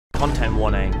Content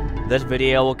warning. This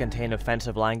video will contain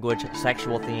offensive language,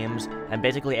 sexual themes, and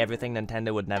basically everything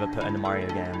Nintendo would never put in a Mario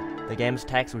game. The game's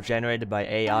text was generated by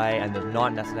AI and does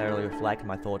not necessarily reflect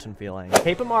my thoughts and feelings.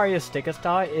 Paper Mario Sticker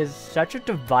Star is such a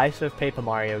divisive Paper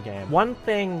Mario game. One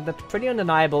thing that's pretty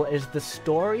undeniable is the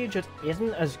story just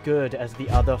isn't as good as the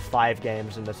other 5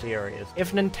 games in the series.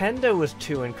 If Nintendo was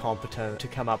too incompetent to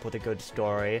come up with a good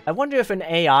story, I wonder if an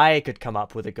AI could come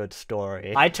up with a good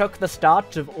story. I took the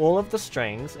starts of all of the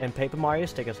strings in Paper Mario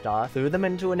Sticker Star, threw them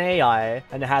into an AI,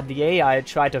 and had the AI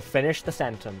try to finish the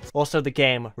sentence. Also, the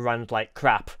game runs like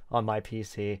crap on my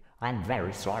PC. I'm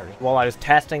very sorry. While I was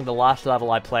testing, the last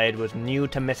level I played was new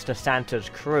to Mr. Santa's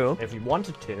crew. If you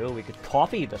wanted to, we could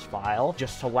copy this file.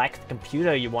 Just select the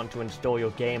computer you want to install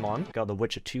your game on. Got The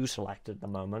Witcher 2 selected at the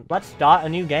moment. Let's start a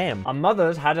new game. Our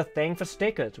mothers had a thing for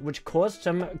stickers, which caused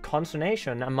some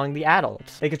consternation among the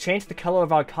adults. They could change the color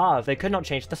of our cars, they could not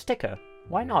change the sticker.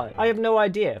 Why not? I have no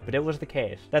idea, but it was the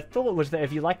case. Their thought was that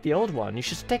if you like the old one, you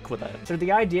should stick with it. So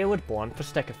the idea was born for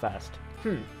Stickerfest.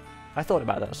 I thought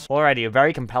about this. Already a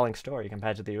very compelling story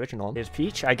compared to the original. Is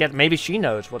Peach? I guess maybe she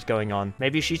knows what's going on.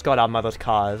 Maybe she's got our mother's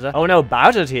cars. Oh no,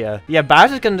 Bowser's here. Yeah,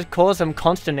 Bowser's gonna cause some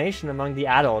consternation among the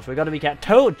adults. We gotta be careful.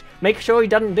 Toad! Make sure he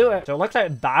doesn't do it. So it looks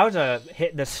like Bowser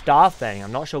hit the star thing.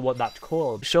 I'm not sure what that's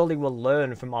called. Surely we'll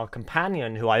learn from our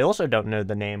companion, who I also don't know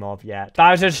the name of yet.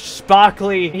 Bowser's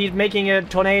sparkly. He's making a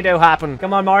tornado happen.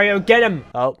 Come on, Mario, get him!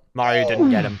 Oh, Mario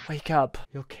didn't get him. Wake up.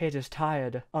 Your kid is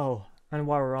tired. Oh. And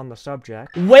while we're on the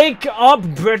subject... Wake up,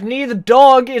 Brittany! The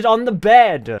dog is on the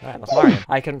bed! Alright, that's Mario.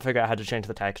 I couldn't figure out how to change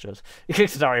the textures.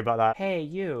 Sorry about that. Hey,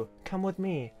 you. Come with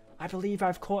me. I believe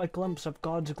I've caught a glimpse of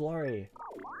God's glory.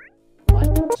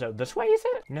 What? So this way, is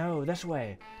it? No, this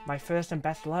way. My first and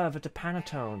best love is a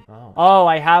Panettone. Oh,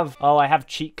 I have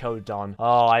cheat codes on.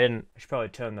 Oh, I should probably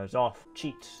turn those off.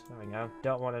 Cheats. There we go.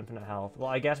 Don't want infinite health. Well,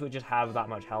 I guess we just have that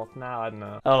much health now. I don't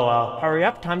know. Oh, well. Hurry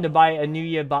up. Time to buy a New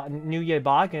Year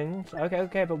bargains.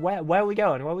 Okay, but where are we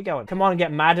going? Where are we going? Come on,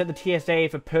 get mad at the TSA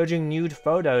for purging nude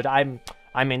photos.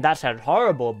 I mean, that sounds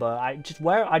horrible, but I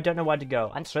don't know where to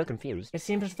go. I'm so confused. It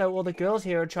seems as though all the girls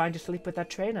here are trying to sleep with their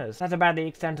trainers. That's about the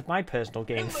extent of my personal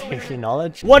game theory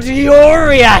knowledge. What's your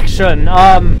reaction?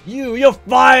 You're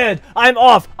fired! I'm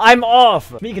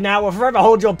off! Speak now or forever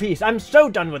hold your peace. I'm so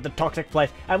done with the toxic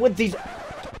place, and with these...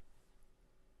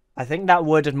 I think that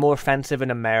word is more offensive in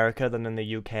America than in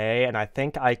the UK, and I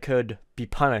think I could be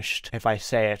punished if I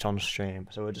say it on stream.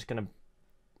 So we're just gonna...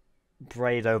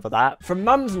 braid over that. From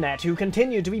Mumsnet, who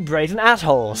continue to be brazen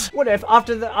assholes. What if,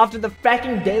 after the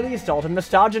fecking daily assault and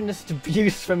misogynist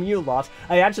abuse from you lot,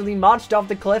 I actually marched off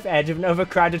the cliff edge of an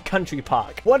overcrowded country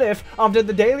park? What if, after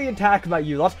the daily attack by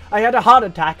you lot, I had a heart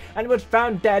attack and was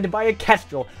found dead by a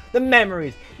kestrel? The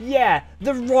memories. Yeah,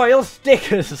 the royal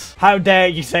stickers. How dare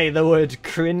you say the word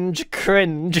cringe?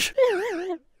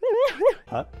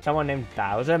 Huh? Someone named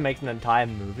Bowser makes an entire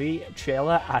movie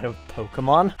trailer out of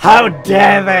Pokemon? How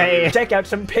dare they! Check out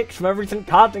some pics from a recent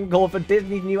casting call for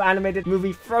Disney's new animated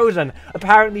movie Frozen.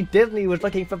 Apparently Disney was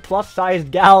looking for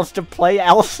plus-sized gals to play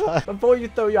Elsa. Before you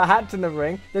throw your hats in the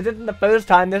ring, this isn't the first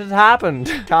time this has happened.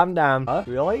 Calm down. Huh?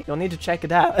 Really? You'll need to check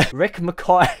it out. Rick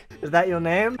McCoy. Is that your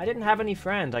name? I didn't have any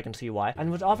friends, I can see why, and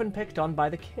was often picked on by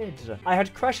the kids. I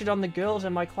had crushes on the girls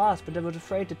in my class, but I was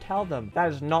afraid to tell them.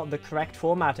 That is not the correct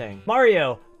formatting.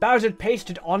 Mario! Bowser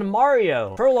pasted on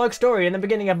Mario! Prologue story in the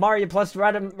beginning of Mario plus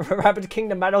Rabbit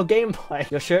Kingdom Battle gameplay.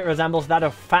 Your shirt resembles that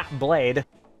of Fat Blade.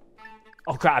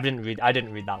 Oh crap, I didn't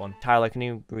read that one. Tyler, can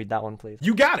you read that one, please?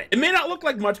 You got it. It may not look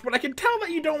like much, but I can tell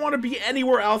that you don't want to be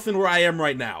anywhere else than where I am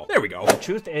right now. There we go. The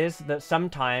truth is that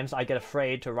sometimes I get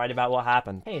afraid to write about what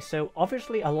happened. Hey, so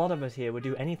obviously a lot of us here would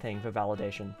do anything for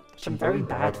validation. Some very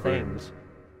bad things.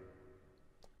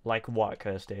 Like what,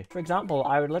 Kirsty? For example,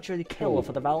 I would literally kill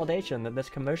for the validation that this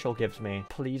commercial gives me.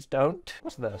 Please don't.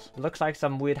 What's this? It looks like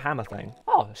some weird hammer thing.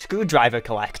 Oh, screwdriver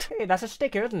collect. Hey, that's a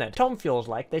sticker, isn't it? Tom feels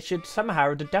like they should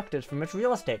somehow deduct it from its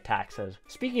real estate taxes.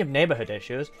 Speaking of neighborhood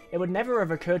issues, it would never have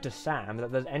occurred to Sam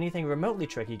that there's anything remotely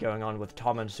tricky going on with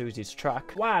Tom and Susie's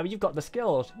truck. Wow, you've got the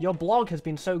skills. Your blog has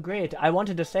been so great. I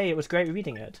wanted to say it was great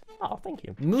reading it. Oh, thank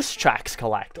you. Moose tracks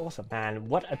collect. Awesome. And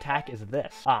what attack is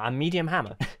this? Ah, a medium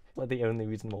hammer. Like the only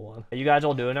reasonable one. Are you guys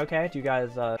all doing okay? Do you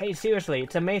guys, Hey, seriously,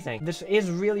 it's amazing. This is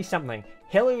really something.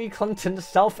 Hillary Clinton's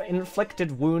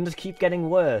self-inflicted wounds keep getting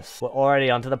worse. We're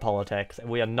already onto the politics, and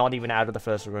we are not even out of the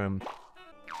first room.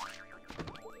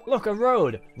 Look, a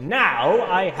road. Now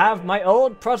I have my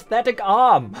old prosthetic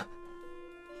arm.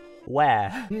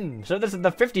 Where? So this is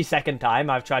the 52nd time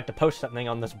I've tried to post something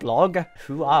on this blog.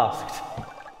 Who asked?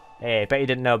 Hey, bet you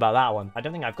didn't know about that one. I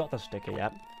don't think I've got the sticker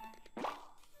yet.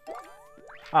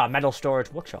 Ah, metal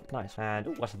storage workshop. Nice. And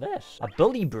ooh, what's this? A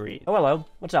bully breed. Oh, hello.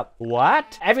 What's up?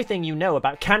 What? Everything you know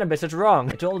about cannabis is wrong.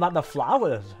 It's all about the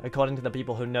flowers, according to the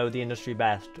people who know the industry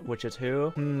best, which is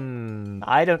who?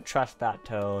 I don't trust that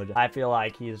Toad. I feel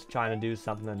like he's trying to do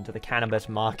something to the cannabis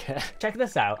market. Check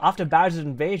this out. After Bowser's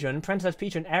invasion, Princess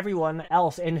Peach and everyone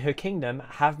else in her kingdom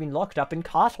have been locked up in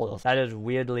castles. That is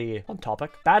weirdly on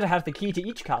topic. Bowser has the key to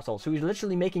each castle, so he's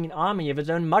literally making an army of his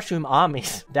own mushroom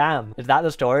armies. Damn. Is that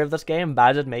the story of this game?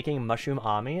 Bowser making mushroom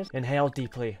armies? Inhale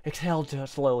deeply. Exhale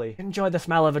slowly. Enjoy the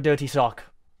smell of a dirty sock.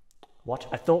 What?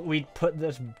 I thought we'd put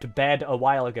this to bed a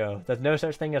while ago. There's no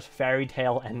such thing as fairy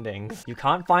tale endings. You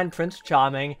can't find Prince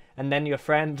Charming, and then your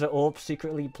friends are all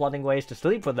secretly plotting ways to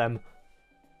sleep with them.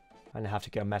 I'm gonna have to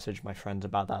go message my friends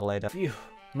about that later. Phew.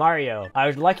 Mario, I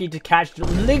was lucky to catch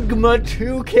Ligma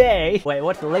 2K. Wait,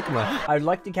 what's Ligma? I would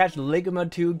like to catch Ligma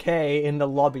 2K in the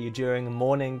lobby during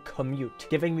morning commute,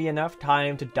 giving me enough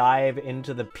time to dive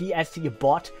into the PSC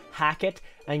bot, hack it,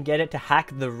 and get it to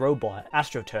hack the robot,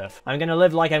 AstroTurf. I'm gonna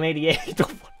live like I'm 88.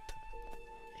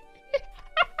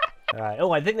 Alright,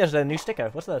 oh, I think there's a new sticker.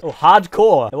 What's this? Oh,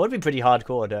 hardcore. It would be pretty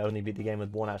hardcore to only beat the game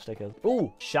with worn-out stickers.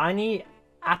 Ooh, shiny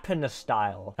Apina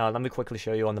style. Now, let me quickly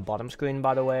show you on the bottom screen,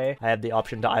 by the way. I have the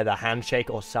option to either handshake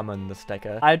or summon the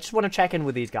sticker. I just want to check in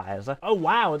with these guys. Oh,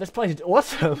 wow, this place is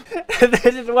awesome. This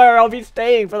is where I'll be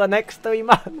staying for the next 3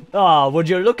 months. Ah, would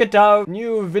you look at our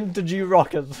new vintagey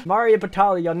rockers. Mario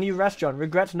Batali, your new restaurant,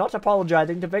 regrets not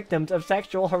apologizing to victims of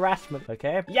sexual harassment.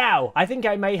 Okay? Yow! I think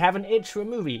I may have an itch for a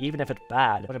movie, even if it's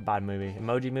bad. What a bad movie.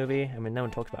 Emoji movie? I mean, no one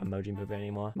talks about Emoji movie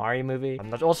anymore. Mario movie?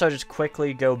 Let's also just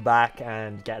quickly go back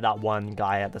and get that one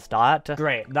guy at the start.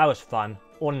 Great, that was fun.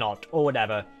 Or not, or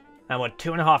whatever. And we're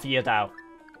 2.5 years out.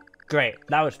 Great,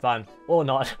 that was fun. Or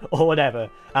not, or whatever.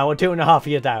 And we're 2.5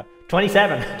 years out.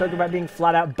 27. Talk about being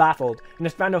flat out baffled. In a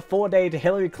span of 4 days,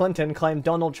 Hillary Clinton claimed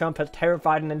Donald Trump has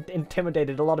terrified and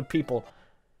intimidated a lot of people.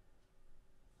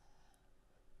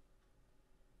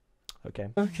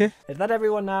 Okay. Is that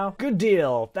everyone now? Good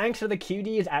deal. Thanks to the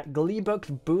cuties at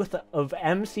Gleebook's booth of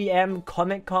MCM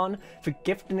Comic Con for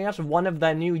gifting us one of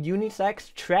their new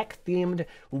unisex Trek-themed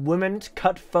women's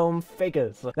cut foam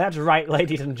figures. That's right,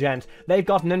 ladies and gents. They've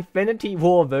got an Infinity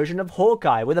War version of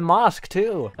Hawkeye with a mask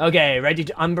too. Okay, ready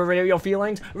to unbury your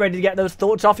feelings? Ready to get those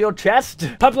thoughts off your chest?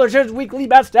 Publishers Weekly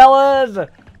Bestsellers!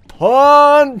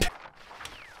 Punt!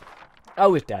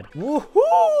 Oh, he's dead.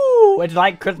 Woohoo! It's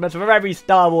like Christmas for every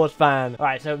Star Wars fan.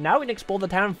 Alright, so now we can explore the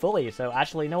town fully. So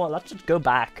actually, you know what? Let's just go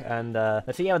back and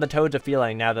let's see how the toads are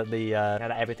feeling now that now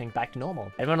that everything's back to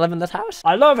normal. Everyone live in this house?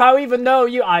 I love how even though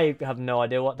I have no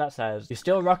idea what that says. You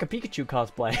still rock a Pikachu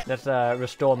cosplay. Let's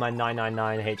restore my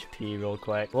 999 HP real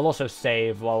quick. We'll also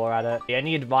save while we're at it.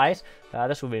 Any advice?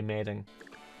 This would be amazing.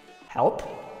 Help?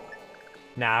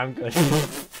 Nah, I'm good.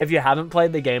 If you haven't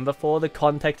played the game before, the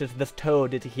context is this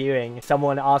toad is hearing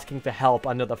someone asking for help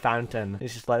under the fountain.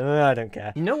 It's just like, I don't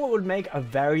care. You know what would make a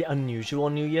very unusual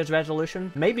New Year's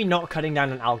resolution? Maybe not cutting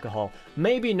down on alcohol.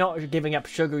 Maybe not giving up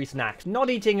sugary snacks. Not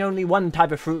eating only one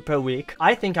type of fruit per week.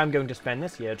 I think I'm going to spend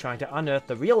this year trying to unearth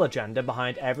the real agenda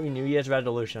behind every New Year's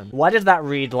resolution. Why does that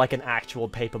read like an actual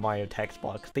Paper Mario text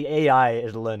box? The AI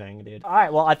is learning, dude.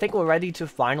 Alright, well, I think we're ready to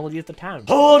finally use the town.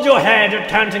 Hold your head, you're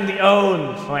counting the O's!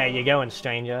 Where you going,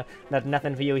 stranger? There's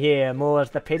nothing for you here,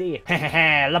 more's the pity.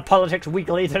 The Politics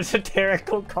Weekly is a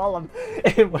satirical column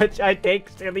in which I take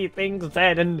silly things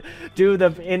said and do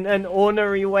them in an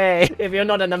ornery way. If you're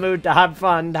not in the mood to have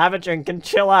fun, have a drink and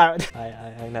chill out. I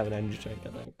have an energy drink, I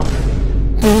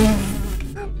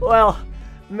think. Well,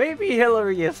 maybe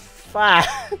Hillary is fat.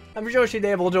 I'm sure she's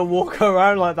able to walk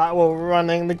around like that while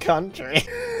running the country.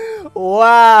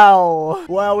 Wow!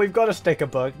 Well, we've got a sticker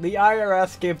book. The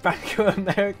IRS gave Bank of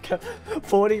America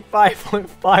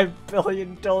 $45.5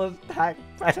 billion tax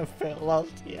benefit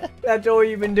last year. That's all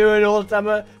you've been doing all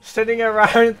summer? Sitting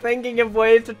around thinking of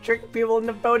ways to trick people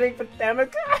into voting for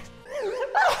Democrats?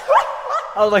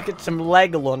 Oh, look at some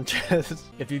leg launchers.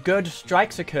 If you're good,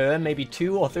 strikes occur maybe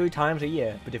 2 or 3 times a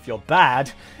year. But if you're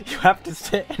bad, you have to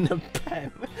sit in a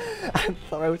pen and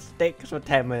throw sticks for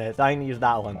 10 minutes. I can use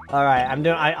that one. All right,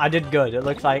 I did good. It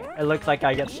looks like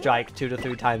I get strikes 2 to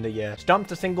 3 times a year.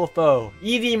 Stomped a single foe.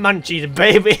 Easy munchies,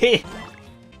 baby.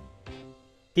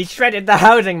 He shredded the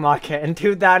housing market in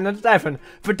 2007,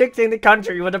 predicting the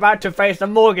country was about to face a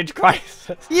mortgage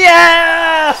crisis.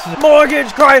 Yes!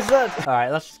 Mortgage crisis!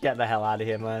 Alright, let's just get the hell out of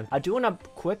here, man. I do want to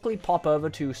quickly pop over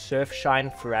to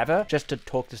Surfshine Forever, just to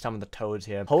talk to some of the toads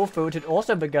here. Whole Foods had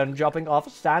also begun dropping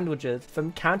off sandwiches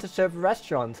from counter-served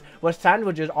restaurants, where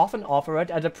sandwiches often offer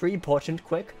it as a pre-portioned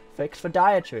quick fix for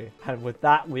dietary. And with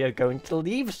that, we are going to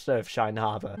leave Surfshine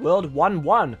Harbor. World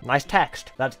 1-1. Nice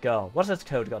text. Let's go. What's this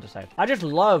code got to say? I just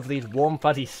love these warm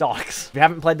fuzzy socks. If you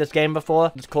haven't played this game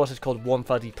before, this course is called Warm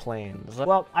Fuzzy Plains.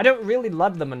 Well, I don't really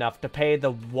love them enough to pay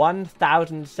the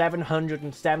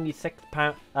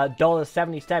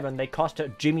 $1,776.77 they cost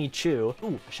at Jimmy Choo.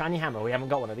 Ooh, a shiny hammer. We haven't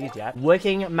got one of these yet.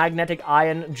 Working magnetic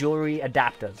iron jewelry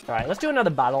adapters. All right, let's do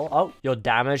another battle. Oh, your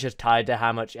damage is tied to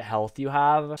how much health you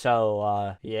have.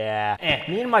 So, yeah.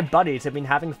 Me and my buddies have been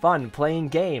having fun playing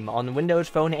game on Windows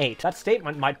Phone 8. That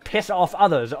statement might piss off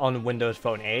others on Windows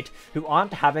Phone 8 who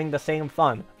aren't having the same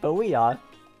fun, but we are.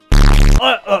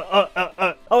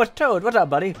 Oh, it's Toad. What's up,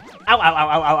 buddy? Ow, ow, ow,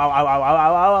 ow, ow, ow, ow, ow,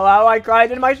 ow, ow, ow, ow, I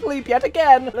cried in my sleep yet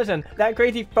again. Listen, that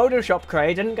crazy Photoshop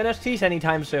craze isn't gonna cease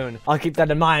anytime soon. I'll keep that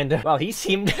in mind. Well, he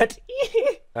seemed at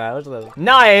Alright, what's this?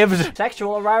 Knives!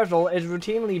 Sexual arousal is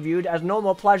routinely viewed as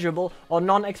normal, pleasurable, or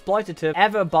non-exploitative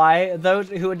ever by those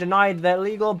who are denied their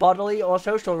legal, bodily, or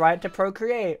social right to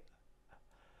procreate.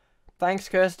 Thanks,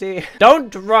 Kirsty.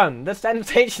 Don't run! The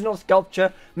sensational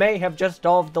sculpture may have just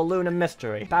solved the lunar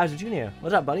mystery. Bowser Jr.,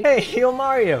 what's up, buddy? Hey, you're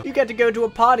Mario. You get to go to a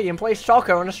party and play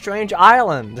soccer on a strange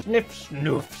island. Sniff,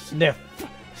 snoof, sniff.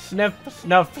 Sniff,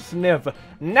 snuff, sniff.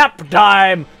 Nap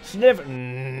time! Sniff.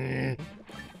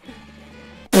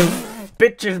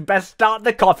 Bitches best start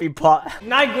the coffee pot.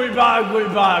 No,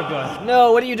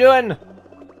 what are you doing?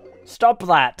 Stop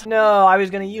that. No, I was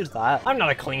gonna use that. I'm not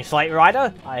a clean slate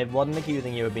rider. I wasn't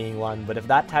accusing you of being one, but if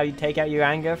that's how you take out your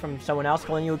anger from someone else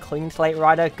calling you a clean slate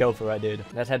rider, go for it, dude.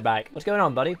 Let's head back. What's going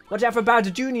on, buddy? Watch out for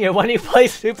Bowser Jr. when you play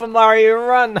Super Mario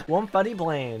Run. One buddy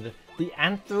blamed. The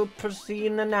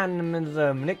Anthropocene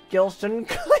Animism. Nick Gilson.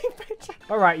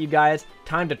 Alright, you guys.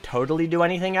 Time to totally do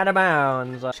anything out of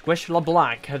bounds. Squish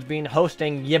LeBlanc has been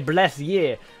hosting Ye Bless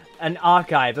Ye, an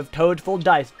archive of Toadful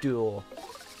Dice Duel.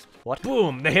 What?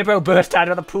 Boom! The hippo burst out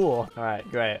of the pool. Alright,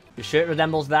 great. Your shirt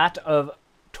resembles that of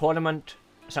tournament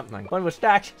something. One was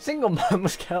stacked. Single mom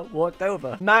was walked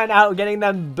over. Man out getting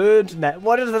them birds net.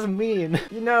 What does this mean?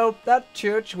 You know, that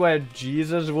church where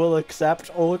Jesus will accept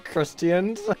all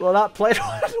Christians? Well, that place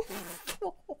was...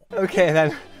 Okay,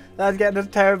 then. Let's get this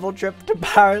terrible trip to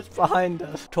Paris behind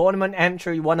us. Tournament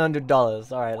entry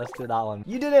 $100. Alright, let's do that one.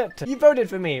 You did it! You voted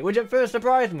for me, which at first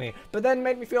surprised me, but then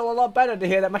made me feel a lot better to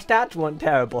hear that my stats weren't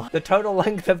terrible. The total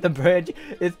length of the bridge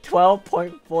is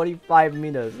 12.45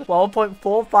 meters.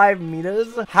 12.45 meters?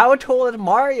 How tall is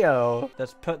Mario?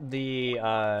 Let's put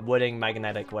the wooding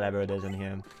magnetic whatever it is in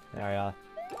here. There we are.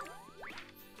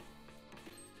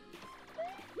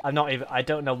 I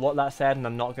don't know what that said, and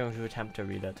I'm not going to attempt to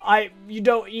read it. You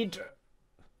don't eat...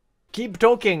 Keep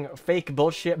talking, fake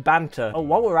bullshit banter. Oh,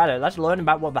 while we're at it, let's learn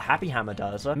about what the Happy Hammer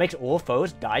does. Makes all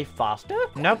foes die faster?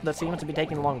 Nope, that seems to be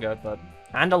taking longer, but...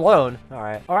 And alone.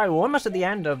 Alright. Alright, we're almost at the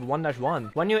end of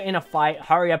 1-1. When you're in a fight,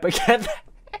 hurry up again.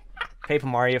 Paper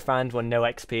Mario fans won no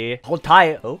XP. Hold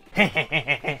tight. Oh.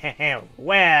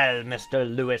 Well,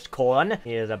 Mr. Lewis Corn,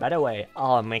 here's a better way.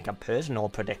 I'll make a personal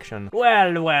prediction.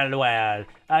 Well, well, well.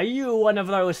 Are you one of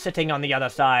those sitting on the other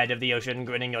side of the ocean,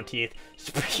 gritting your teeth,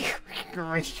 speaking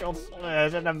racial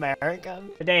slurs in American?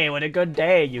 Today was a good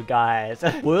day, you guys.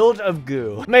 World of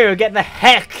Goo. Mayro, get the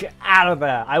heck out of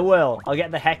there. I will. I'll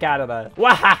get the heck out of there.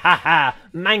 Wahahaha.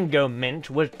 Mango Mint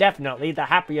was definitely the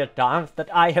happiest dance that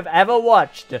I have ever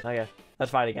watched. Okay.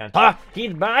 Let's fight again. Ha!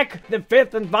 He's back! The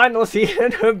 5th and final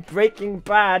season of Breaking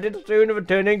Bad is soon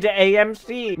returning to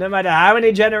AMC. No matter how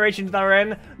many generations they're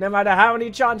in, no matter how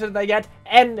many chances they get,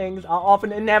 endings are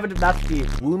often inevitable. That's the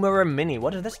Woomer Mini.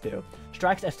 What does this do?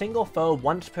 Strikes a single foe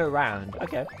once per round.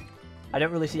 Okay. I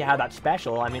don't really see how that's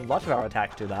special. I mean, lots of our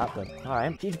attacks do that, but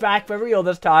alright. He's back for real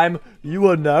this time. You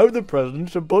are now the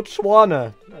president of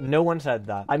Botswana. No one said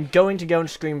that. I'm going to go and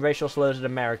scream racial slurs at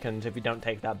Americans if you don't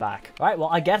take that back. Alright, well,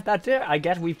 I guess that's it. I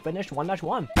guess we finished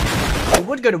 1-1. We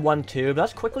would go to 1-2, but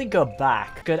let's quickly go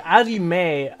back. Because as you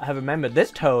may have remembered,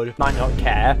 this Toad might not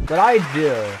care, but I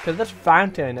do. Because this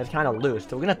fountain is kind of loose,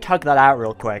 so we're going to tug that out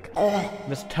real quick.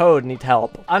 This Toad needs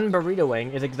help.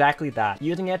 Unburritoing is exactly that.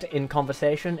 Using it in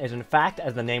conversation is in fact,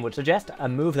 as the name would suggest, a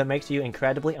move that makes you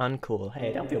incredibly uncool.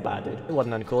 Hey, don't feel bad, dude. It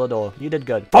wasn't uncool at all. You did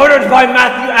good. Photos by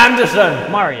Matthew Anderson!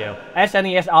 Mario.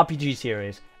 SNES RPG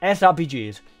series.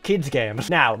 SRPGs. Kids games.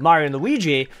 Now, Mario and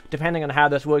Luigi, depending on how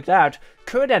this works out,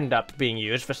 could end up being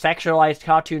used for sexualized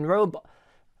cartoon robot.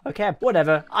 Okay,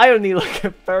 whatever. I only look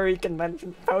at furry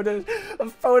convention photos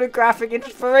of photographic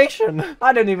inspiration.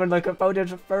 I don't even look at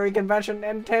photos of furry convention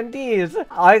attendees.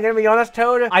 I'm gonna be honest,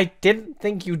 Toad, I didn't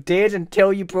think you did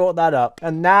until you brought that up.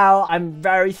 And now I'm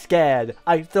very scared.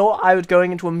 I thought I was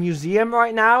going into a museum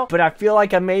right now, but I feel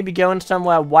like I may be going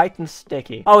somewhere white and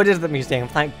sticky. Oh, it is the museum,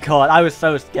 thank God. I was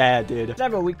so scared, dude.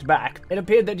 Several weeks back, it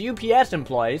appeared that UPS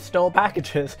employees stole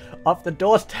packages off the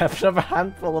doorsteps of a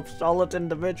handful of solid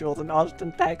individuals in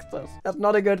Austin, Texas. That's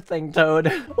not a good thing, Toad.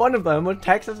 One of them was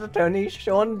Texas attorney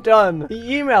Sean Dunn.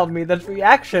 He emailed me this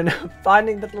reaction,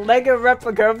 finding that Lego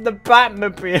replica of the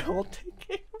Batmobile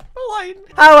taking flight.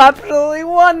 How absolutely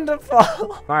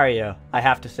wonderful! Mario, I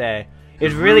have to say,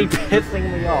 is really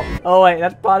pissing me off. Oh wait,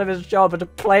 that's part of his job as a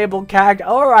playable character.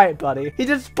 Alright, buddy. He's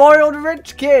a spoiled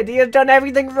rich kid. He has done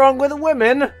everything wrong with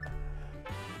women.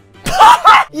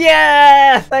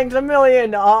 Yeah! Thanks a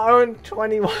million! Our own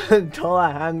 $21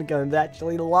 handgun's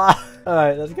actually live.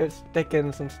 Alright, let's go stick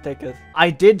in some stickers.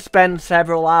 I did spend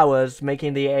several hours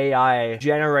making the AI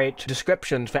generate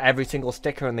descriptions for every single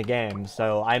sticker in the game,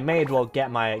 so I may as well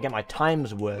get my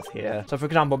time's worth here. So for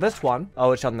example, this one,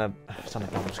 oh, it's on the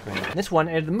bottom screen. This one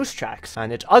is the Moose Tracks,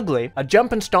 and it's ugly. A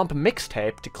jump and stomp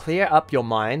mixtape to clear up your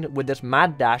mind with this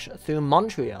mad dash through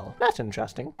Montreal. That's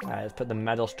interesting. Alright, let's put the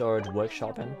metal storage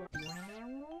workshop in.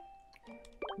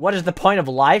 What is the point of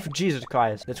life? Jesus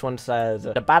Christ. This one says,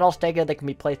 the battle sticker that can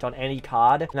be placed on any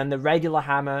card. And then the regular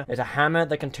hammer is a hammer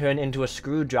that can turn into a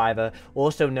screwdriver,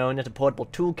 also known as a portable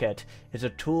toolkit. It's a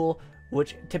tool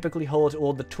which typically holds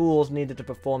all the tools needed to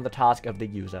perform the task of the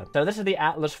user. So this is the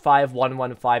Atlas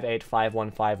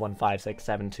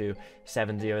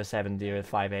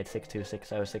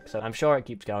 5115851551567070705862606. I'm sure it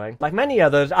keeps going. Like many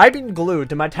others, I've been glued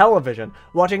to my television,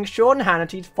 watching Sean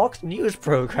Hannity's Fox News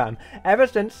program ever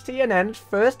since CNN's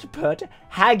first put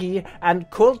Hagee and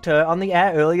Coulter on the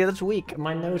air earlier this week.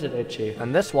 My nose is itchy.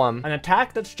 And this one, an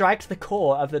attack that strikes the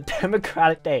core of the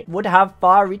Democratic state would have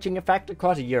far-reaching effect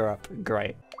across Europe.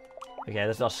 Great. Okay,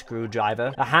 this is our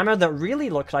screwdriver. A hammer that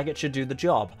really looks like it should do the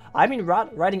job. I've been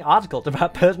writing articles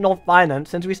about personal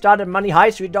finance since we started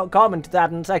moneyhighstreet.com in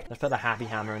 2006. Let's put the happy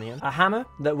hammer in here. A hammer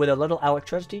that with a little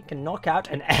electricity can knock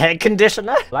out an air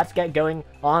conditioner. Let's get going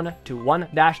on to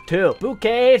 1-2.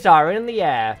 Bouquets are in the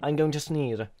air. I'm going to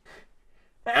sneeze.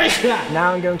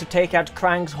 Now I'm going to take out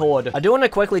Krang's Horde. I do want to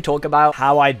quickly talk about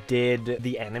how I did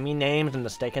the enemy names and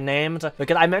the sticker names,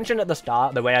 because I mentioned at the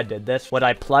start the way I did this was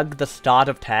I plugged the start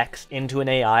of text into an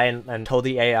AI and told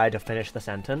the AI to finish the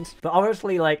sentence. But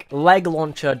obviously, like, Leg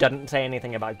Launcher doesn't say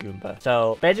anything about Goomba.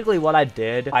 So basically what I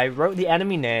did, I wrote the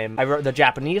enemy name, I wrote the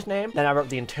Japanese name, then I wrote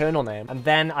the internal name, and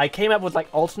then I came up with like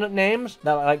alternate names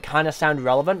that like kind of sound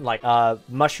relevant, like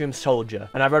Mushroom Soldier,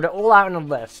 and I wrote it all out in a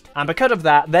list. And because of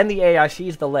that, then the AI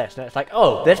sees the list and it's like,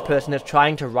 oh, this person is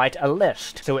trying to write a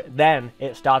list, so then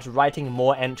it starts writing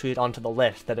more entries onto the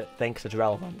list that it thinks is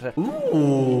relevant.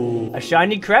 Ooh, a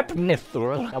shiny crepe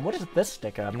nithril. Now what is this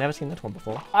sticker? I've never seen this one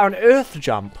before. Oh, an earth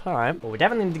jump. All right, well, we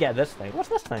definitely need to get this thing. What's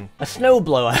this thing? A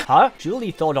snowblower. Huh?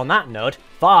 Julie thought on that note,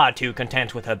 far too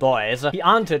content with her boys. He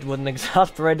answered with an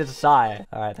exasperated sigh.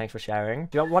 All right, thanks for sharing.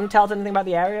 Do you want to tell us anything about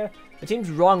the area? It seems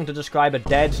wrong to describe a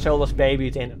dead soulless baby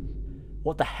in...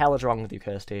 What the hell is wrong with you,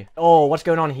 Kirsty? Oh, what's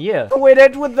going on here? Quit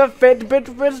it with the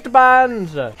Fitbit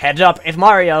wristbands! Heads up, it's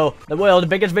Mario! The world's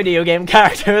biggest video game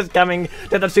character is coming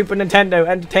to the Super Nintendo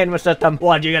Entertainment System.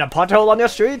 What, you got a pothole on your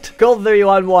street? Call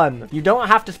 311. You don't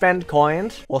have to spend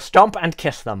coins, or stomp and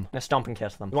kiss them. Let's stomp and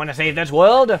kiss them. You want to save this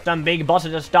world? Some big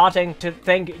bosses are starting to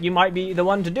think you might be the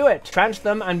one to do it. Trance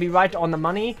them and be right on the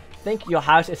money. Think your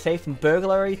house is safe from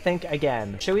burglary? Think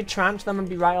again. Should we trance them and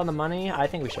be right on the money? I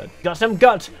think we should. Got some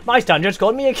guts. My son just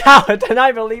called me a coward, and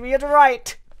I believe he is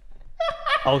right.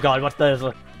 Oh god, what's this?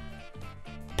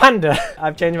 Panda.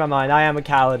 I've changed my mind. I am a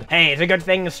coward. Hey, it's a good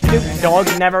thing Snoop Dogg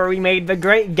never remade The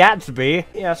Great Gatsby.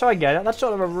 Yeah, so I get it. That's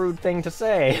sort of a rude thing to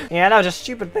say. Yeah, that was a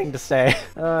stupid thing to say.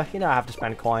 You know I have to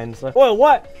spend coins. Whoa,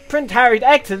 what? Prince Harry's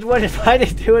exes were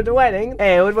invited to a wedding.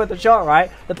 Hey, it was worth a shot, right?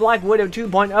 The Black Widow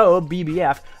 2.0,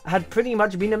 BBF, had pretty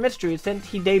much been a mystery since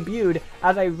he debuted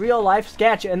as a real-life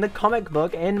sketch in the comic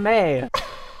book in May.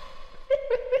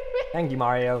 Thank you,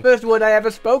 Mario. First word I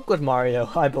ever spoke was Mario,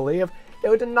 I believe. It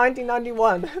was in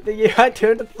 1991, the year I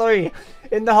turned 3,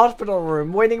 in the hospital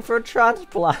room, waiting for a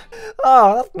transplant.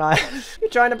 Oh, that's nice.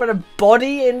 You're trying to put a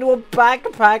body into a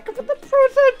backpack, but the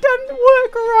process doesn't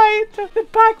work right. The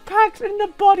backpack's in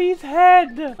the body's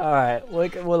head. Alright,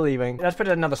 we're leaving. Let's put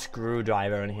another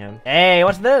screwdriver in here. Hey,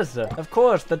 what's this? Of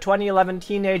course, the 2011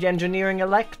 Teenage Engineering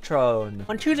Electron.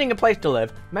 When choosing a place to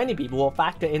live, many people will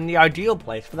factor in the ideal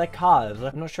place for their cars.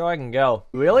 I'm not sure I can go.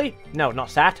 Really? No, not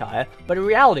satire, but a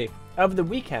reality. Over the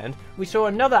weekend, we saw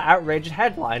another outrageous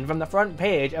headline from the front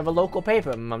page of a local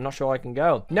paper. I'm not sure I can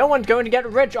go. No one's going to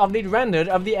get rich off these renders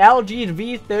of the LG's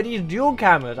V30's dual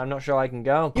cameras. I'm not sure I can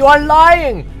go. You are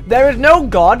lying! There is no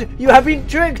God! You have been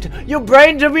tricked! Your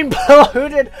brains have been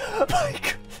polluted!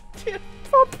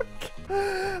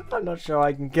 I'm not sure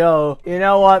I can go. You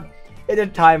know what? It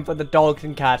is time for the dogs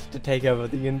and cats to take over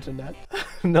the internet.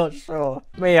 I'm not sure.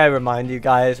 May I remind you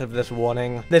guys of this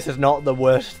warning? This is not the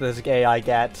worst this AI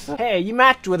gets. Hey, you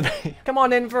matched with me. Come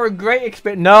on in for a great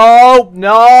experience. No,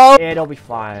 no. It'll be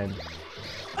fine.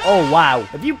 Oh wow,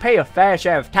 if you pay a fair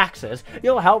share of taxes,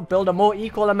 you'll help build a more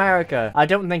equal America. I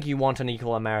don't think you want an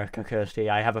equal America, Kirsty,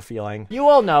 I have a feeling. You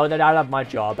all know that I love my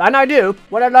job, and I do.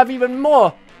 What I love even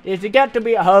more is to get to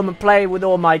be at home and play with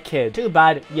all my kids. Too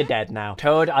bad you're dead now.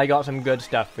 Toad, I got some good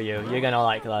stuff for you. You're gonna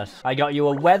like this. I got you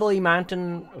a Weatherly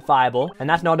Mountain Fireball, and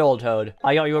that's not all, Toad.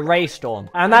 I got you a Raystorm,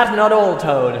 and that's not all,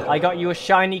 Toad. I got you a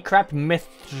Shiny Crep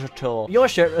Mithril. Your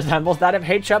shirt resembles that of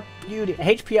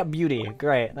HP Up Beauty.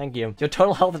 Great, thank you. Your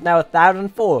total health is now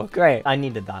 1,004. Great, I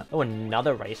needed that. Oh,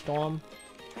 another Raystorm?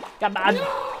 Got bad.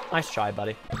 Nice try,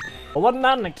 buddy. Well, wasn't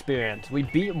that an experience? We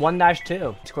beat 1-2.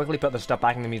 Let's quickly put the stuff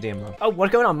back in the museum room. Oh,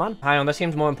 what's going on, man? Hang on, this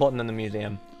seems more important than the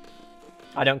museum.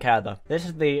 I don't care though. This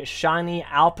is the shiny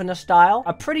Alpina style.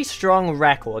 A pretty strong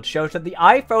record shows that the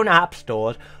iPhone app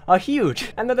stores are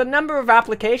huge and that the number of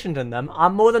applications in them are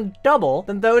more than double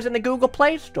than those in the Google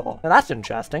Play Store. Now that's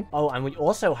interesting. Oh, and we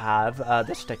also have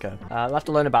this sticker. We'll have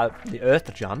to learn about the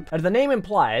Earth Jump. As the name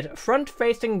implied,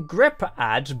 front-facing grip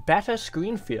adds better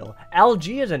screen feel.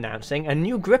 LG is announcing a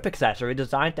new grip accessory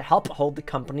designed to help hold the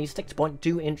company's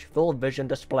 6.2-inch full vision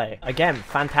display. Again,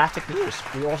 fantastic news.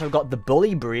 We also got the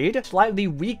Bully Breed. Slightly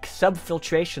weak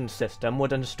sub-filtration system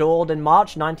was installed in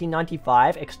March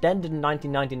 1995, extended in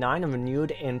 1999, and renewed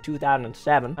in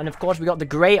 2007. And of course, we got the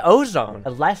Grey Ozone.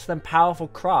 A less than powerful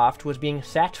craft was being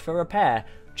set for repair.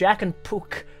 Jack and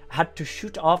Pook had to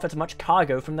shoot off as much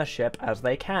cargo from the ship as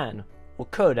they can. Or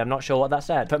could, I'm not sure what that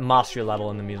said. Put mastery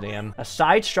level in the museum. A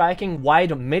side-striking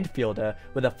wide midfielder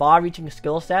with a far-reaching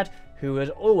skill set who has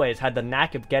always had the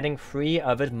knack of getting free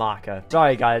of his marker.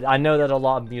 Sorry guys, I know there's a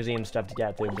lot of museum stuff to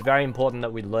get through. It's very important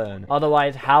that we learn.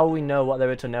 Otherwise, how will we know what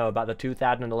there is to know about the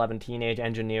 2011 teenage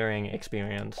engineering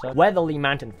experience? Weatherly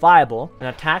Mountain Fireball, an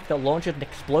attack that launches an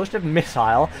explosive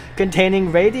missile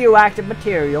containing radioactive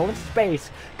material in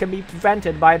space, can be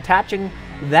prevented by attaching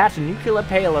that nuclear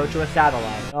payload to a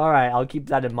satellite. Alright, I'll keep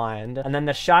that in mind. And then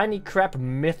the Shiny Crep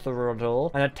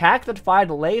Mithril, an attack that fired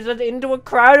lasers into a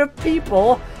crowd of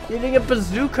people using a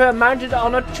bazooka mounted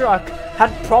on a truck,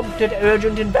 had prompted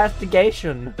urgent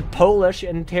investigation. The Polish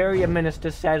Interior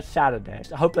Minister says Saturday.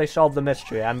 I hope they solve the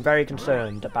mystery. I'm very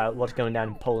concerned about what's going down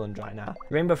in Poland right now.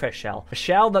 Rainbow fish shell. A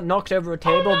shell that knocks over a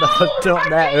table that was not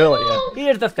there earlier.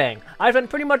 Here's the thing. I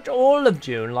spent pretty much all of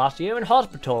June last year in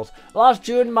hospitals. Last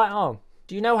June,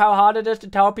 do you know how hard it is to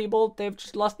tell people they've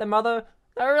just lost their mother?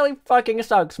 That really fucking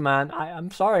sucks, man. I'm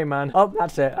sorry, man. Oh,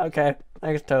 that's it. Okay.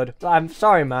 Thanks, Toad. I'm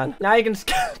sorry, man. Now you can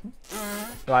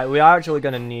Right, we are actually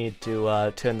gonna need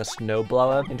to turn the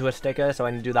snowblower into a sticker, so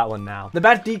I need to do that one now. The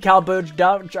best decal bird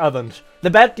Dutch ovens. The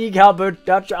best decal bird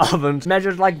Dutch ovens.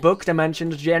 Measures like book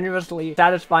dimensions, generously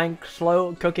satisfying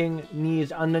slow cooking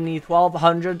needs underneath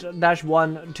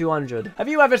 1200-1-200. Have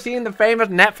you ever seen the famous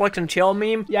Netflix and chill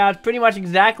meme? Yeah, it's pretty much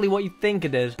exactly what you think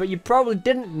it is, but you probably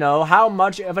didn't know how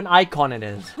much of an icon it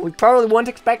is. We probably weren't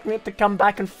expecting it to come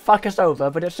back and fuck us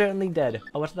over, but it certainly did.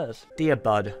 Oh, what's this? Dear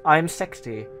Bud, I am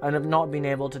 60 and have not been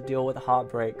able to deal with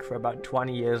heartbreak for about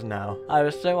 20 years now. I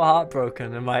was so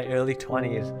heartbroken in my early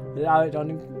 20s that I was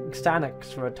on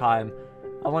Xanax for a time.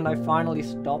 And when I finally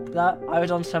stopped that, I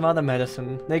was on some other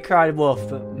medicine. They cried wolf,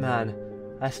 but man,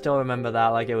 I still remember that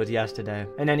like it was yesterday.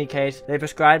 In any case, they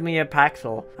prescribed me a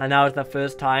Paxil, and that was the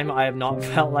first time I have not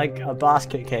felt like a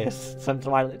basket case since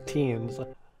my teens.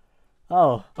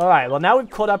 Oh, alright, well now we've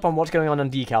caught up on what's going on in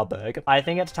Decalburg. I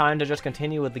think it's time to just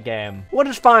continue with the game. Which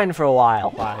is fine for a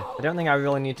while. Bye. I don't think I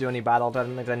really need to do any battles. I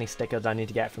don't think there's any stickers I need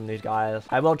to get from these guys.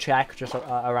 I will check just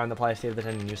around the place, see if there's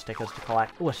any new stickers to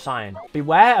collect. Oh, a sign.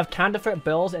 Beware of counterfeit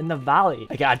bills in the valley.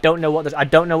 Okay, I don't know what this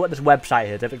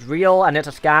website is. If it's real and it's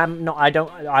a scam, no,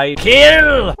 I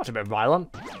kill! That's a bit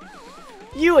violent.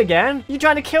 You again? You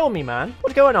trying to kill me, man?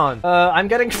 What's going on? I'm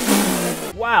getting...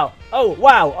 Wow. Oh,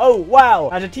 wow. Oh, wow.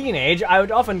 As a teenage, I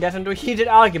would often get into a heated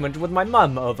argument with my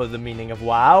mum over the meaning of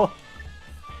wow.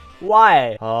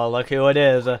 Why? Oh, look who it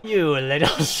is. You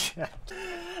little shit.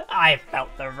 I felt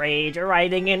the rage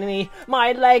rising in me.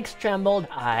 My legs trembled.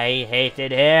 I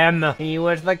hated him. He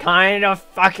was the kind of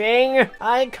fucking...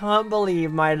 I can't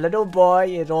believe my little boy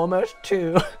is almost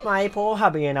 2. My poor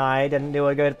hubby and I didn't do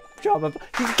a good job of...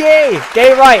 He's gay!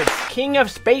 Gay rights! King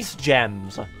of space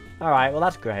gems. Alright, well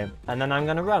that's great. And then I'm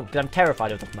gonna run, because I'm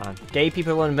terrified of this man. Gay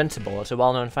people are invincible, it's a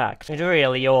well-known fact. It's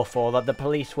really awful that the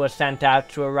police were sent out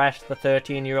to arrest the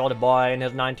 13-year-old boy and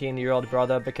his 19-year-old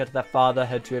brother because their father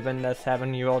had driven their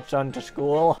 7-year-old son to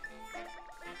school.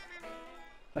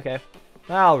 Okay.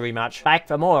 I'll rematch. Back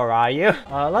for more, are you?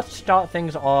 Let's start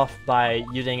things off by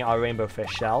using our rainbow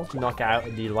fish shell to knock out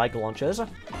the leg launchers.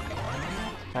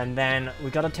 And then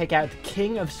we gotta take out the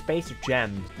King of Space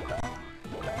Gems.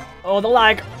 Oh, the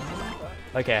lag!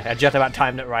 Okay, I just about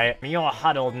timed it right. You're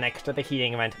huddled next to the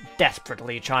heating vent,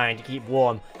 desperately trying to keep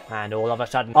warm, and all of a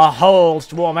sudden, a whole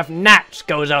swarm of gnats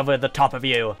goes over the top of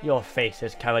you. Your face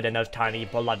is covered in those tiny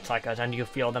bloodsuckers, and you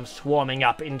feel them swarming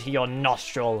up into your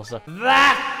nostrils.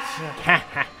 That! Ha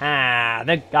ha ha!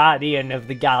 The Guardian of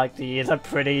the Galaxy is a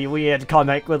pretty weird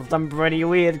comic with some pretty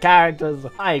weird characters.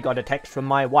 I got a text from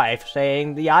my wife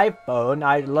saying the iPhone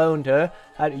I loaned her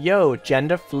had, yo,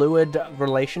 gender fluid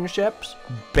relationships?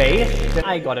 Based?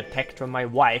 I got a text from my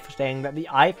wife saying that the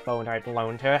iPhone I'd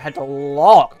loaned her had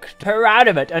locked her out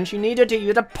of it and she needed to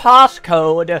use a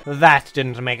passcode. That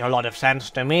didn't make a lot of sense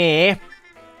to me.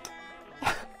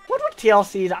 What would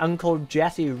TLC's Uncle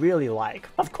Jesse really like?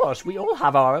 Of course, we all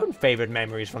have our own favorite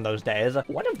memories from those days.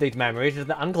 One of these memories is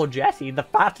that Uncle Jesse, the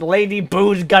fat lady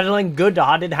booze-guzzling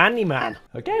good-hearted handyman.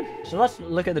 Okay, so let's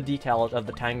look at the details of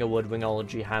the Tanglewood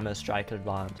Wingology Hammer Strike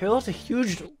Advance. Here's a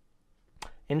huge...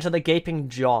 into the Gaping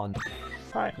John.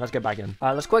 Alright, let's get back in.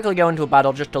 Let's quickly go into a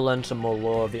battle just to learn some more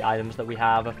lore of the items that we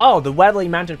have. Oh, the Weatherly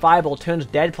Mountain Fireball turns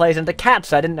dead players into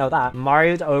cats. I didn't know that.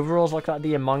 Mario's overalls look like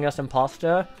the Among Us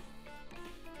imposter.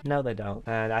 No, they don't.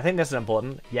 And I think this is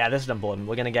important. Yeah, this is important.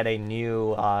 We're gonna get a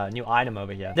new item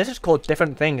over here. This is called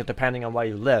different things depending on where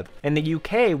you live. In the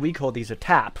UK, we call these a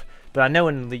tap. But I know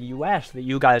in the US that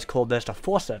you guys call this a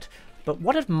faucet. But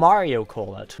what does Mario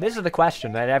call it? This is the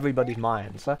question in everybody's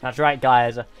minds. That's right,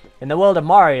 guys. In the world of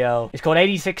Mario, it's called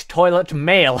 86 toilets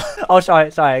male. Oh,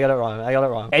 sorry, I got it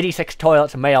wrong. 86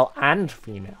 toilets male and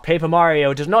female. Paper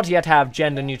Mario does not yet have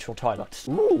gender-neutral toilets.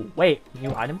 Ooh, wait,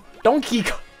 new item? Donkey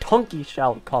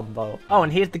shell combo. Oh,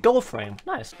 and here's the gold frame.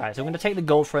 Nice. Alright, so I'm going to take the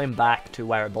gold frame back to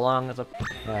where it belongs. There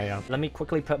we go. Let me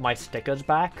quickly put my stickers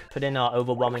back. Put in our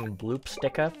overwhelming bloop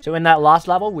sticker. So in that last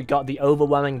level, we got the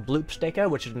overwhelming bloop sticker,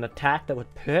 which is an attack that was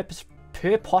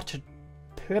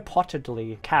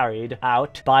purportedly carried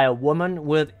out by a woman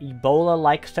with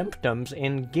Ebola-like symptoms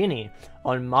in Guinea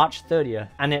on March 30th,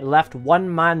 and it left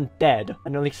 1 man dead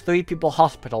and at least 3 people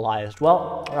hospitalized.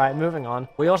 Well, alright, moving on.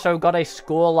 We also got a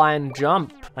scoreline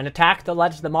jump. An attack that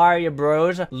lets the Mario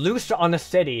Bros loose on a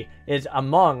city is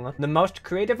among the most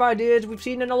creative ideas we've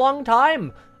seen in a long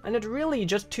time. And it's really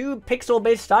just 2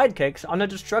 pixel-based sidekicks on a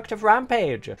destructive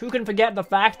rampage. Who can forget the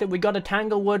fact that we got a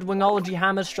Tanglewood Wingology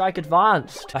Hammer Strike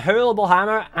Advanced? A hurlable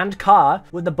hammer and car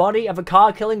with the body of a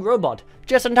car-killing robot.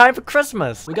 Just in time for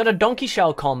Christmas. We got a donkey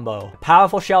shell combo. A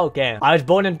powerful shell game. I was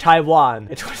born in Taiwan.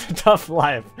 It was a tough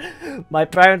life. My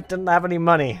parents didn't have any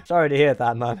money. Sorry to hear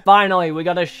that, man. Finally, we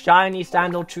got a shiny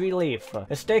sandal tree leaf.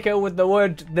 A sticker with the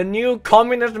words, "The New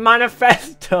Communist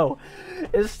Manifesto"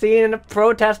 is seen in a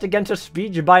protest against a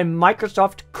speech by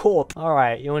Microsoft Corp.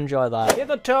 Alright, you enjoy that.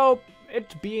 Hitherto,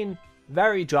 it's been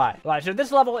very dry. Right, so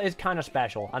this level is kind of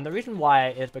special, and the reason why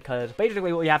is because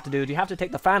basically what you have to do is you have to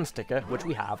take the fan sticker, which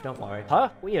we have, don't worry. Huh?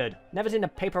 Weird. Never seen a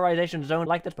paperization zone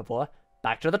like this before.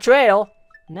 Back to the trail.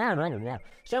 No.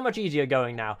 So much easier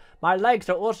going now. My legs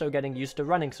are also getting used to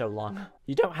running so long.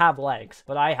 You don't have legs,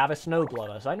 but I have a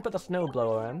snowblower, so I can put the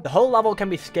snowblower in. The whole level can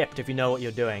be skipped if you know what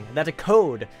you're doing. There's a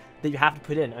code that you have to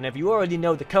put in, and if you already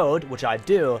know the code, which I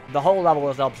do, the whole level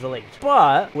is obsolete.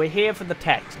 But we're here for the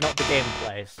text, not the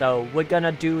gameplay, so we're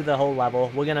gonna do the whole level,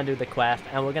 we're gonna do the quest,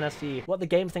 and we're gonna see what the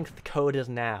game thinks the code is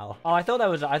now. Oh, I thought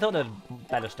there's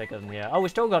better stickers in here. Oh, we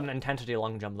still got an intensity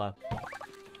long jump though.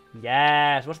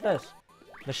 Yes, what's this?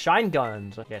 The Shine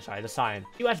Guns. Yeah, sorry, the sign.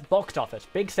 US box office.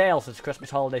 Big sales this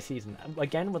Christmas holiday season.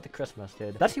 Again with the Christmas,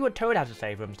 dude. Let's see what Toad has to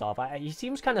say for himself. He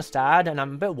seems kind of sad, and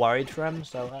I'm a bit worried for him,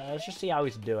 so let's just see how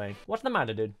he's doing. What's the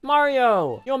matter, dude?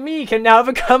 Mario! Your me can now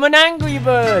become an Angry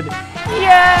Bird!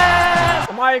 Yeah!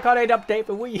 The Mario Kart 8 update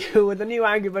for Wii U with the new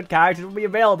Angry Bird characters will be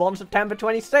available on September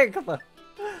 26th.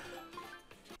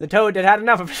 The Toad had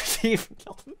enough of Steve.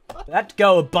 Let's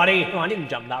go, buddy. Oh, I didn't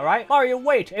jump that, right? Mario,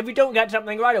 wait. If we don't get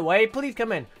something right away, please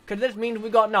come in, because this means we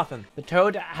got nothing. The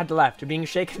Toad had left, being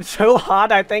shaken so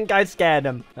hard I think I scared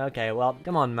him. Okay, well,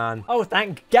 come on, man. Oh,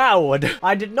 thank God.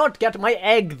 I did not get my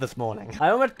egg this morning. I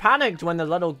almost panicked when the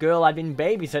little girl I'd been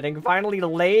babysitting finally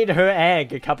laid her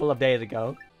egg a couple of days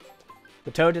ago. The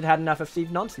Toad had enough of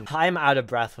Steve nonsense. I'm out of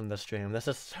breath from this stream. This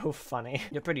is so funny.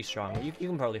 You're pretty strong. You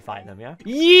can probably fight them, yeah?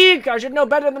 Yeek! I should know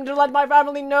better than to let my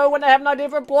family know when I have an idea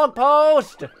for a blog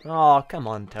post! Oh, come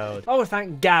on, Toad. Oh,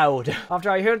 thank God.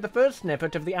 After I heard the first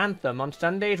snippet of the anthem on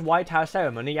Sunday's White House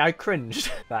ceremony, I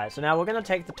cringed. Right, so now we're gonna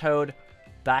take the Toad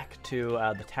back to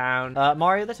the town.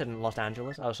 Mario, this isn't Los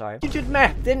Angeles. Oh, sorry. You did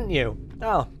meth, didn't you?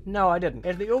 Oh, no, I didn't.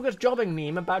 It's the August jobbing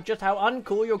meme about just how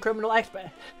uncool your criminal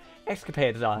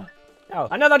escapades are. Oh,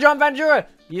 another Jump Ventura!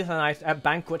 Euthanized at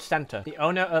Banquet Center. The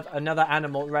owner of another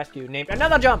animal rescue named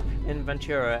Another Jump in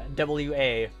Ventura,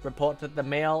 WA, reports that the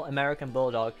male American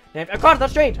bulldog named Across the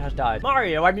Street has died.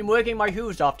 Mario, I've been working my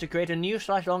hooves off to create a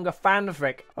new/longer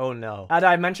fanfic. Oh no. As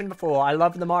I mentioned before, I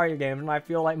love the Mario games and I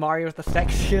feel like Mario is the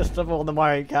sexiest of all the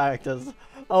Mario characters.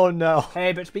 Oh no.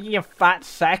 Hey, but speaking of fat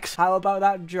sex, how about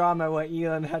that drama where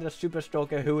Elon had a super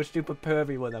stalker who was super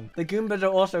pervy with him? The Goombas are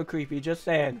also creepy, just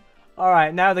saying.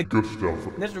 Alright, now the good stuff.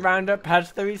 This roundup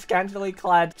has 3 scantily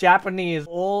clad Japanese,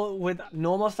 all with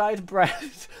normal-sized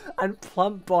breasts and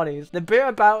plump bodies. The bit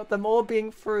about them all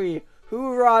being free.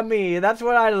 Hoorah me, that's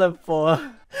what I live for.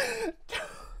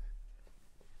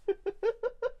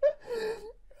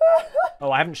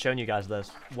 Oh, I haven't shown you guys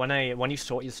this. When you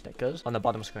sort your stickers on the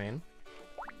bottom screen.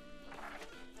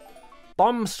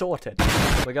 Bomb sorted.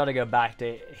 We gotta go back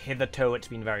to hitherto it's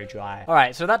been very dry.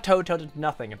 Alright, so that Toad told us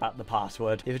nothing about the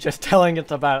password. He was just telling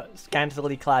us about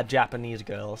scantily clad Japanese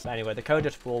girls. Anyway, the code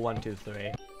is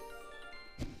 4123.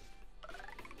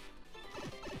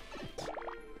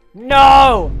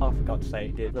 No! Oh, for God's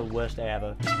sake, dude. The worst day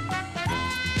ever.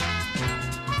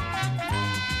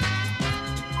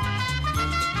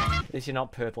 At least you're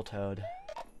not Purple Toad.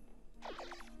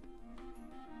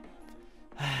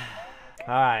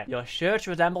 Alright, your shirt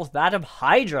resembles that of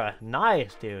Hydra.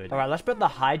 Nice, dude. Alright, let's put the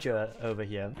Hydra over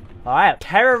here. Alright,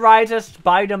 Terrorizer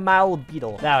Spider Mal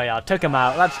Beetle. There we are, took him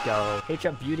out. Let's go.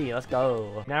 H-Up Beauty, let's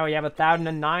go. Now we have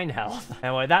 1,009 health.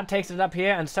 Anyway, that takes us up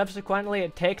here, and subsequently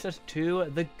it takes us to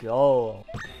the goal.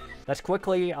 Let's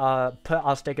quickly put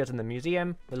our stickers in the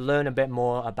museum. We'll learn a bit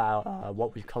more about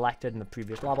what we've collected in the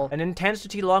previous level. An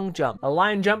intensity long jump. A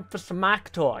line jump for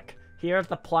smack talk. Here's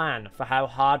the plan for how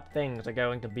hard things are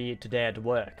going to be today at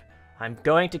work. I'm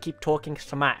going to keep talking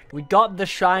smack. We got the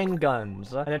Shine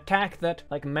Guns, an attack that,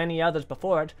 like many others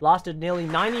before it, lasted nearly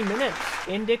 90 minutes,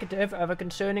 indicative of a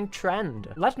concerning trend.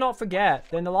 Let's not forget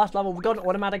that in the last level we got an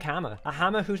automatic hammer, a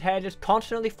hammer whose head is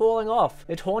constantly falling off.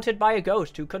 It's haunted by a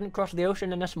ghost who couldn't cross the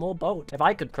ocean in a small boat. If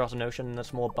I could cross an ocean in a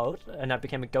small boat, and I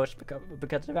became a ghost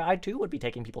because of it, I too would be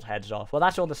taking people's heads off. Well,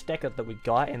 that's all the stickers that we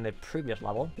got in the previous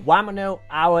level. Whammo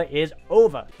hour is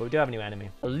over. But we do have a new enemy,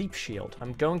 a leap shield.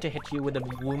 I'm going to hit you with a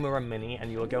Woomerang Mini,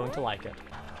 and you are going to like it.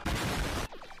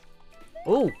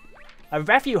 Ooh, a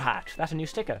refu hat. That's a new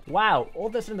sticker. Wow, all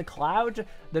this in the cloud.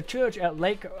 The church at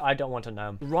Lake, I don't want to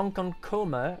know.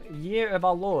 Ronkonkoma, year of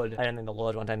our Lord. I don't think the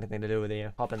Lord wants anything to do with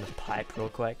you. Hop in this pipe real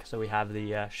quick so we have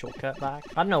the shortcut back.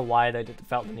 I don't know why they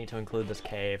felt the need to include this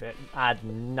cave. It adds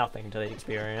nothing to the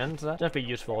experience. Just be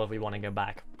useful if we want to go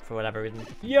back for whatever reason.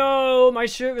 Yo, my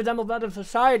shirt resembles that of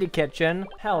Society Kitchen.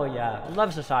 Hell yeah, I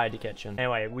love Society Kitchen.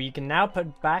 Anyway, we can now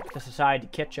put back the Society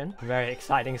Kitchen. Very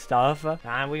exciting stuff.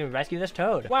 And we can rescue this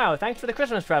Toad. Wow, thanks for the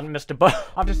Christmas present, Mr.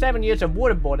 Butt. After 7 years of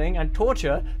waterboarding and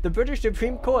torture, the British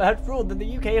Supreme Court has ruled that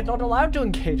the UK is not allowed to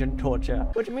engage in torture,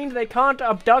 which means they can't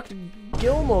abduct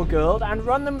Gilmore Girls and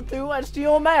run them through a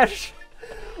steel mesh,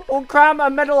 or cram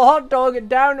a metal hot dog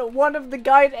down one of the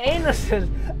guy's anuses,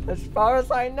 as far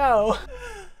as I know.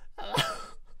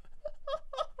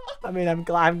 I mean, I'm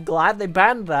glad they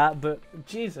banned that, but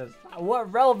Jesus,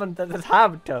 what relevance does this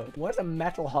have, Toad? What's a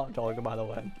metal hot dog, by the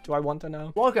way? Do I want to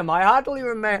know? Welcome, I heartily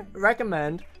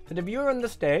recommend that if you're in the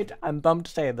state, I'm bummed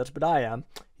to say this, but I am,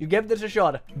 you give this a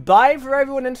shot. Buy for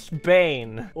everyone in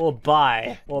Spain. Or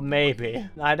buy. Or maybe.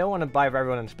 I don't want to buy for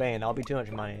everyone in Spain. That'll be too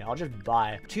much money. I'll just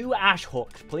buy. 2 ash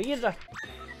hooks, please.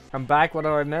 I'm back. What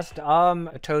have I missed?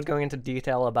 Toad going into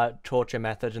detail about torture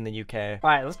methods in the UK.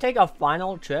 Alright, let's take our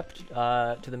final trip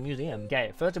to the museum.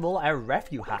 Okay, first of all, a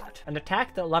refu hat. An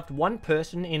attack that left 1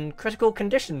 person in critical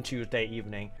condition Tuesday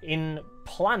evening. In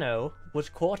Plano was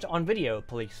caught on video,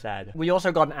 police said. We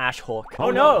also got an ash hook.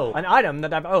 Oh no! An item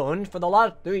that I've owned for the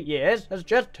last 3 years has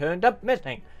just turned up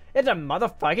missing. It's a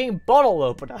motherfucking bottle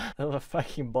opener. A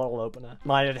fucking bottle opener.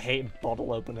 I just hate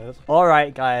bottle openers.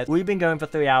 Alright, guys. We've been going for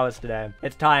 3 hours today.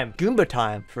 It's time. Goomba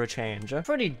time for a change. A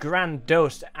pretty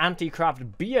grandiose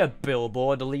anti-craft beer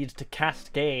billboard leads to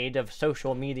cascade of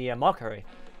social media mockery.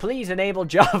 Please enable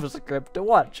JavaScript to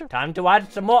watch. Time to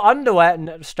add some more underwear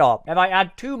and stop. If I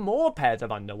add 2 more pairs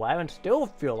of underwear and still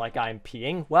feel like I'm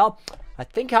peeing, well, I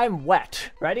think I'm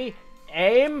wet. Ready?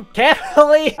 Aim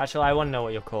carefully. Actually, I want to know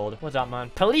what you're called. What's up,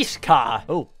 man? Police car.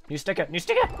 Oh, new sticker, new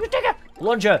sticker, new sticker.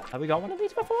 Launcher. Have we got one of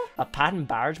these before? A pattern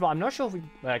barrage, but I'm not sure if we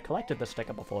collected this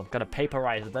sticker before. Gotta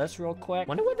paperize this real quick.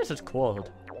 Wonder what this is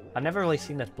called. I've never really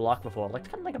seen this block before. It looks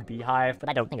kind of like a beehive, but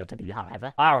I don't think it's a beehive.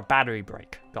 Ah, a battery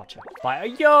break. Gotcha. Fire.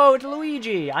 Yo, it's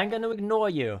Luigi. I'm gonna ignore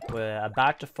you. We're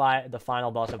about to fight the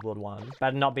final boss of World 1.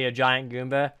 Better not be a giant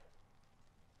Goomba.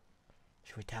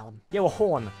 Should we tell him? Yo, a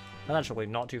horn. That's actually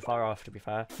not too far off, to be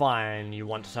fair. Fine, you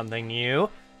want something new?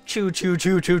 Choo choo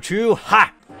choo choo choo.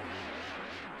 Ha!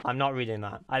 I'm not reading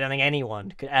that. I don't think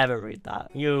anyone could ever read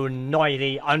that. You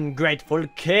noisy, ungrateful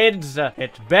kids!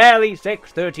 It's barely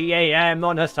 6:30 AM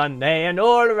on a Sunday and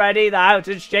already the house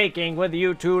is shaking with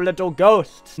you 2 little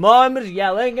ghosts. Mom's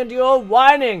yelling and you're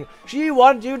whining. She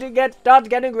wants you to start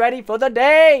getting ready for the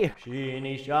day.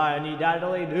 Sheeny, shiny,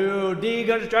 daddly do,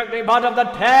 deconstructing part of the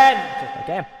tent.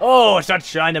 Okay. Oh, such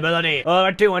shineability.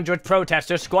 Over 200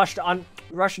 protesters squashed on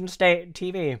Russian state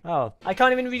TV. Oh, I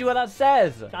can't even read what that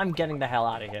says. I'm getting the hell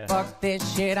out of here. Fuck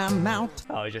this shit, I'm out.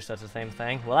 Oh, he just says the same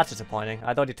thing? Well, that's disappointing.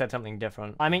 I thought he said something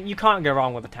different. I mean, you can't go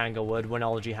wrong with a Tanglewood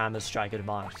Winology Hammer's strike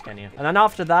advance, can you? And then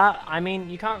after that, I mean,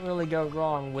 you can't really go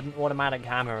wrong with an automatic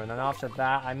hammer. And then after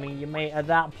that, I mean, you may, at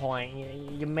that point,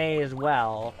 you may as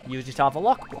well use yourself a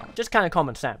lockblock. Just kind of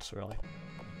common sense, really.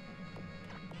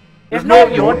 It's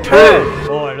not your turn!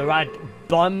 All right,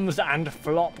 bums and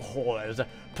flop whores.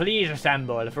 Please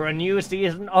assemble for a new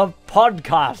season of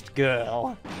Podcast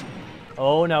Girl.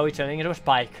 Oh no, he's turning into a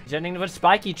spike. He's turning into a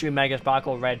spiky true mega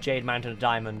sparkle red jade mountain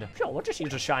diamond. Sure, we'll just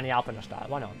use a shiny alpinist style.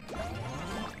 Why not?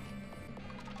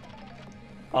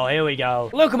 Oh, here we go.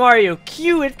 Look, Mario,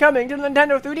 Q is coming to the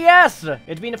Nintendo 3DS!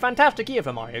 It's been a fantastic year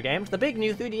for Mario games. The big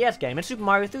new 3DS game is Super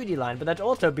Mario 3D Land, but that's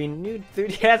also been new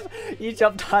 3DS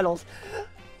eShop titles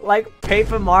like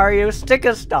Paper Mario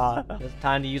Sticker Star. It's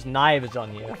time to use knives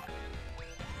on you.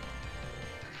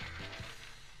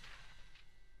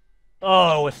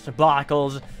 Oh,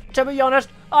 sparkles. To be honest,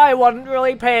 I wasn't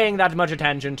really paying that much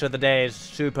attention to the day's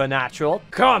supernatural.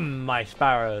 Come, my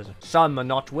sparrows. Some are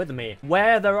not with me.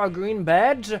 Where there are green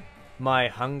beds, my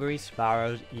hungry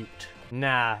sparrows eat.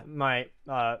 Nah, my,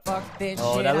 Fuck this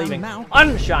oh, shit, they're leaving. I'm out.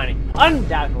 Unshiny,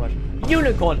 undoubtful,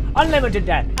 unicorn, unlimited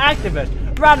death,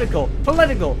 activist, radical,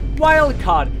 political,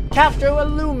 wildcard, Castro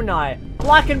Illumini,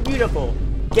 black and beautiful.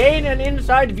 Gain an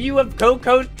inside view of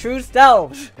Coco's true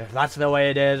self. If that's the way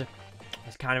it is,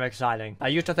 it's kind of exciting. I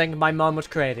used to think my mom was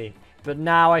crazy, but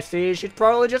now I see she's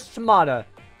probably just smarter.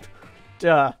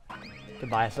 Duh.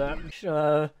 Goodbye, sir.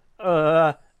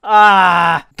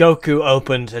 Goku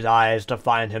opened his eyes to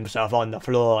find himself on the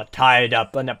floor, tied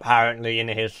up and apparently in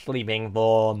his sleeping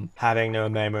form. Having no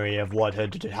memory of what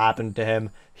had happened to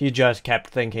him, he just kept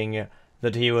thinking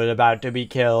that he was about to be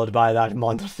killed by that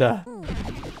monster.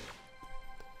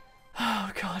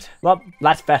 Oh god. Well,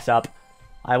 let's fess up.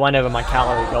 I went over my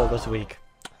calorie goal this week.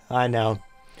 I know.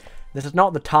 This is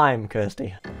not the time,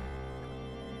 Kirsty.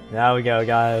 There we go,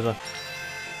 guys.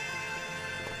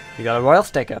 We got a royal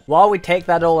sticker. While we take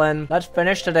that all in, let's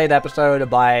finish today's episode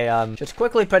by just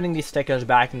quickly putting these stickers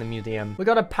back in the museum. We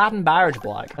got a pattern barrage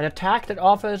block, an attack that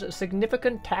offers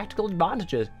significant tactical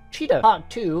advantages. Cheetah, part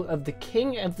 2 of the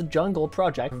King of the Jungle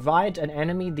project, provides an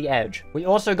enemy the edge. We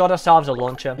also got ourselves a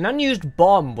launcher. An unused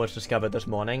bomb was discovered this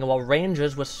morning while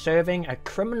rangers were serving a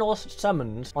criminal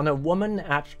summons on a woman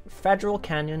at Federal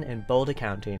Canyon in Boulder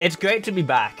County. It's great to be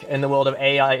back in the world of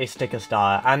AI Sticker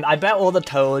Star, and I bet all the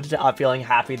toads are feeling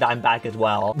happy that I'm back as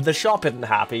well. The shop isn't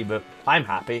happy, but I'm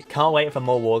happy. Can't wait for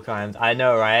more war crimes. I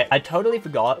know, right? I totally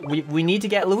forgot. We need to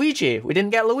get Luigi. We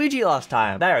didn't get Luigi last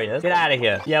time. There he is. Get out of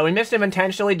here. Yeah, we missed him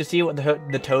intentionally to see what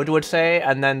the toad would say,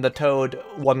 and then the toad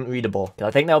wasn't readable. I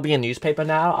think there'll be a newspaper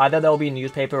now. Either there'll be a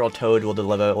newspaper or Toad will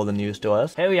deliver all the news to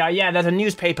us. Here we are. Yeah, there's a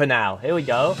newspaper now. Here we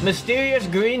go. Mysterious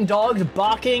green dogs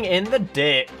barking in the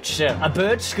ditch. A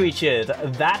bird screeches.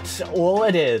 That's all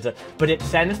it is. But it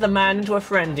sends the man into a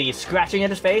frenzy, scratching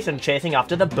at his face and chasing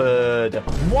after the bird.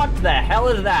 What the the hell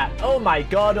is that? Oh my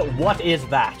god, what is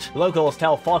that? Locals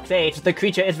tell Fox 8 the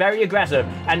creature is very aggressive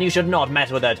and you should not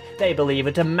mess with it. They believe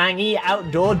it's a mangy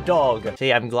outdoor dog.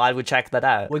 See, I'm glad we checked that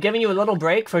out. We're giving you a little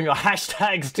break from your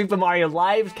hashtag Super Mario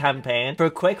Lives campaign for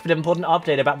a quick but important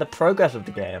update about the progress of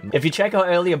the game. If you check our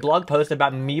earlier blog post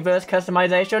about Miiverse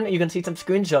customization, you can see some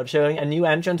screenshots showing a new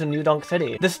entrance in New Donk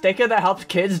City. The sticker that helps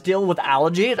kids deal with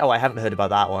allergies? Oh, I haven't heard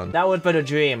about that one. That was but a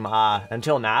dream,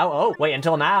 until now. Oh, wait,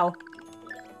 until now.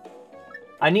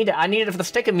 I need it for the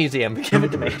sticker museum. Give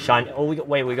it to me. Shiny. Oh,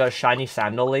 we got a shiny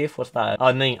sandal leaf. What's that?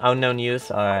 Unknown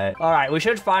use. All right. We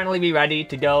should finally be ready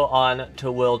to go on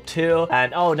to World 2.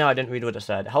 And oh no, I didn't read what it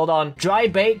said. Hold on. Dry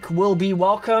bake will be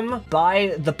welcome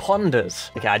by the ponders.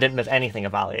 Okay, I didn't miss anything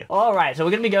of value. All right, so we're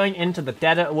gonna be going into the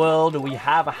desert world. We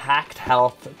have a hacked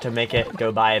health to make it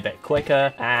go by a bit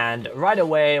quicker. And right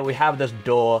away, we have this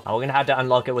door. We're gonna have to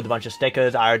unlock it with a bunch of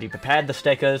stickers. I already prepared the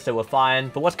stickers, so we're fine.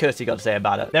 But what's Kirsty got to say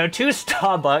about it? There are 2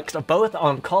 Starbucks, both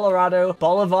on Colorado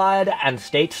Boulevard and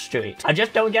State Street. I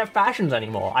just don't get fashions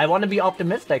anymore. I want to be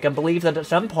optimistic and believe that at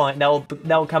some point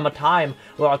there'll come a time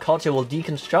where our culture will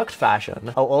deconstruct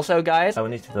fashion. Oh, also guys, we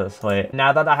need to do this. Wait,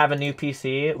 now that I have a new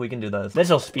PC, we can do this. This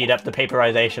will speed up the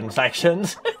paperization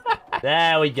sections.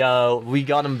 There we go. We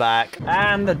got him back.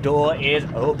 And the door is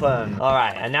open. All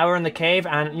right, and now we're in the cave.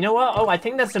 And you know what? Oh, I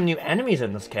think there's some new enemies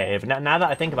in this cave. Now that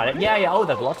I think about it. Yeah. Oh,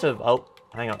 there's lots of... Oh,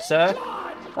 hang on, sir.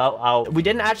 Oh, we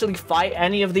didn't actually fight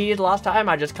any of these last time.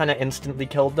 I just kind of instantly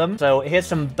killed them. So here's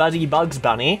some Buzzy Bugs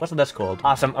Bunny. What's this called?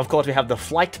 Awesome. Of course, we have the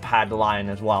flight pad line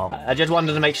as well. I just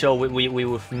wanted to make sure we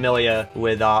were familiar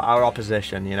with our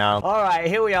opposition, you know? All right,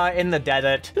 here we are in the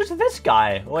desert. Who's this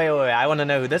guy? Wait. I want to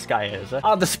know who this guy is.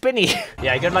 Oh, the spinny.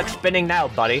 Yeah, good luck spinning now,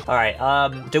 buddy. All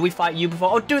right, did we fight you before?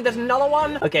 Oh, dude, there's another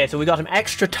one. Okay, so we got some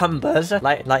extra tumbers,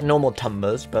 like normal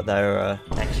tumbers, but they're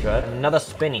extra. Another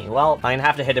spinny. Well, I'm gonna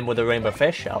have to hit him with a rainbow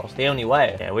fish shell. It's the only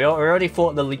way. Okay, we already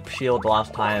fought the leap shield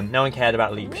last time. No one cared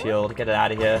about leap shield. Get it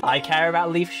out of here. I care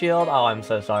about leaf shield. Oh, I'm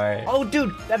so sorry. Oh,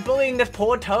 dude, they're bullying this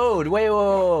poor toad. Wait,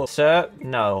 whoa. Sir,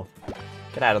 no.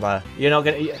 Get out of there. You're not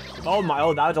gonna... Oh my,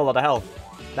 oh, that was a lot of health.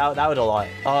 That was a lot.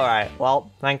 All right,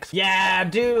 well, thanks. Yeah,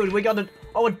 dude, we got a...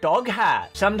 Oh, a dog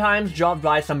hat. Sometimes dropped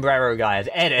by sombrero guys.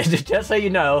 Edit. Just so you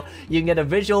know, you can get a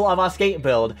visual of our skate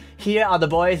build. Here are the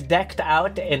boys decked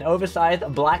out in oversized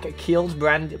black Keels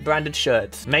branded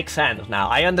shirts. Makes sense now.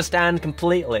 I understand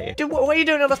completely. Dude, what are you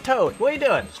doing on this toad? What are you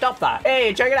doing? Stop that.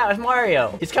 Hey, check it out. It's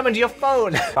Mario. He's coming to your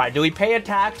phone. Right, do we pay a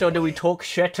tax or do we talk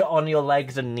shit on your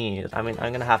legs and knees? I mean,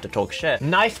 I'm gonna have to talk shit.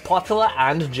 Nice, popular,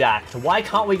 and jacked. Why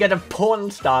can't we get a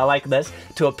porn star like this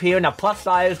to appear in a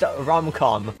plus-sized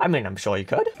rom-com? I mean, I'm sure you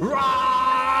could.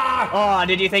 Oh,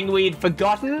 did you think we'd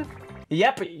forgotten?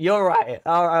 Yep, you're right.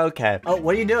 Oh, okay. Oh,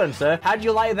 what are you doing, sir? How'd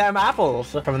you like them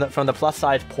apples? From the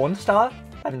plus-size porn star?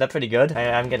 I mean, they're pretty good.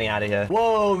 I'm getting out of here.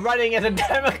 Whoa, running as a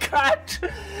Democrat!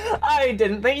 I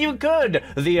didn't think you could!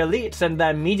 The elites and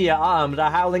their media arms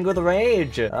are howling with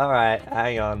rage. Alright,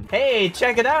 hang on. Hey,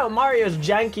 check it out! Mario's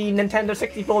janky Nintendo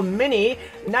 64 Mini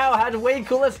now has way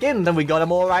cooler skins, and we got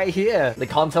them all right here. The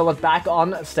console is back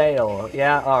on sale.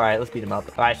 Yeah, alright, let's beat them up.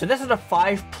 Alright, so this is a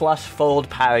 5+ fold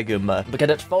Paragoomba, because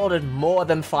it's folded more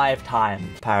than 5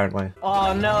 times, apparently.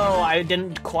 Oh no, I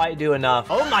didn't quite do enough.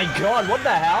 Oh my god, what the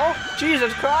hell?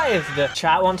 Jesus Christ!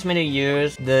 Chat wants me to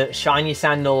use the shiny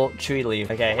sandal tree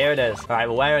leaf. Okay, here it is. Alright,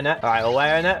 we're wearing it. Alright, we're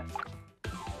wearing it.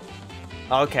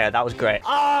 Okay, that was great.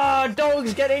 Ah,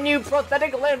 dog's getting new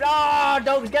prosthetic limbs. Ah,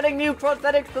 dog's getting new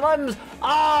prosthetic limbs.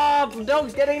 Ah,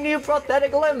 dog's getting new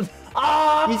prosthetic limbs.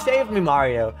 Ah, you saved me,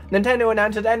 Mario. Nintendo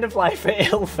announces end of life for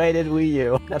ill-fated Wii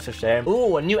U. That's a shame.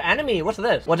 Ooh, a new enemy. What's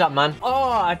this? What's up, man?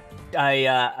 Oh,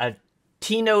 a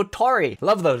Tino Tori.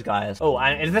 Love those guys. Oh,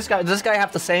 and does this guy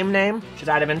have the same name? Just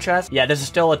out of interest? Yeah, this is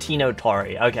still a Tino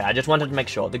Tori. Okay, I just wanted to make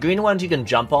sure. The green ones you can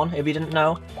jump on, if you didn't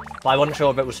know. But I wasn't sure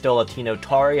if it was still a Tino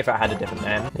Tori, if it had a different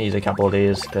name. Use a couple of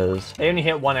these, because they only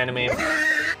hit one enemy.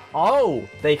 Oh,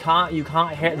 you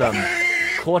can't hit them.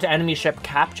 Caught enemy ship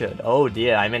captured. Oh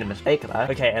dear, I made a mistake there.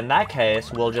 Okay, in that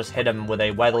case, we'll just hit him with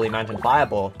a Weatherly Mountain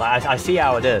Fireball. But I see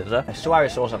how it is. I swear I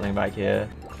saw something back here.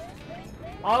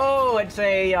 Oh, it's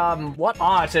a, what?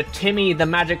 Ah, it's a Timmy the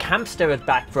Magic Hamster is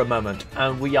back for a moment.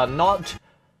 And we are not...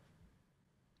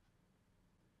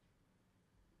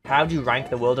 How do you rank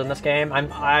the world in this game?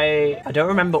 I don't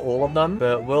remember all of them,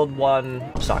 but World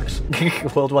 1 sucks.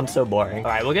 World 1's so boring.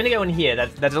 All right, we're gonna go in here.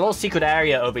 There's a little secret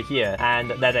area over here,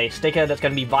 and there's a sticker that's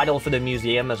gonna be vital for the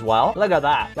museum as well. Look at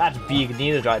that. That's big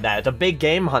news right there. It's a big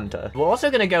game hunter. We're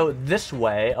also gonna go this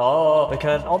way. Oh,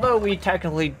 because although we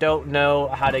technically don't know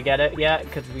how to get it yet,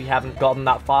 because we haven't gotten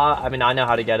that far. I mean, I know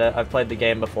how to get it. I've played the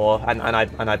game before, and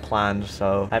I planned,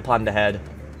 so I planned ahead.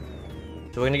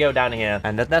 So we're gonna go down here,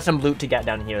 and there's some loot to get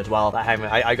down here as well.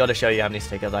 I gotta show you how many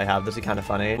stickers I have. This is kind of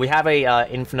funny. We have a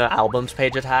infinite albums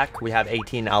page attack. We have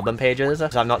 18 album pages,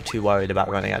 so I'm not too worried about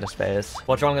running out of space.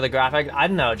 What's wrong with the graphic? I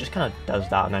don't know, it just kind of does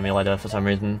that on emulator for some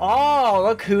reason. Oh,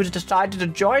 look who's decided to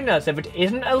join us if it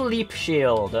isn't a leap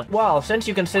shield. Well, since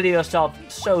you consider yourself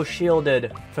so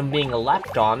shielded from being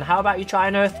leapt on, how about you try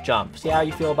an earth jump? See how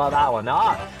you feel about that one.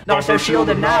 Ah, not so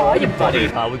shielded now, are you, buddy?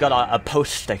 We got a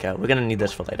post sticker. We're gonna need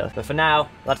this for later. But for now,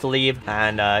 let's leave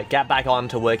and get back on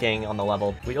to working on the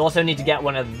level. We also need to get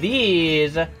one of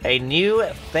these. A new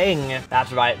thing.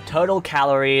 That's right, total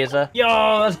calories.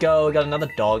 Yo, let's go. We got another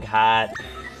dog hat.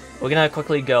 We're gonna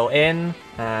quickly go in,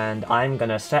 and I'm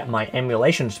gonna set my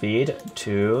emulation speed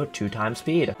to 2 times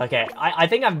speed. Okay, I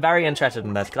think I'm very interested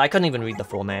in this, because I couldn't even read the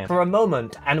full name. For a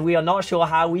moment, and we are not sure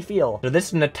how we feel. So this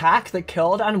is an attack that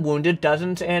killed and wounded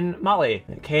dozens in Mali.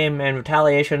 It came in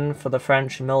retaliation for the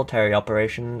French military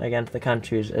operation against the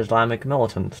country's Islamic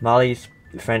militants. Mali's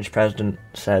French president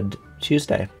said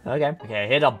Tuesday. Okay,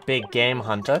 here's a big game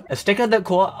hunter. A sticker that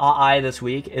caught our eye this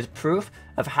week is proof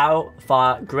of how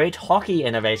far great hockey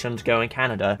innovations go in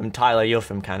Canada. And Tyler, you're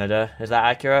from Canada. Is that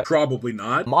accurate? Probably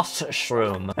not.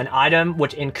 Mushroom, an item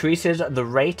which increases the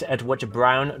rate at which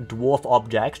brown dwarf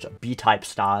objects, B-type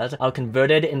stars, are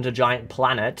converted into giant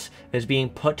planets, is being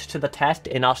put to the test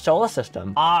in our solar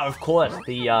system. Ah, of course,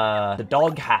 the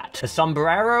dog hat. A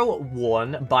sombrero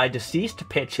worn by deceased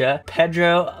pitcher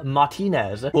Pedro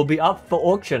Martinez will be up for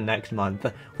auction next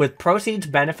month, with proceeds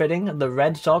benefiting the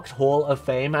Red Sox Hall of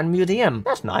Fame and Museum.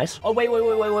 That's nice. Oh, wait,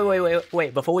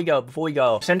 before we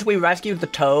go. Since we rescued the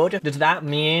toad, does that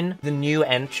mean the new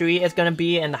entry is gonna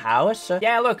be in the house?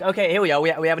 Yeah, look, okay, here we go.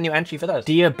 We have a new entry for this.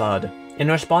 Dear Bud, in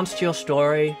response to your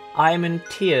story, I am in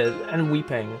tears and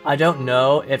weeping. I don't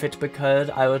know if it's because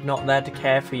I was not there to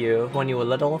care for you when you were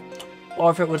little,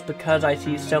 or if it was because I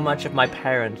see so much of my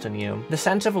parents in you. The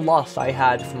sense of loss I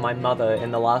had from my mother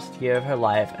in the last year of her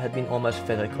life had been almost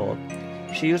physical.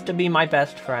 She used to be my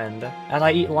best friend. As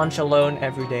I eat lunch alone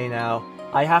every day now,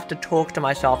 I have to talk to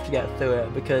myself to get through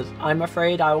it because I'm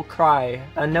afraid I will cry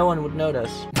and no one would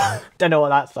notice. Don't know what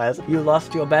that says. You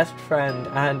lost your best friend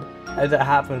and, as it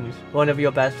happens, one of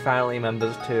your best family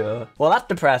members too. Well, that's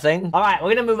depressing. Alright,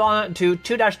 we're gonna move on to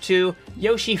 2-2,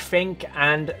 Yoshi Fink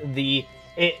and the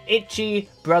Itchy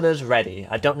Brothers Ready.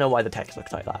 I don't know why the text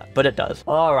looks like that, but it does.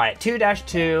 Alright,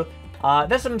 2-2.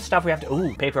 There's some stuff we have to-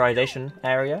 ooh, paperization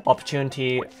area.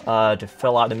 Opportunity to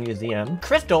fill out the museum.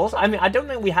 Crystals? I mean, I don't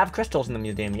think we have crystals in the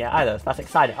museum yet either. That's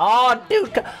exciting. Oh,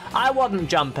 dude, I wasn't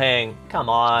jumping. Come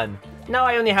on. No,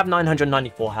 I only have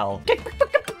 994 health.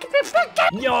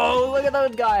 Yo, look at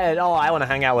those guys. Oh, I want to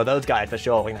hang out with those guys for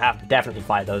sure. We're gonna have to definitely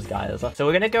fight those guys. So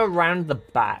we're gonna go around the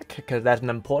back because there's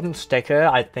an important sticker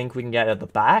I think we can get at the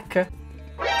back.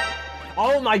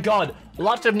 Oh my god,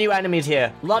 lots of new enemies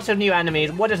here. Lots of new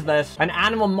enemies. What is this? An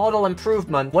animal model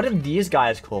improvement. What are these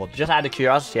guys called? Just out of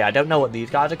curiosity, I don't know what these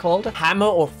guys are called. Hammer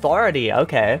Authority,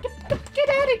 okay. Get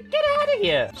out of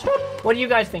here. What do you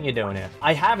guys think you're doing here?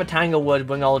 I have a Tanglewood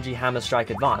Wingology Hammer Strike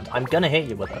Advance. I'm gonna hit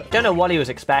you with it. Don't know what he was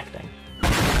expecting.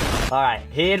 Alright,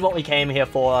 here's what we came here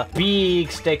for.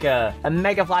 Big sticker. A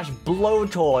Mega Flash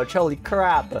Blowtorch. Holy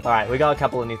crap. Alright, we got a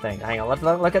couple of new things. Hang on, let's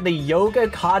look at the yoga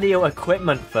cardio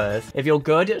equipment first. If you're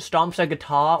good, stomps a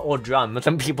guitar or drum.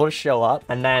 Some people show up.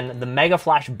 And then the Mega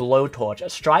Flash Blowtorch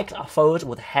strikes foes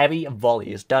with heavy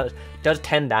volleys. Does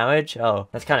 10 damage. Oh,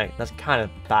 that's kind of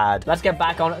bad. Let's get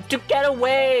back on to get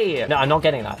away. No, I'm not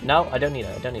getting that. No, I don't need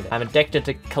it. I'm addicted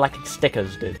to collecting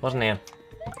stickers, dude. Wasn't here.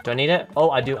 Do I need it? Oh,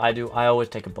 I do. I always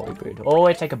take a bully breed.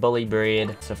 Always take a bully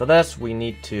breed. So for this, we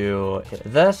need to hit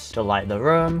this to light the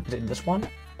room. Is it this one?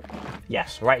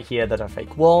 Yes, right here, there's a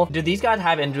fake wall. Do these guys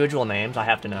have individual names? I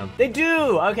have to know. They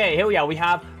do! Okay, here we are. We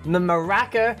have the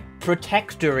Maraca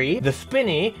Protectory, the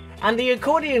Spinny, and the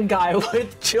accordion guy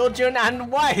with children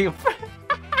and wife.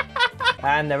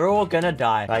 And they're all gonna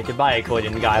die. Right, goodbye,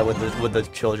 accordion guy with the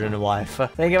children and wife.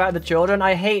 Think about the children.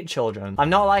 I hate children.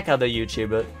 I'm not like other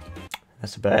YouTubers.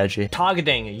 That's a bit edgy.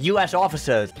 Targeting U.S.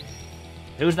 officers.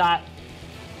 Who's that?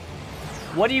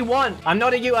 What do you want? I'm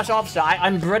not a U.S. officer.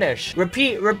 I'm British.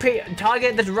 Repeat.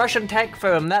 Target this Russian tech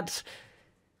firm. That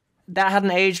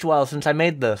hadn't aged well since I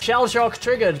made this. Shell shock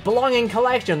triggered. Belonging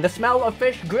collection. The smell of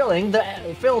fish grilling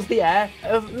that fills the air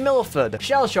of Milford.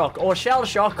 Shell shock or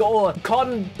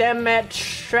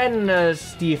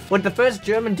Condemnetschrennerstief with the first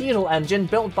German diesel engine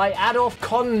built by Adolf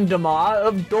Kondemar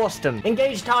of Dorsten.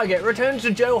 Engage target. Returns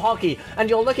to Joe Hockey. And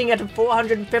you're looking at a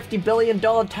 $450 billion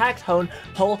tax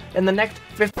hole in the next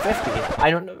 50. I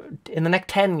don't know. In the next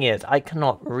 10 years. I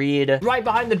cannot read. Right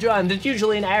behind the drums. It's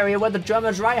usually an area where the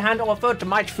drummer's right hand or foot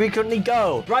might frequently frequently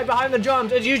go. Right behind the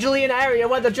drums is usually an area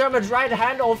where the drummer's right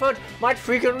hand or foot might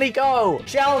frequently go.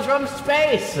 Shells from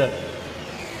space.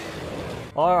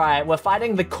 Alright, we're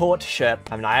fighting the courtship.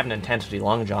 I mean, I have an intensity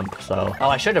long jump, so... Oh,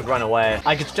 I should have run away.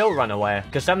 I could still run away,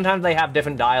 because sometimes they have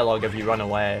different dialogue if you run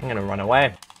away. I'm gonna run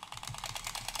away.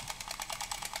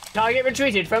 Target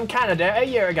retreated from Canada a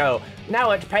year ago.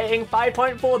 Now it's paying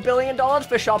 $5.4 billion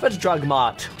for Shoppers Drug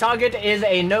Mart. Target is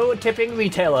a no-tipping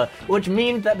retailer, which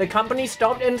means that the company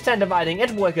stopped incentivizing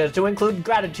its workers to include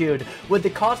gratitude with the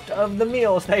cost of the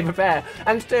meals they prepare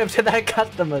and serve to their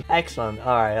customers. Excellent.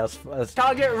 Alright, let's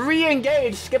Target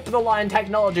re-engaged skip-the-line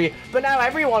technology, but now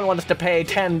everyone wants to pay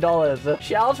 $10.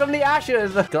 Shells from the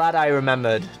ashes. Glad I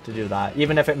remembered to do that,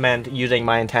 even if it meant using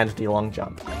my intensity long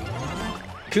jump.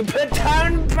 Cooper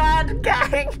Town Bad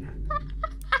Gang!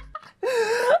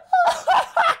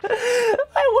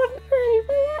 I wouldn't believe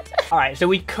it. Alright, so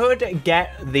we could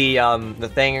get the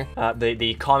thing,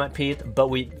 the comet piece, but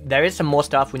there is some more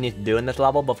stuff we need to do in this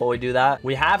level before we do that.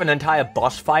 We have an entire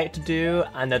boss fight to do,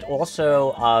 and there's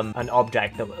also an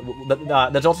object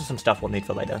there's also some stuff we'll need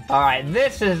for later. Alright,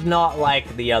 this is not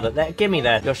like the other. Give me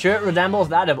that. Your shirt resembles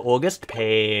that of August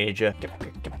Page.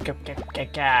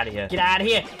 Get out of here. Get out of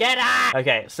here. Get out!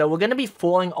 Okay, so we're gonna be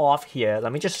falling off here.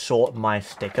 Let me just sort my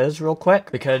stickers real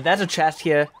quick, because there's a chest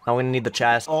here. I'm gonna need the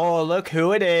chest. Oh, look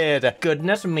who it is.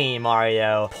 Goodness me,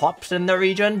 Mario. Pops in the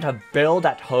region to build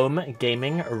at home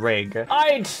gaming rig.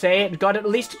 I'd say it got at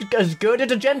least as good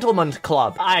as a gentleman's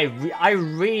club. I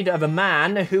read of a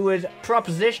man who is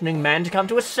propositioning men to come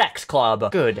to a sex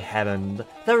club. Good heavens.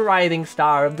 The rising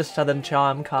star of the Southern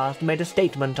Charm cast made a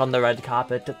statement on the red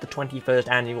carpet at the 21st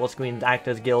Annual Screen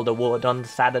Actors Guild Award on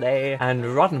Saturday, and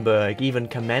Rottenberg even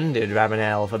commended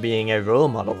Ravenel for being a role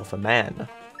model for men.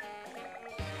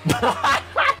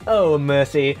 Oh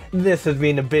mercy, this has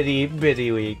been a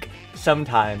busy week.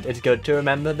 Sometimes it's good to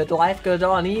remember that life goes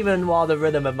on even while the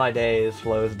rhythm of my days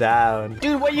slows down.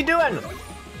 Dude, what are you doing?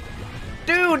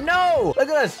 Dude, no! Look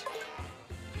at this!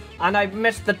 And I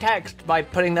missed the text by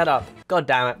putting that up. God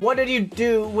damn it. What did you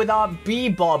do with our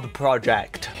Bebob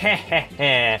project?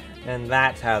 Heh. And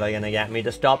that's how they're gonna get me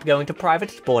to stop going to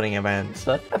private sporting events.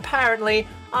 Apparently,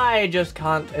 I just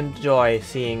can't enjoy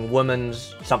seeing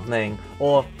women's something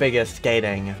or figure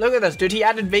skating. Look at this, dude, he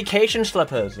added vacation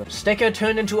slippers. Sticker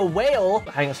turned into a whale.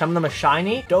 Hang on, some of them are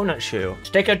shiny. Donut shoe.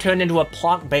 Sticker turned into a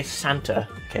plant-based Santa.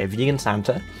 Okay, vegan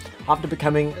Santa. After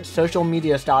becoming social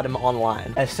media stardom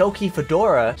online. A silky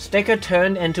fedora. Sticker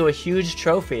turned into a huge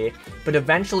trophy, but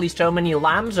eventually so many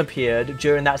lambs appeared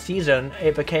during that season,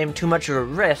 it became too much of a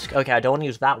risk. Okay, I don't want to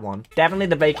use that one. Definitely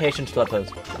the vacation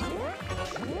slippers.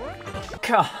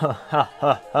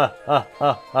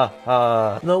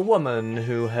 The woman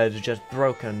who had just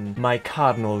broken my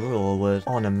cardinal rule was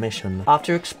on a mission.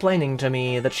 After explaining to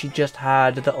me that she just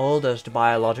had the oldest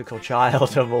biological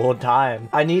child of all time,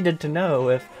 I needed to know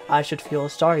if I should feel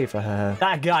sorry for her.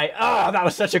 That guy, oh, that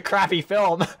was such a crappy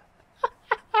film.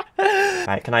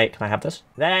 Alright, can I have this?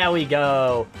 There we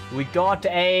go. We got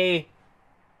a...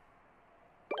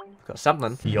 Got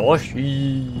something.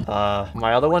 Yoshi.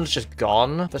 My other one's just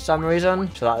gone for some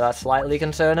reason, so that's slightly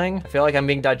concerning. I feel like I'm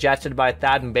being digested by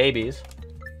Thad and babies.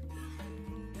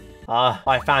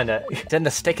 I found it. It's in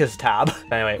the stickers tab.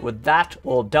 Anyway, with that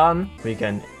all done, we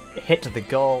can hit the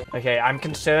goal. Okay, I'm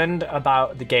concerned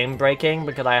about the game breaking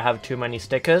because I have too many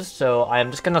stickers, so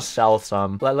I'm just gonna sell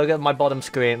some. Like, look at my bottom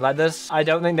screen. Like this, I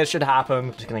don't think this should happen.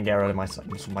 I'm just gonna get rid of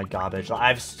my garbage. Like, I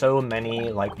have so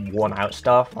many, like, worn out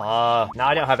stuff. Now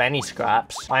I don't have any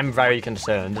scraps. I'm very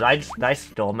concerned. Did I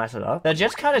still mess it up? They're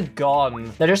just kind of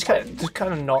gone. They're just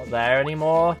kind of not there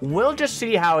anymore. We'll just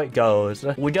see how it goes.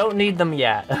 We don't need them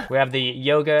yet. We have the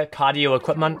yoga cardio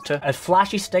equipment, a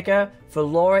flashy sticker for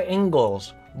Laura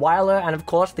Ingalls, Weiler, and of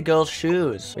course the girl's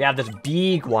shoes. We have this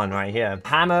big one right here.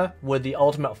 Hammer with the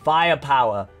ultimate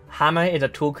firepower. Hammer is a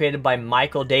tool created by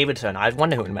Michael Davidson. I was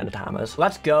wondering who invented hammers.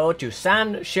 Let's go to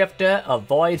Sand Shifter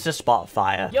Avoids the Spot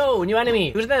Fire. Yo, new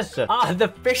enemy. Who's this?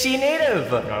 The fishy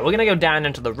native. Alright, we're gonna go down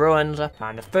into the ruins.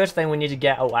 And the first thing we need to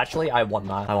get... Oh, actually, I want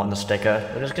that. I want the sticker.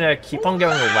 We're just gonna keep on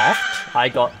going left. I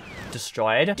got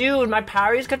destroyed. Dude, my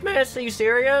parries could miss. Are you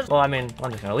serious? Well, I mean,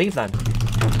 I'm just gonna leave then.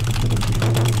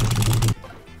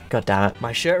 God damn it.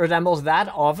 My shirt resembles that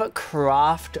of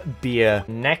craft beer.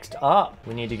 Next up,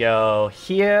 we need to go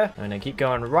here. I'm gonna keep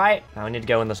going right. Now we need to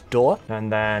go in this door. And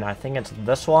then I think it's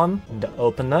this one. And to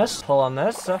open this, pull on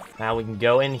this. Now we can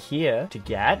go in here to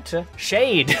get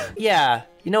shade. Yeah.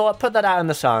 You know what? Put that out in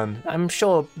the sun. I'm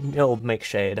sure it'll make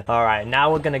shade. All right,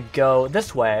 now we're gonna go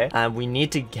this way, and we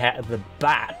need to get the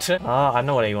bat. I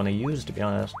know what I want to use, to be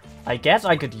honest. I guess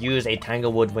I could use a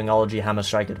Tanglewood Wingology Hammer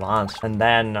Strike Advanced and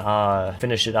then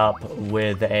finish it up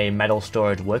with a Metal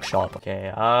Storage Workshop.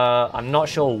 Okay, I'm not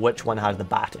sure which one has the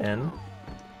bat in.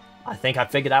 I think I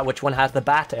figured out which one has the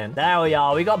bat in. There we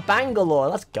are, we got Bangalore,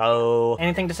 let's go.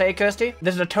 Anything to say, Kirsty?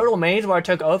 This is a total maze where I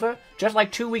took over, just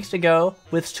like 2 weeks ago,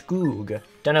 with Skoog.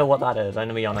 Don't know what that is, I'm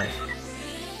gonna be honest.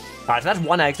 Alright, so that's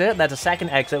one exit. There's a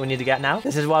second exit we need to get now.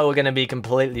 This is why we're gonna be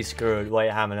completely screwed. Wait,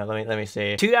 hang on, let me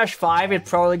see. 2-5 is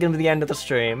probably gonna be the end of the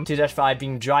stream. 2-5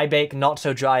 being dry bake, not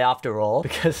so dry after all,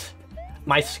 because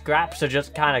my scraps are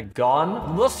just kind of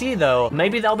gone. We'll see though.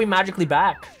 Maybe they'll be magically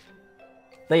back.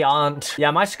 They aren't.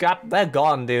 Yeah, my scrap, they're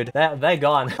gone, dude. They're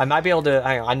gone. I might be able to,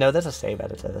 hang on, I know there's a save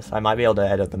editor. So I might be able to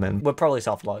edit them in. We're probably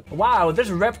soft-locked. Wow, this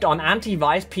ripped on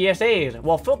anti-vice PSAs.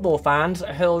 While football fans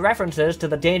hurl references to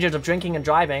the dangers of drinking and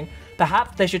driving,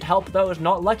 perhaps they should help those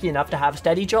not lucky enough to have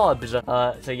steady jobs.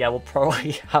 So yeah, we'll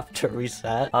probably have to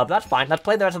reset. But that's fine. Let's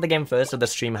play the rest of the game first so the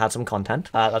stream has some content.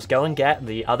 Let's go and get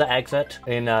the other exit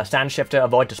in Stand Shifter,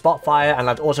 avoid to spot fire, and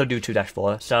let's also do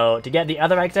 2-4. So to get the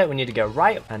other exit, we need to go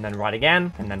right, and then right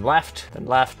again, and then left, then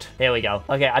left. Here we go.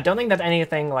 Okay, I don't think there's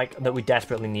anything like that we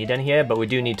desperately need in here, but we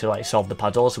do need to like solve the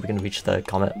puzzle so we can reach the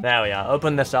comet. There we are.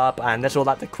 Open this up, and this will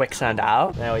let the quicksand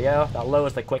out. There we go. That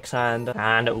lowers the quicksand,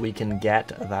 and we can get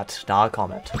that star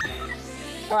comet.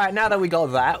 Alright, now that we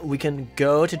got that, we can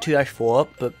go to 2-4,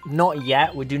 but not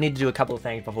yet. We do need to do a couple of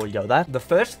things before we go there. The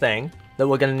first thing that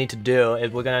we're going to need to do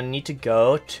is we're going to need to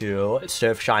go to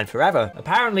Surf Shine Forever.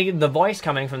 Apparently, the voice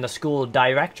coming from the school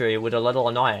directory was a little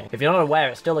annoying. If you're not aware,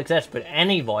 it still exists, but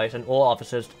any voice and all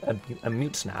officers are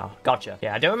mutes now. Gotcha.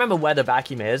 Yeah, I don't remember where the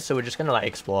vacuum is, so we're just going to like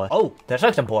explore. Oh, this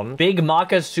looks important. Big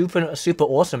Marker's super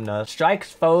awesomeness.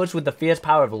 Strikes foes with the fierce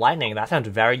power of lightning. That sounds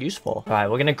very useful. All right,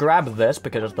 we're going to grab this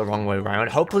because it's the wrong way around.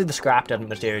 Hopefully the scrap doesn't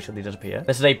mysteriously disappear.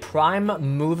 This is a prime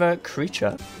mover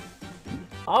creature.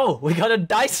 Oh, we got a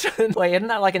Dyson. Wait, isn't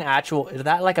that like an actual, is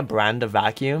that like a brand of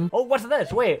vacuum? Oh, what's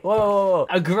this? Wait, whoa, whoa, whoa.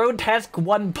 A grotesque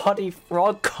one-body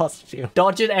frog costume.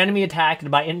 Dodges enemy attack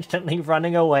by instantly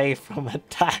running away from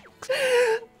attacks.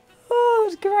 Oh,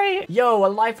 that's great. Yo, a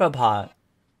lifer part.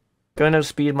 Going to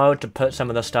speed mode to put some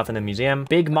of the stuff in the museum.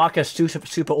 Big Marker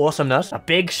super awesomeness. A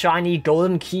big shiny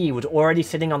golden key was already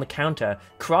sitting on the counter.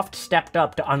 Croft stepped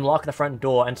up to unlock the front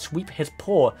door and sweep his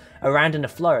paw around in a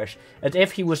flourish, as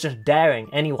if he was just daring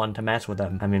anyone to mess with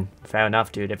him. I mean, fair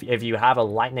enough, dude. If you have a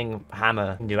lightning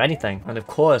hammer, you can do anything. And of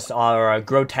course, our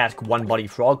grotesque one-body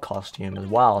frog costume as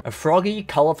well. A froggy,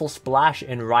 colorful splash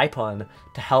in Ripon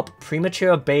to help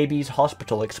premature babies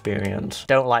hospital experience.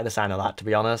 Don't like the sound of that, to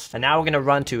be honest. And now we're gonna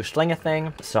run to Slinger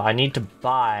Thing. So I need to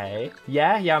buy,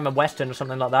 yeah, I'm a Western or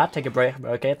something like that. Take a break.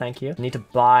 Okay, thank you. I need to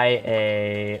buy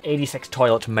a 86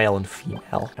 toilet male and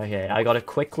female. Okay, I gotta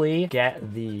quickly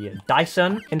get the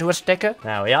Dyson into a sticker.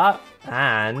 There we are.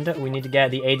 And we need to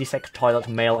get the 86 toilet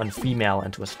male and female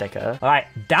into a sticker. All right,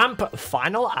 damp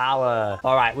final hour.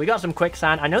 All right, we got some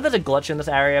quicksand. I know there's a glitch in this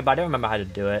area, but I don't remember how to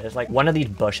do it. It's like one of these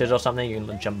bushes or something. You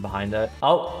can jump behind it.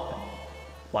 Oh,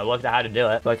 well, I worked out how to do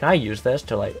it. But can I use this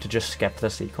to just skip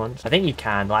the sequence? I think you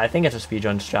can. Like, I think it's a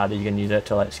speedrun strat that you can use it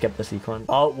to like skip the sequence.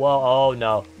 Oh, whoa, oh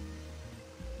no.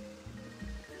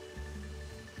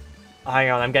 Hang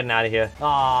on, I'm getting out of here.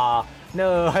 Ah.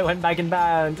 No, I went back in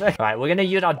bounds. All right, we're gonna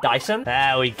use our Dyson.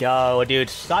 There we go, dude.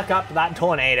 Suck up that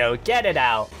tornado. Get it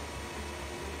out.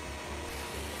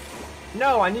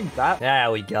 No, I need that. There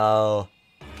we go.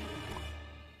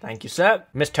 Thank you, sir.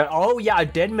 Miss Toad. Oh, yeah, I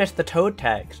did miss the Toad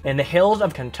text. In the hills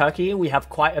of Kentucky, we have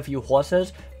quite a few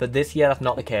horses, but this year that's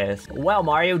not the case. Well,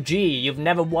 Mario, gee, you've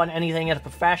never won anything as a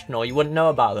professional. You wouldn't know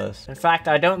about this. In fact,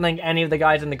 I don't think any of the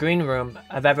guys in the green room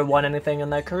have ever won anything in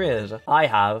their careers. I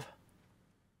have.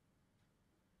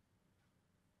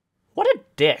 What a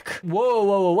dick. Whoa,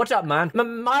 whoa, whoa, what's up, man?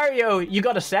 Mario, you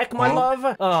got a sec, my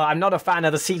love? Oh, I'm not a fan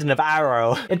of the season of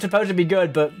Arrow. It's supposed to be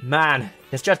good, but man,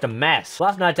 it's just a mess.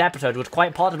 Last night's episode was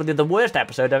quite possibly the worst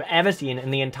episode I've ever seen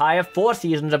in the entire 4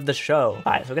 seasons of the show.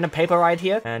 Alright, so we're gonna paper ride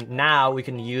here, and now we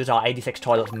can use our 86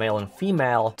 toilets, male and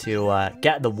female, to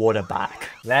get the water back.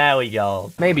 There we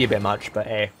go. Maybe a bit much, but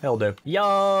hey, it'll do.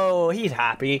 Yo, he's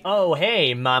happy. Oh,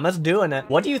 hey, Mama's doing it.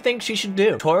 What do you think she should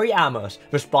do? Tori Amos,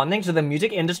 responding to the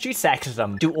music industry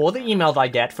sexism. Do all the emails I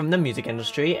get from the music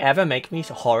industry ever make me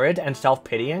horrid and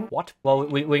self-pitying? What? Well,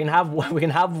 we can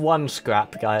have one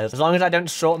scrap, guys. As long as I don't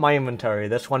sort my inventory,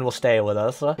 this one will stay with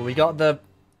us. We got the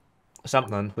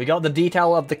something. We got the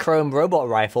detail of the chrome robot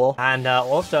rifle, and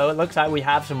also it looks like we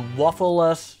have some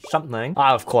waffleless something.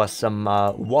 Ah, of course, some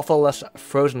waffleless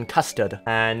frozen custard.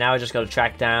 And now we just got to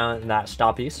track down that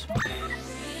star piece.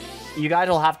 You guys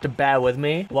will have to bear with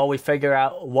me while we figure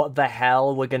out what the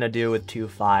hell we're gonna do with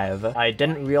 2.5. I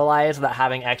didn't realize that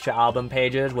having extra album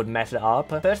pages would mess it up.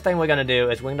 First thing we're gonna do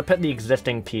is we're gonna put the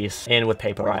existing piece in with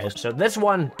paperized. So this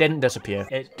one didn't disappear.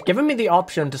 It's given me the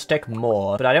option to stick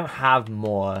more, but I don't have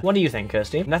more. What do you think,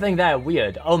 Kirsty? Nothing there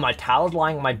weird. Oh, my towel's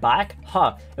lying on my back?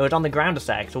 Huh, it was on the ground a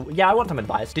sec. So yeah, I want some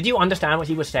advice. Did you understand what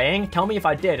he was saying? Tell me if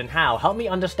I did and how. Help me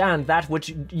understand that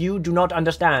which you do not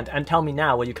understand and tell me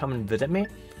now. Will you come and visit me?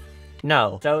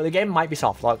 No. So the game might be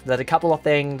soft locked. There's a couple of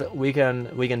things we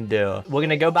can do. We're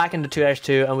gonna go back into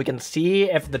 2H2 and we can see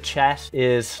if the chest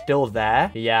is still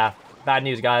there. Yeah, bad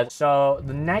news, guys. So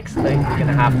the next thing we're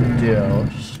gonna have to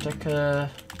do, sticker,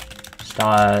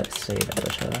 start save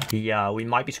editor. Yeah, we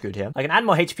might be screwed here. I can add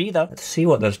more HP though. Let's see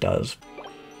what this does.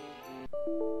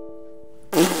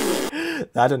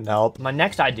 That didn't help. My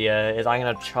next idea is I'm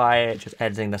gonna try just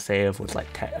editing the save with like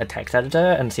a text editor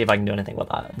and see if I can do anything with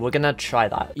that. We're gonna try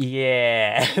that.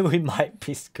 Yeah, we might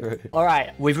be screwed. All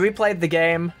right, we've replayed the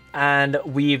game and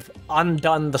we've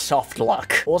undone the soft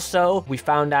lock. Also, we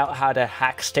found out how to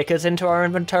hack stickers into our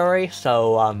inventory.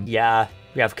 So yeah.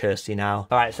 We have Kirsty now.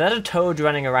 All right, so there's a toad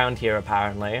running around here,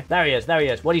 apparently. There he is, there he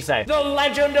is. What do you say? The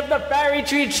legend of the fairy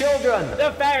tree children!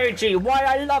 The fairy tree, why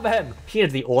I love him! He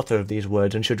is the author of these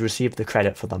words and should receive the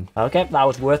credit for them. Okay, that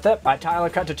was worth it. Right, Tyler,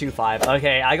 cut to 2.5.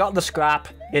 Okay, I got the scrap.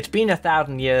 It's been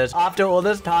 1,000 years. After all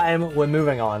this time, we're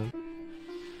moving on.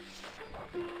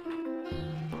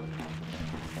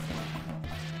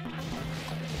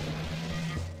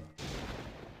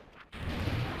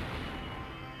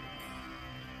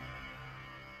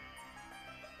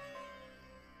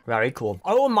 Very cool.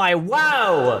 Oh my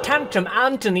wow! Tantum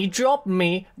Anthony dropped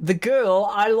me. The girl,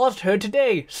 I lost her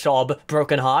today. Sob,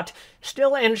 broken heart.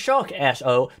 Still in shock,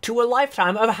 SO, to a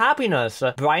lifetime of happiness.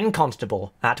 Brian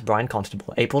Constable, at Brian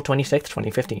Constable, April 26th,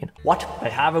 2015. What? I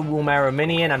have a Mayro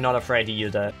mini and I'm not afraid to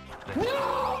use it.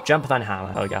 Jump then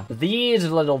hammer. There we go. These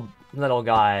little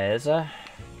guys.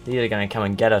 These are gonna come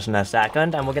and get us in a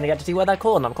second, and we're gonna get to see where they're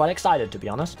called, and I'm quite excited, to be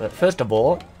honest. But first of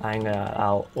all,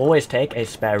 I'll always take a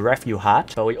spare refu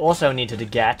hat, but we also needed to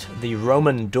get the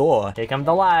Roman door. Here come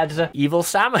the lads. Evil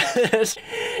Samus.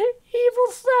 Evil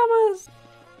Samus.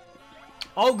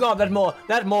 Oh god, there's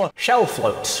more. Shell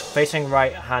floats. Facing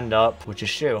right, hand up, which is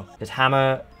shoe. There's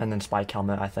hammer, and then spike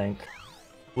helmet, I think.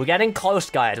 We're getting close,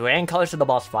 guys. We're getting close to the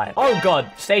boss fight. Oh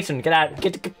god, Satan, get out.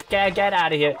 Get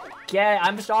out of here.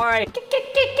 I'm sorry.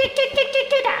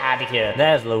 Get out of here.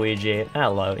 There's Luigi.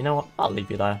 Hello. You know what? I'll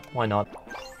leave you there. Why not?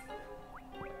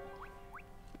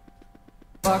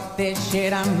 Fuck this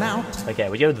shit, I'm out. Okay,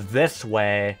 we go this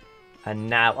way. And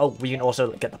now, oh, we can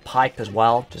also get the pipe as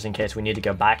well, just in case we need to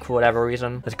go back for whatever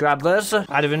reason. Let's grab this.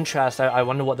 Out of interest, I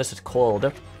wonder what this is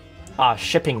called. Ah,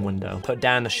 shipping window. Put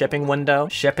down the shipping window.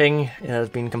 Shipping has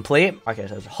been complete. Okay, so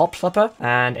there's a hop slipper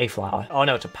and a flower. Oh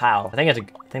no, it's a POW. I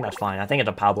think that's fine. I think it's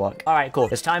a POW block. All right, cool.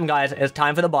 It's time, guys. It's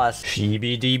time for the bus.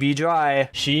 Sheeby DB dry.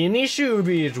 Sheeny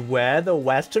shoobies where the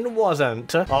western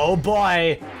wasn't. Oh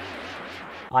boy.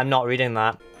 I'm not reading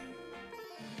that.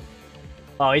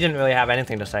 Oh, he didn't really have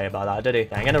anything to say about that, did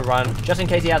he? I'm gonna run just in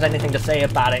case he has anything to say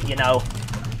about it, you know.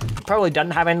 Probably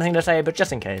doesn't have anything to say, but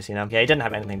just in case, you know. Yeah, he didn't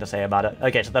have anything to say about it.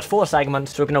 Okay, so that's 4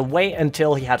 segments. So we're gonna wait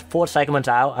until he has 4 segments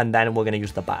out, and then we're gonna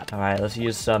use the bat. All right, let's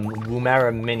use some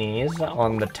Mayro minis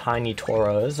on the tiny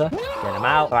Toros. Get him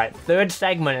out. All right, 3rd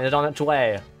segment is on its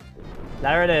way.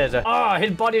 There it is. Oh,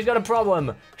 his body's got a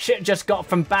problem. Shit just got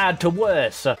from bad to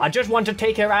worse. I just want to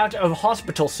take her out of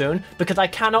hospital soon because I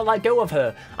cannot let go of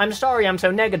her. I'm sorry I'm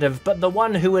so negative, but the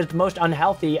one who is the most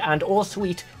unhealthy and all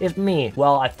sweet is me.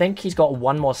 Well, I think he's got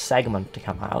 1 more segment to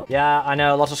come out. Yeah, I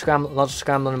know. Lots of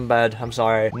scrambling in bed. I'm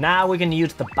sorry. Now we can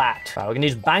use the bat. Right, we can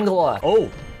use Bangalore.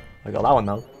 Oh, I got that one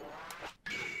though.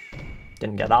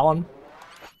 Didn't get that one.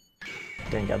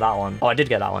 Didn't get that one. Oh, I did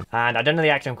get that one. And I don't know the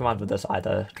action command with this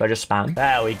either. Do I just spam?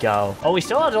 There we go. Oh, he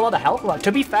still has a lot of health left.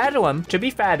 To be fair to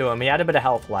him, he had a bit of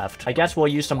health left. I guess we'll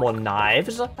use some more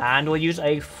knives. And we'll use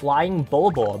a flying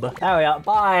bulborb. There we are.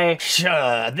 Bye.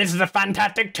 Sure, this is a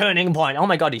fantastic turning point. Oh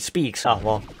my god, he speaks. Oh,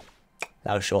 well.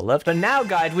 That was short-lived. But now,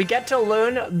 guys, we get to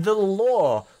learn the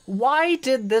lore. Why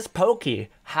did this Pokey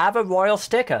have a royal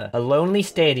sticker? A Lonely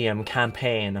Stadium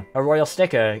campaign. A royal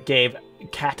sticker gave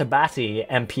Katabati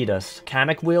impetus.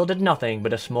 Kamek wielded nothing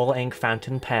but a small ink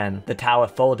fountain pen. The tower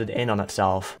folded in on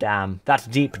itself. Damn. That's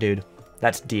deep, dude.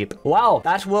 That's deep. Well,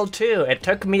 that's World 2. It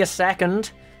took me a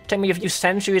second. Took me a few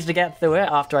centuries to get through it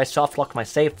after I soft-locked my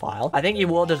save file. I think you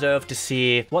will deserve to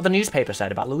see what the newspaper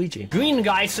said about Luigi. Green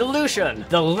Guy Solution!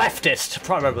 The leftist,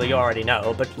 probably you already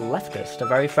know, but leftists are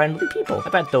very friendly people. I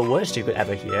bet the worst you could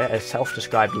ever hear is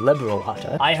self-described liberal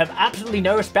utter. I have absolutely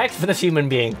no respect for this human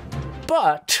being.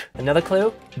 But Another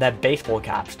clue? Their baseball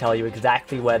caps tell you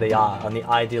exactly where they are on the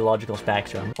ideological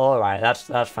spectrum. Alright, that's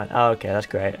fine. Okay, that's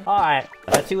great. Alright,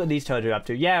 let's see what these toads are up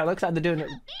to. Yeah, it looks like they're doing it.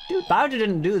 Dude, Bowser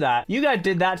didn't do that. You guys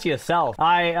did that to yourself.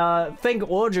 I think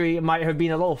Audrey might have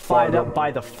been a little fired up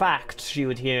by the facts she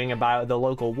was hearing about the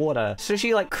local water. So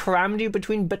she like crammed you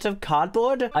between bits of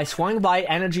cardboard? I swung by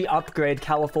Energy Upgrade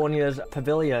California's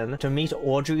pavilion to meet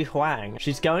Audrey Huang.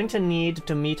 She's going to need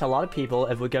to meet a lot of people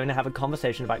if we're going to have a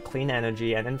conversation about clean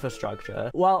energy and infrastructure.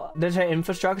 Well, does her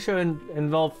infrastructure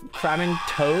involve cramming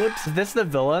toads? Is this the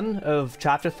villain of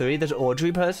chapter 3, this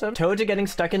Audrey person? Toads are getting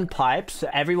stuck in pipes,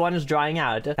 everyone is drying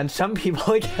out, and some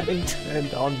people are getting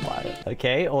turned on by it.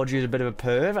 Okay, Audrey's a bit of a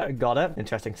perv, got it.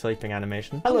 Interesting sleeping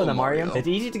animation. Hello there, Mario. It's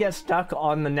easy to get stuck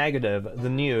on the negative, the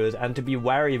news, and to be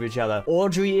wary of each other.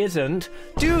 Audrey isn't.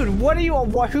 Dude, what are you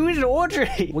on? Who is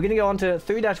Audrey? We're gonna go on to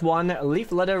 3-1,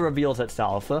 Leaf Litter reveals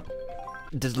itself.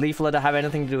 Does Leaf Litter have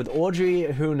anything to do with Audrey?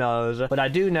 Who knows? What I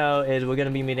do know is we're going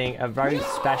to be meeting a very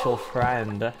special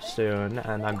friend soon,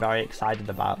 and I'm very excited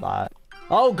about that.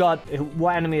 Oh god,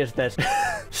 what enemy is this?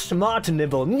 Smart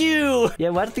Nibble. New! Yeah,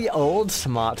 where's the old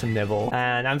Smart Nibble?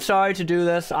 And I'm sorry to do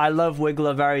this. I love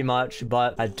Wiggler very much,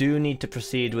 but I do need to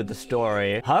proceed with the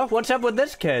story. Huh? What's up with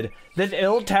this kid? This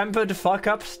ill-tempered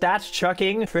fuck-up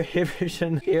stats-chucking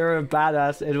prohibition era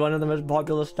badass is one of the most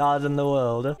popular stars in the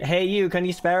world. Hey you, can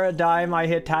you spare a dime? I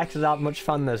hear taxes aren't much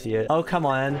fun this year. Oh, come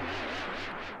on.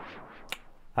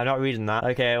 I'm not reading that.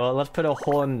 Okay, well, let's put a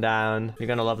horn down. You're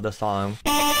gonna love the song.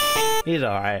 He's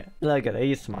alright. Look at it,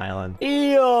 he's smiling.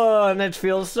 Eon! It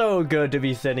feels so good to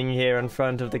be sitting here in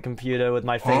front of the computer with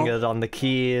my fingers on the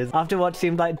keys. After what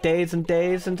seemed like days and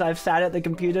days since I've sat at the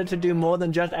computer to do more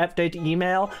than just update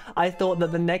email, I thought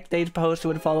that the next day's post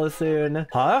would follow soon.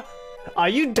 Huh? Are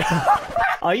you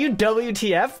Are you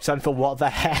WTF? Stand for what the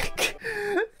heck?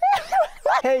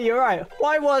 Hey, you're right.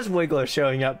 Why was Wiggler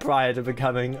showing up prior to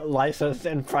becoming licensed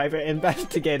and private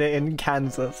investigator in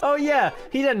Kansas? Oh yeah,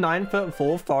 he's a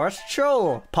 9'4" forest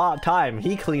troll. Part-time,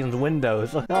 he cleans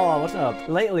windows. Oh, what's up?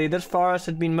 Lately, this forest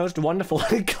has been most wonderful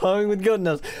and glowing with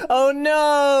goodness. Oh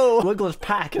no! Wiggler's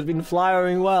pack has been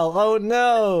flowering well. Oh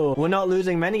no! We're not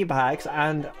losing many packs,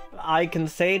 and I can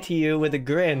say to you with a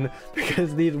grin,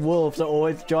 because these wolves are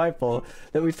always joyful,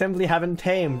 that we simply haven't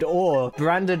tamed or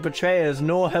branded betrayers,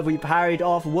 nor have we parried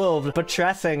off wolves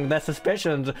buttressing their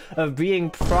suspicions of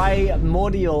being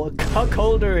primordial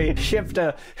cuckoldery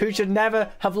shifter who should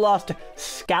never have lost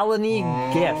Scalony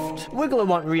gift. Wiggler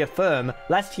won't reaffirm,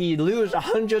 lest he lose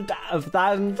hundreds of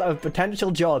thousands of potential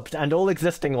jobs and all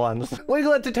existing ones.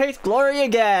 Wiggler to taste glory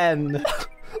again!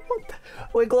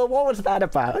 Wiggler, what was that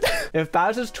about? If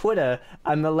Bowser's Twitter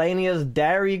and Melania's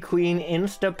Dairy Queen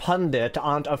Insta Pundit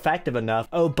aren't effective enough,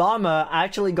 Obama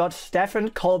actually got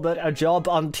Stephen Colbert a job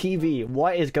on TV.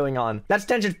 What is going on? That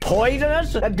stench is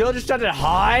poisonous? That girl just started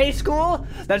high school?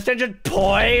 That stench is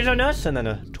poisonous? And then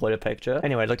a Twitter picture.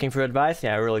 Anyway, looking for advice?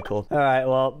 Yeah, really cool. Alright,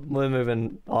 well, we're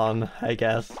moving on, I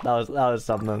guess. That was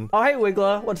something. Oh, hey,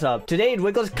 Wiggler. What's up? Today is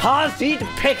Wiggler's car seat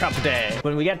pickup day.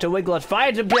 When we get to Wiggler's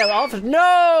fire to build office.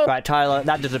 No! Right, Tyler,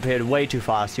 that disappeared way too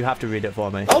fast. You have to read it for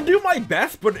me. I'll do my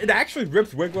best, but it actually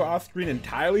rips Wiggler off screen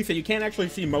entirely, so you can't actually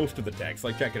see most of the text.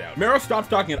 Like, check it out. Mayro stops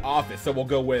talking at office, so we'll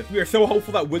go with, we are so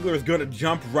hopeful that Wiggler is gonna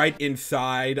jump right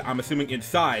inside. I'm assuming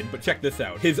inside, but check this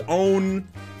out. His own...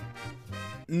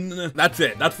 That's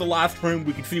it. That's the last frame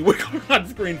we can see Wiggler on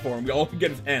screen for him. We all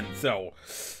get his end, so...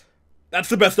 That's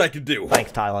the best I could do.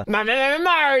 Thanks, Tyler.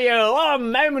 Mario!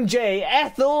 I'm MJ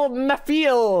Ethel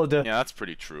Mafield! Yeah, that's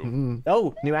pretty true.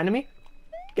 Oh, new enemy?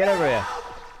 Get over here.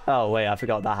 Oh, wait, I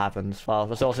forgot that happens. Well,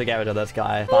 let's also get rid of this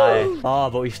guy. Bye. Oh,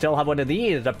 but we still have one of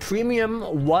these. A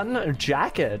premium 1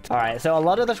 jacket. All right, so a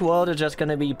lot of this world is just going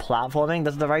to be platforming.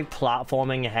 This is a very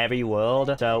platforming heavy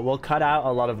world. So we'll cut out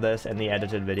a lot of this in the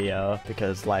edited video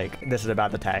because, like, this is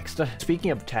about the text.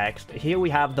 Speaking of text, here we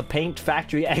have the Paint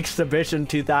Factory Exhibition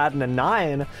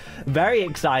 2009. Very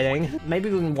exciting.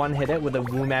 Maybe we can one-hit it with a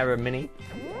Woomera Mini.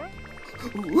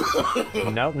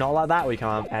 Nope, not like that we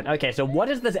can't. And okay, so what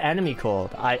is this enemy called?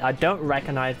 I don't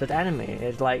recognize this enemy.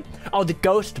 It's like, oh, the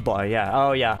ghost boy, yeah.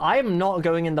 Oh yeah, I am not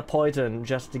going in the poison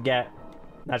just to get...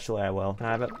 Actually, I will. Can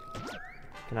I have it?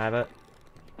 Can I have it?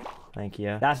 Thank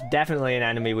you. That's definitely an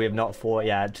enemy we have not fought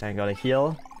yet. I gotta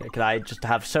heal. Because I just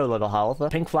have so little health.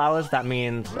 Pink flowers, that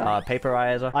means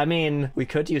paperizer. I mean, we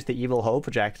could use the evil hole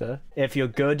projector. If you're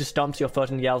good, stomps your foot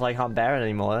and yells, I can't bear it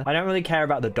anymore. I don't really care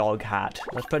about the dog hat.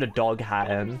 Let's put a dog hat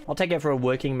in. I'll take it for a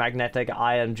working magnetic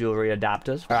iron jewelry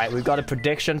adapters. All right, we've got a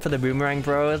prediction for the Boomerang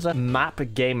Bros. Map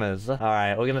gamers. All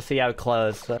right, we're gonna see how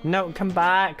close. No, come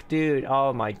back, dude.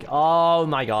 Oh my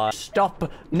god. Stop.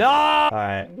 No! All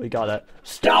right, we got it.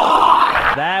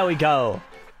 Stop! There we go.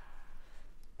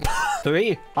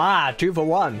 3? Ah, 2 for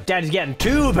 1. Dad's getting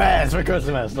 2 bears for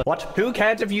Christmas. What? Who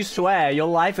cares if you swear? Your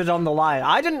life is on the line.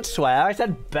 I didn't swear. I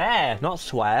said bear, not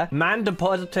swear. Man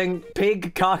depositing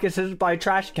pig carcasses by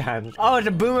trash cans. Oh, it's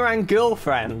a boomerang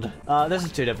girlfriend. This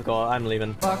is too difficult. I'm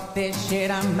leaving. Fuck this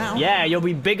shit, I'm out. Yeah, you'll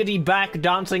be biggity back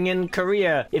dancing in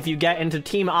Korea if you get into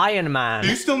Team Iron Man. Do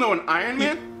you still know an Iron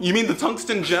Man? You mean the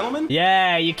Tungsten Gentleman?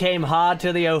 Yeah, you came hard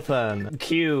to the open.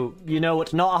 Q, you know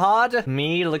what's not hard?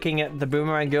 Me looking at the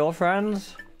boomerang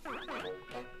girlfriends.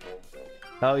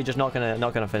 Oh, you're just not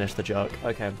gonna finish the joke.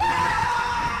 Okay.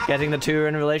 Getting the 2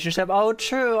 in a relationship. Oh,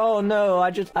 true. Oh no,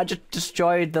 I just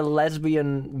destroyed the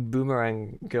lesbian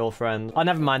boomerang girlfriend. Oh,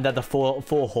 never mind. They're the four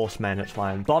horsemen. It's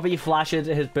fine. Bobby flashes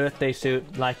his birthday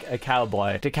suit like a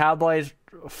cowboy. Do cowboys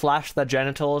flash their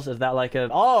genitals? Is that like a...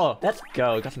 Oh, let's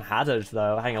go. Got some hazards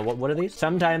though. Hang on. What are these?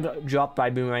 Sometimes dropped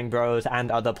by boomerang bros and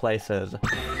other places.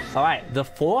 All right, the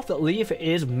 4th leaf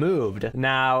is moved.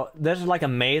 Now, this is like a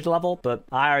maze level, but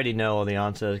I already know all the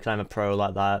answers because I'm a pro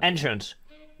like that. Entrance.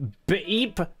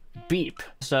 Beep. Beep.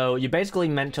 So you're basically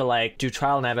meant to like do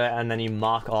trial and error and then you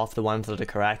mark off the ones that are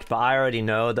correct, but I already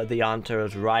know that the answer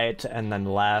is right and then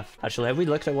left. Actually, have we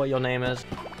looked at what your name is?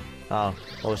 Oh,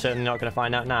 well, we're certainly not going to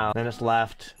find out now. Then it's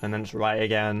left, and then it's right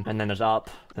again, and then it's up,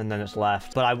 and then it's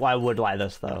left. But I would like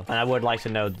this, though. And I would like to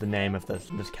know the name of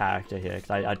this character here,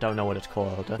 because I don't know what it's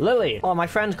called. Lily! Oh, my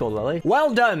friend's called Lily.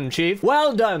 Well done, Chief!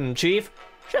 Well done, Chief!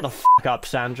 Shut the f*** up,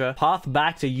 Sandra. Path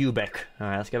back to Ubik.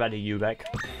 Alright, let's go back to Ubik.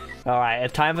 Alright,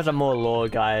 it's time for some more lore,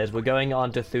 guys. We're going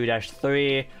on to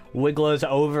 3-3. Wiggler's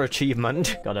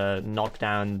overachievement. Gotta knock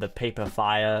down the paper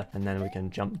fire, and then we can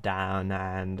jump down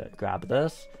and grab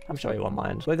this. I'm sure you won't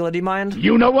mind. Wiggler, do you mind?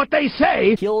 You know what they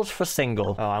say! Heals for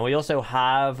single. Oh, and we also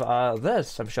have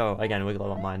this. I'm sure, again, Wiggler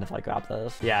won't mind if I grab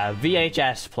this. Yeah,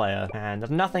 VHS player. And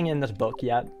there's nothing in this book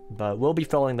yet, but we'll be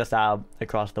filling this out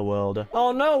across the world.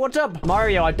 Oh no, what's up?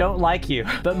 Mario, I don't like you.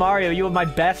 But Mario, you were my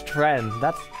best friend.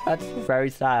 That's very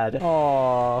sad.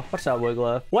 Oh, what's up,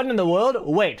 Wiggler? What in the world?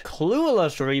 Wait,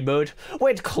 Clueless reboot?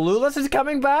 Wait, Clueless is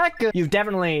coming back? You've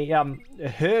definitely,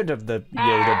 heard of the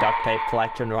Yoda duct tape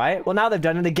collection, right? Well, now they've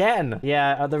done it again.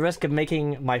 Yeah, at the risk of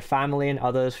making my family and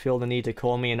others feel the need to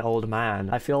call me an old man,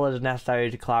 I feel it is necessary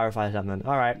to clarify something.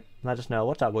 All right, let us know.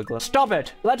 What's up, Wiggler? Stop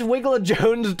it! Let Wiggler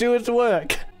Jones do its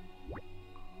work.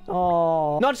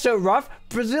 Oh, not so rough.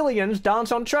 Brazilians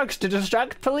dance on trucks to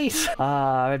distract police.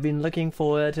 I've been looking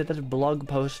forward to this blog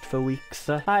post for weeks.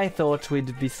 I thought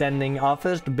we'd be sending our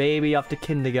first baby off to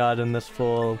kindergarten this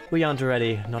fall. We aren't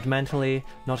ready. Not mentally,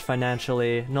 not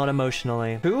financially, not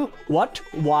emotionally. Who? What?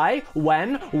 Why?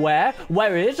 When? Where?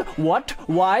 Where is? What?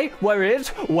 Why? Where is?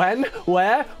 When?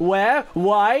 Where? Why?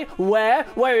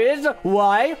 Where is?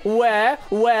 Why? Where?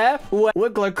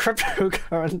 Wiggler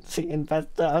cryptocurrency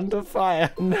investor under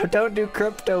fire. No, don't do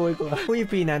crypto, Wiggler. We've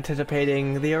been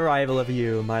anticipating the arrival of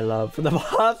you, my love, for the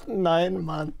past 9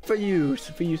 months. For you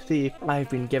see, I've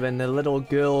been given a little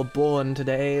girl born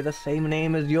today, the same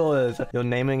name as yours. You're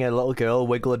naming a little girl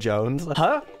Wiggler Jones?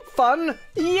 Huh? Fun?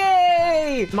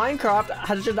 Yay! Minecraft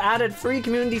has just added free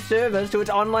community servers to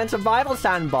its online survival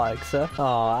sandbox. Oh,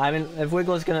 I mean, if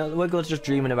Wiggler's just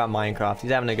dreaming about Minecraft. He's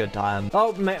having a good time.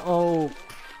 Oh.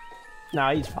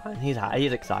 No, he's fine.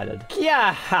 He's excited.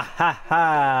 Yeah, ha ha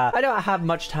ha. I don't have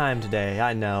much time today,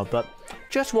 I know, but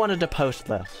just wanted to post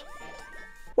this.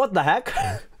 What the heck?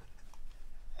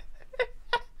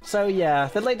 So yeah,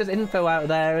 the latest info out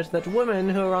there is that women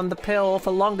who are on the pill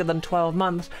for longer than 12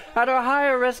 months are at a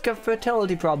higher risk of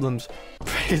fertility problems,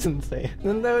 pregnancy,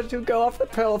 than those who go off the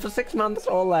pill for 6 months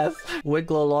or less.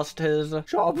 Wiggler lost his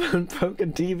job and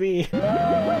broken TV.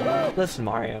 Listen,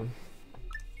 Mario.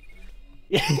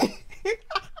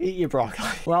 Eat your broccoli.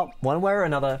 Well, one way or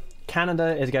another,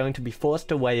 Canada is going to be forced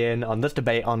to weigh in on this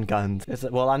debate on guns.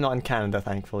 Well, I'm not in Canada,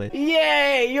 thankfully.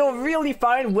 Yay! You'll really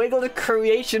find Wiggler's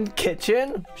Creation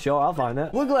Kitchen? Sure, I'll find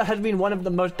it. Wiggler has been one of the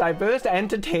most diverse,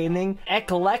 entertaining,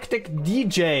 eclectic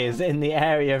DJs in the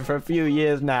area for a few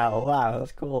years now. Wow,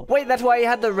 that's cool. Wait, that's why he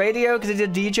had the radio? Because he's a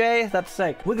DJ? That's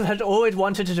sick. Wiggler has always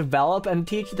wanted to develop and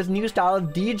teach this new style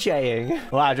of DJing.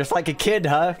 Wow, just like a kid,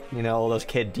 huh? You know, all those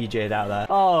kid DJs out there.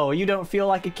 Oh, you don't feel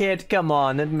like a kid? Come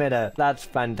on, admit it. That's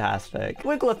fantastic.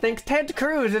 Wiggler thinks Ted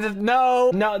Cruz is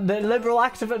no, the liberal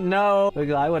activist. No,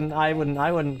 Wiggler, I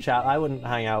wouldn't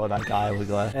hang out with that guy,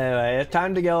 Wiggler. Anyway, it's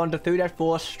time to go on to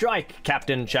 3-4. Strike,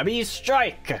 Captain Chubby,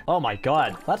 strike! Oh my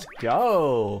god, let's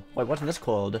go. Wait, what's this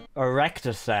called?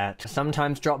 Erector set.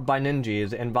 Sometimes dropped by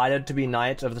ninjas, invited to be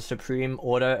knights of the Supreme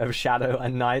Order of Shadow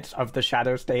and knights of the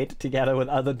Shadow State, together with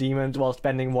other demons while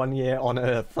spending 1 year on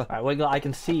Earth. Alright, Wiggler, I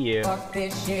can see you. Fuck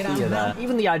this shit, See you I'm there. out.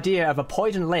 Even the idea of a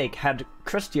poison lake had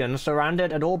Christian human,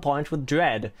 surrounded at all points with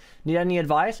dread. Need any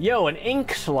advice? Yo, an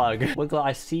ink slug. Wiggler,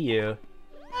 I see you.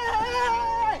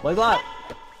 Wiggler!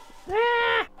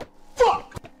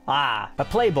 Fuck! Ah, a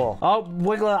play ball. Oh,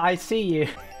 Wiggler, I see you.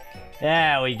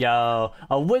 There we go.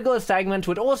 A Wiggler segment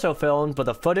was also filmed, but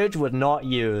the footage was not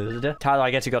used. Tyler,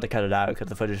 I guess you got to cut it out because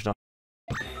the footage is not...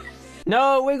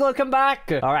 No, Wiggler, come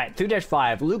back! Alright,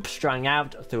 2-5. Loop strung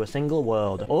out through a single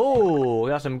world. Oh, we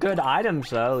got some good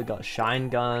items, though. We got shine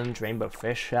guns, rainbow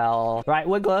fish shell. Right,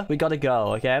 Wiggler, we gotta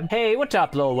go, okay? Hey, what's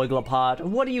up, little Wiggler pod?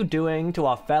 What are you doing to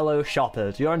our fellow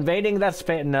shoppers? You're invading their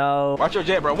space. No. Watch your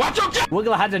jet, bro. Watch your jet!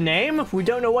 Wiggler has a name? We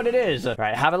don't know what it is.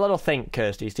 Right, have a little think,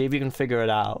 Kirsty. See if you can figure it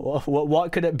out.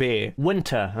 What could it be?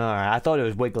 Winter. Alright, I thought it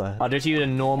was Wiggler. I'll just use a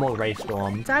normal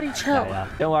rainstorm. Daddy, chill. Yeah.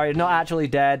 Don't worry, he's not actually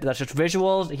dead. That's just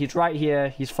visuals. He's right here.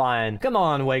 He's fine. Come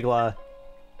on, Wiggler.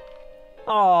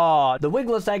 Oh, the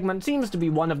Wiggler segment seems to be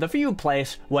one of the few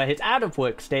places where his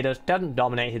out-of-work status doesn't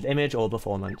dominate his image or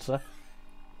performance.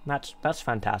 That's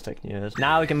fantastic news.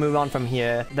 Now we can move on from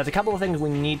here. There's a couple of things we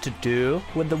need to do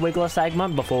with the Wiggler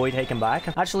segment before we take him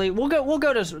back. Actually, we'll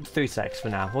go to 3-6 for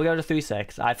now. We'll go to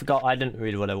 3-6. I forgot. I didn't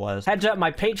read what it was. Heads up,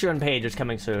 my Patreon page is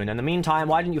coming soon. In the meantime,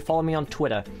 why didn't you follow me on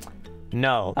Twitter?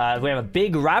 No. We have a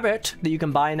big rabbit that you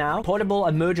can buy now. Portable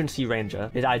emergency ranger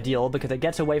is ideal because it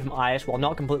gets away from ice while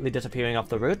not completely disappearing off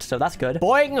the route, so that's good.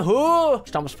 Boing hoo!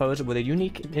 Stomps foes with a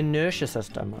unique inertia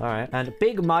system. Alright. And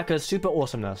big marker's super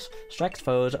awesomeness. Strikes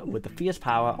foes with the fierce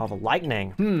power of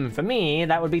lightning. For me,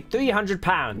 that would be 300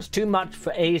 pounds. Too much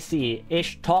for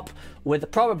AC-ish top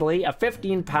with probably a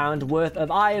 15-pound worth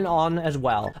of iron on as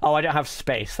well. Oh, I don't have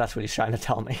space. That's what he's trying to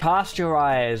tell me. Cast your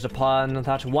eyes upon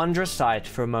that wondrous sight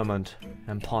for a moment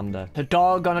and ponder. A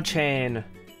dog on a chain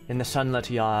in the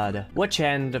sunlit yard. Which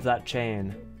end of that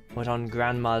chain was on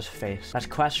Grandma's face?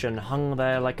 That question hung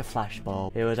there like a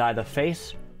flashbulb. It was either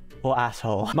face or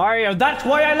asshole. Mario, that's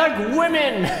why I like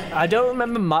women! I don't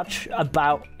remember much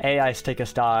about AI Sticker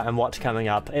Star and what's coming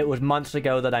up. It was months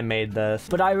ago that I made this,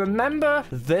 but I remember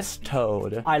this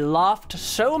Toad. I laughed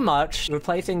so much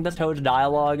replacing this Toad's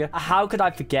dialogue. How could I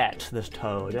forget this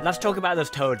Toad? Let's talk about this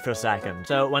Toad for a second.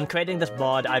 So when creating this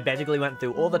mod, I basically went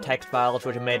through all the text files,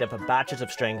 which are made up of batches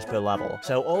of strings per level.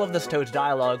 So all of this Toad's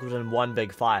dialogue was in one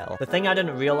big file. The thing I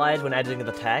didn't realize when editing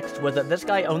the text was that this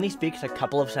guy only speaks a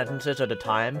couple of sentences at a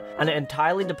time, and it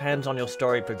entirely depends on your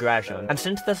story progression. And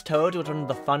since this Toad was one of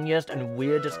the funniest and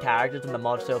weirdest characters in the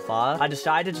mod so far, I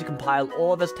decided to compile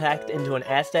all of his text into an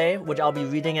essay, which I'll be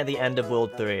reading at the end of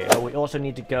World 3. But we also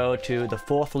need to go to the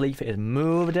fourth leaf is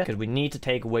moved, because we need to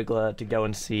take Wiggler to go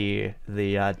and see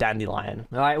the dandelion.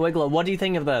 Alright, Wiggler, what do you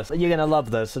think of this? You're gonna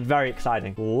love this. It's very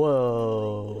exciting.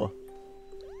 Whoa.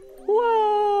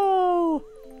 Whoa!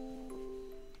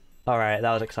 Alright,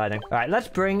 that was exciting. Alright, let's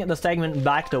bring the segment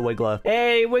back to Wiggler.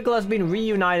 Hey, Wiggler's been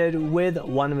reunited with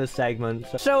one of his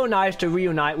segments. So nice to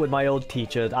reunite with my old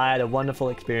teachers. I had a wonderful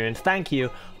experience. Thank you.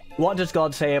 What does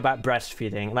God say about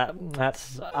breastfeeding?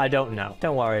 That's... I don't know.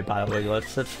 Don't worry about it, Wiggler.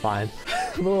 It's fine.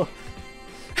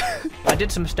 I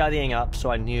did some studying up, so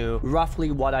I knew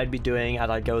roughly what I'd be doing as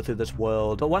I go through this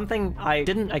world. But one thing I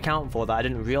didn't account for, that I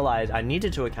didn't realize I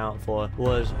needed to account for,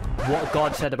 was what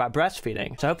God said about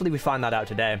breastfeeding. So hopefully we find that out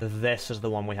today. This is the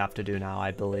one we have to do now,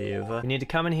 I believe. We need to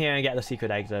come in here and get the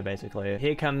secret exit, basically.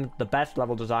 Here comes the best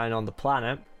level design on the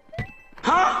planet.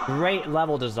 Huh? Great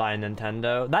level design,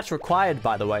 Nintendo. That's required,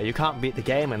 by the way. You can't beat the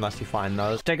game unless you find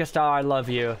those. Sticker Star, I love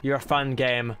you. You're a fun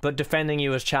game, but defending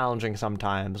you is challenging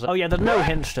sometimes. Oh yeah, there's no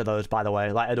hints to those, by the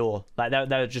way, like at all. Like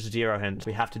there's just zero hints.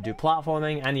 We have to do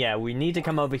platforming, and yeah, we need to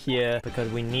come over here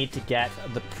because we need to get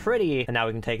the pretty, and now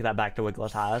we can take that back to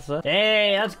Wiggler's house.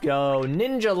 Hey, let's go.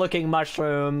 Ninja-looking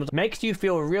mushrooms. Makes you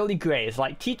feel really great. It's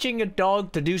like teaching a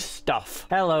dog to do stuff.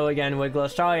 Hello again, Wiggler.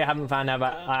 Sorry I haven't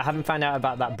found out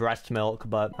about that breast milk,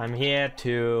 but I'm here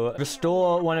to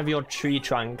restore one of your tree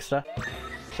trunks.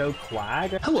 So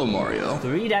Quag. Hello, Mario.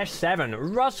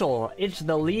 3-7. Russell, it's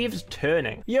the leaves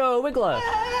turning. Yo, Wiggler.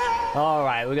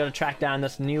 Alright, we're gonna track down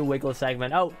this new Wiggler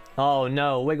segment. Oh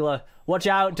no, Wiggler. Watch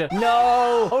out.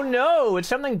 No. Oh no, is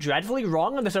something dreadfully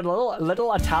wrong in this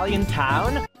little Italian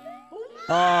town?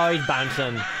 Oh, he's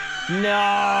bouncing.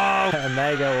 No! And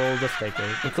there go all the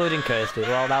stickers, including Kirsty.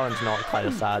 Well, that one's not quite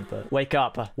as sad, but... Wake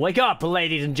up. Wake up,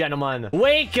 ladies and gentlemen.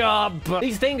 Wake up!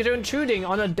 These things are intruding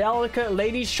on a delicate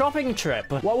ladies' shopping trip.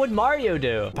 What would Mario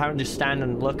do? Apparently stand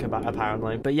and look,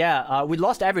 apparently. But yeah, we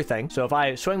lost everything. So if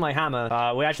I swing my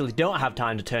hammer, we actually don't have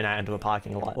time to turn out into a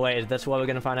parking lot. Wait, is this what we're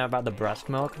gonna find out about the breast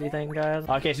milk, do you think, guys?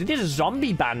 Okay, so these are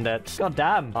zombie bandits. God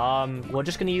damn. We're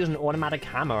just gonna use an automatic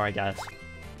hammer, I guess.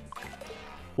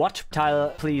 What?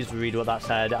 Tyler, please read what that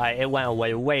said. It went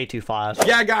away way too fast.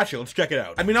 Yeah, I got you. Let's check it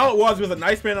out. I mean, all it was a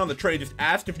nice man on the train just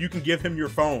asked if you can give him your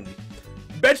phone.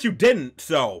 Bet you didn't,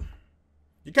 so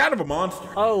you're kind of a monster.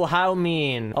 Oh, how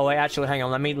mean. Oh, wait, actually, hang on.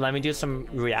 Let me do some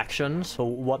reactions for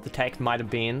what the text might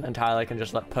have been, and Tyler can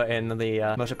just put in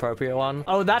the most appropriate one.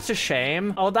 Oh, that's a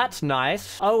shame. Oh, that's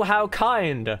nice. Oh, how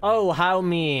kind. Oh, how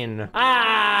mean.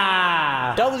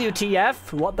 Ah!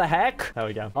 WTF? What the heck? There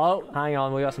we go. Oh, hang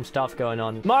on. We got some stuff going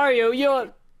on. Mario,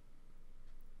 you're...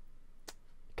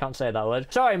 Can't say that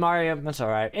word. Sorry, Mario. That's all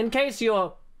right. In case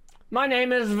you're... My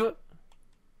name is...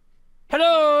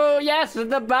 Hello! Yes,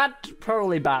 the bat...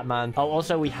 Probably Batman. Oh,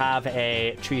 also we have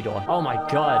a tree door. Oh my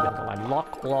god. Got my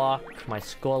lock block, my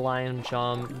scoreline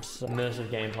jumps, immersive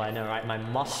gameplay. I know, right? My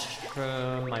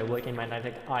mushroom, my working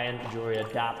magnetic iron jewelry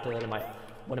adapter, and my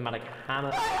automatic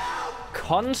hammer.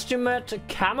 Consummate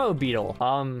camo beetle.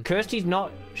 Kirsty's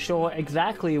not sure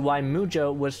exactly why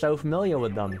Mujo was so familiar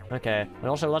with them. Okay. And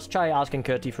also, let's try asking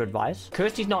Kirsty for advice.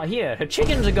 Kirsty's not here. Her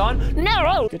chickens are gone.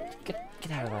 No!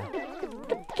 Get out of there.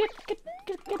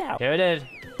 Get out. Here it is.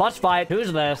 Boss fight.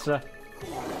 Who's this?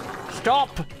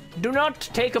 Stop! Do not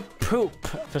take a poop.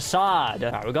 Facade.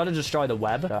 Alright, we gotta destroy the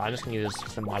web. So I'm just gonna use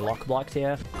some of my lock blocks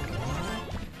here.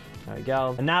 There we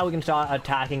go. And now we can start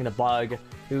attacking the bug,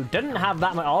 who didn't have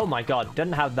that much... Oh my god,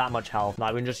 didn't have that much health.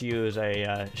 Like, we can just use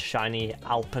a shiny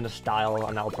Alpine style,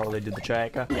 and that'll probably do the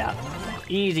trick. Yeah.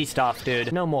 Easy stuff,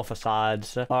 dude. No more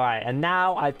facades. Alright, and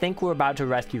now I think we're about to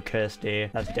rescue Kirsty.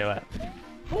 Let's do it.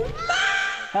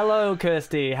 Hello,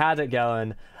 Kirsty. How's it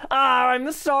going? Ah,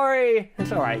 I'm sorry.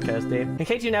 It's alright, Kirsty. In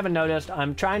case you never noticed,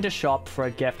 I'm trying to shop for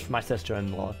a gift for my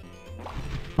sister-in-law.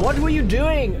 What were you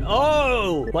doing?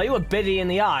 Oh! While you were busy in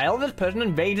the aisle, this person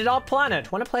invaded our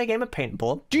planet. Want to play a game of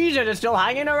paintball? Jesus is still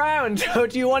hanging around.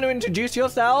 Do you want to introduce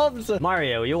yourselves?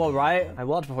 Mario, you alright? I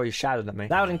was before you shouted at me.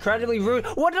 That was incredibly rude.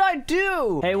 What did I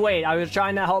do? Hey, wait. I was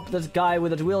trying to help this guy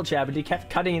with his wheelchair, but he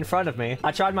kept cutting in front of me.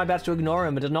 I tried my best to ignore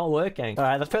him, but it's not working.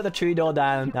 Alright, let's put the tree door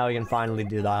down. Now we can finally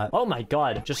do that. Oh my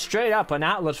god. Just straight up an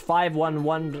Atlas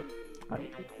 511...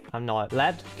 I'm not.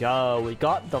 Let's go. We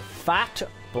got the fat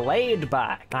blade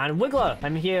back. And Wiggler.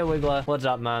 I'm here, Wiggler. What's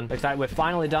up, man? Looks like we're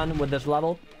finally done with this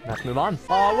level. Let's move on.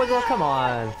 Oh, Wiggler, come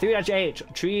on.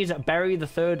 3-8. Trees bury the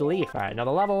third leaf. All right,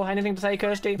 another level. Anything to say,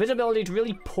 Kirsty? Visibility is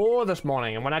really poor this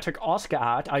morning, and when I took Oscar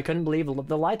out, I couldn't believe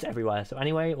the lights everywhere. So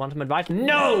anyway, want some advice?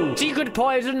 No! Secret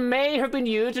poison may have been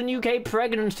used in UK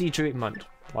pregnancy treatment.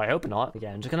 Well, I hope not.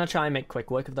 Again, I'm just gonna try and make quick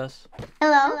work of this.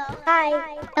 Hello.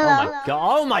 Hi. Hello. Oh my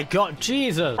god. Oh my god.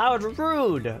 Jesus. That was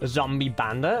rude. Zombie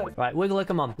bandit. Right, Wiggler,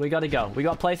 come on. We gotta go. We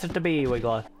got places to be,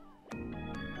 Wiggler.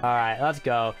 Alright, let's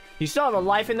go. You still have a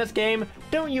life in this game?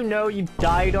 Don't you know you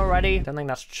died already? Don't think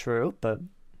that's true, but...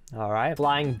 Alright.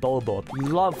 Flying bulb. You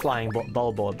love flying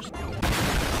bulbs.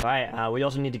 Alright, we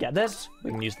also need to get this.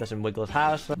 We can use this in Wiggler's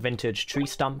house. Vintage tree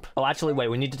stump. Oh, actually, wait.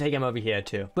 We need to take him over here,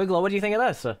 too. Wiggler, what do you think of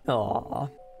this? Aww.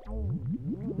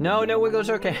 No, Wiggler's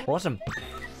okay. Awesome.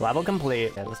 Level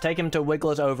complete. Yeah, let's take him to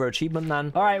Wiggler's overachievement,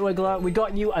 then. All right, Wiggler, we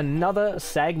got you another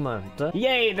segment.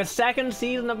 Yay, the second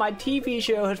season of my TV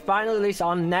show has finally released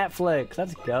on Netflix.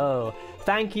 Let's go.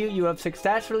 Thank you. You have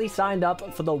successfully signed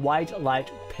up for the white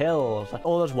light pills.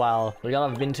 All as well. We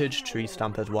got a vintage tree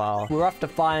stump as well. We're off to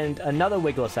find another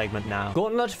Wiggler segment now.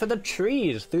 Gauntlet for the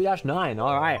trees. 3-9.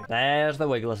 All right. There's the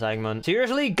Wiggler segment.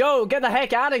 Seriously, go. Get the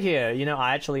heck out of here. You know,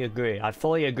 I actually agree. I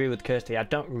fully agree with Kirsty. I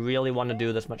don't really want to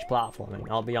do this much platforming.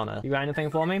 I'll be honest. You got anything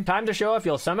for me? Time to show off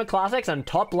your summer classics and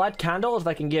top light candles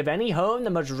that can give any home the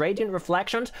most radiant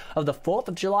reflections of the 4th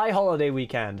of July holiday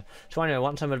weekend. So I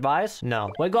want some advice?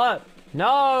 No. Wiggler.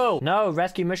 No!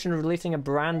 Rescue mission releasing a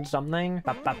brand something.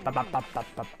 Get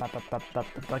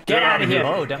out of here!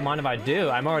 Oh, don't mind if I do.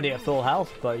 I'm already at full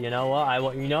health, but you know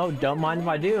what? Don't mind if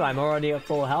I do. I'm already at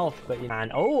full health, but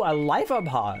and oh, a life up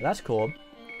heart. That's cool.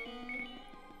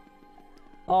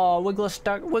 Oh, Wiggler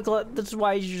stuck. Wiggler, this is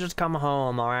why you should just come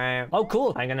home, alright? Oh,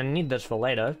 cool. I'm gonna need this for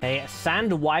later. A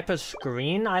sand wiper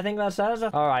screen, I think that says.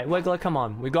 Alright, Wiggler, come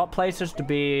on. We got places to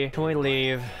be. Can we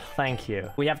leave? Thank you.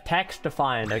 We have text to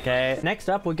find, okay? Next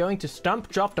up, we're going to stump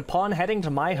dropped upon heading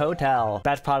to my hotel.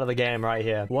 Best part of the game right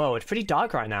here. Whoa, it's pretty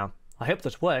dark right now. I hope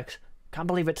this works. Can't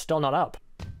believe it's still not up.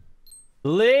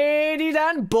 Ladies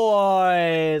and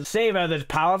boys, savor this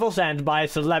powerful scent by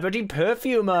celebrity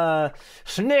perfumer.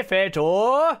 Sniff it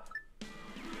or...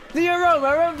 The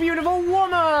aroma of beautiful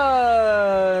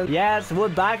woman! Yes, we're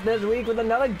back this week with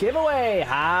another giveaway.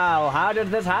 How did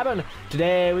this happen?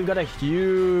 Today we've got a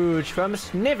huge from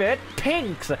Sniff It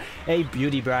Pinks, a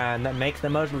beauty brand that makes the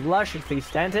most lusciously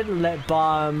scented lip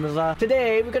balms.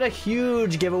 Today we've got a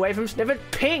huge giveaway from Sniff It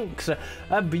Pinks,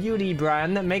 a beauty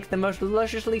brand that makes the most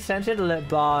lusciously scented lip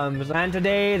balms. And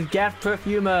today's guest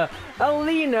perfumer,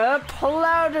 Alina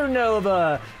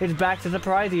Plowdernova, is back to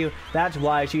surprise you. That's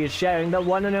why she is sharing the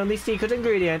one and only secret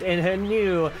ingredient in her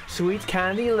new sweet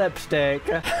candy lipstick.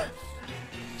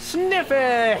 Sniff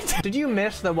it! Did you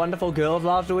miss the wonderful girls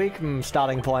last week?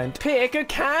 Starting point. Pick a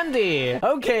candy!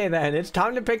 Okay then, it's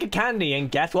time to pick a candy,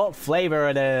 and guess what flavor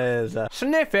it is?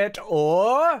 Sniff it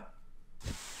or...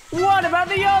 What about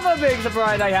the other big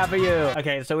surprise I have for you?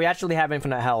 Okay, so we actually have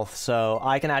infinite health, so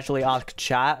I can actually ask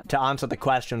chat to answer the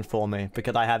question for me,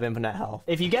 because I have infinite health.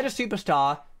 If you get a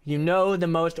superstar, you know the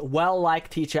most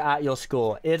well-liked teacher at your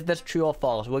school. Is this true or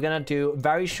false? We're gonna do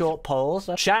very short polls.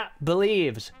 Chat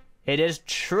believes it is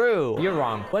true. You're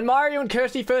wrong. When Mario and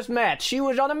Kirsty first met, she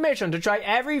was on a mission to try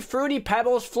every Fruity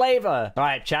Pebbles flavor.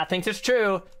 Alright, chat thinks it's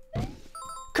true.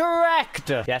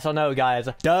 Correct! Yes or no, guys?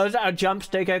 Does a jump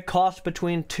sticker cost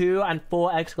between 2 and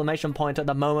 4 exclamation points at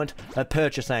the moment of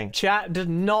purchasing? Chat does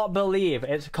not believe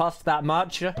it costs that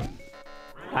much.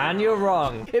 And you're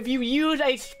wrong. If you use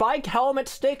a Spike Helmet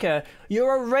sticker,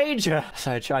 you're a rager.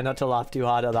 So try not to laugh too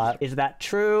hard at that. Is that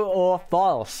true or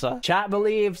false? Chat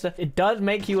believes it does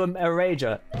make you a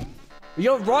rager.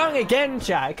 You're wrong again,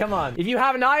 chat. Come on. If you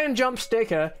have an Iron Jump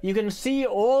sticker, you can see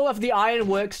all of the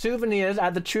Ironworks souvenirs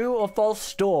at the true or false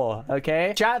store,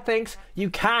 okay? Chat thinks you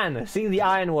can see the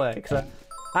Ironworks.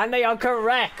 And they are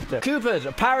correct. Koopas,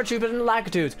 paratroopers, and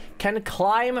Lakitus can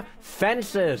climb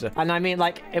fences. And I mean,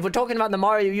 like, if we're talking about the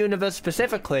Mario universe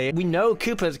specifically, we know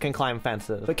Koopas can climb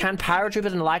fences. But can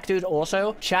paratroopers and Lakitus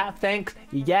also? Chat thinks,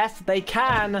 yes, they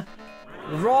can.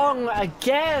 Wrong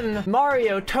again!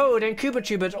 Mario, Toad, and Koopa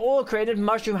Troopers all created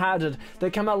mushroom houses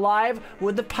that come alive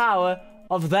with the power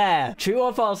of their. True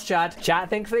or false, chat? Chat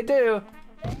thinks they do.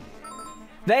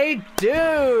 They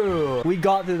do! We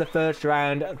got through the first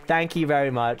round. Thank you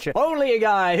very much. Only a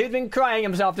guy who's been crying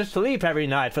himself to sleep every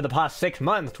night for the past 6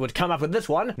 months would come up with this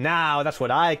one. Now, that's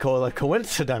what I call a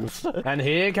coincidence. And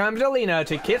here comes Alina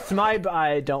to kiss my...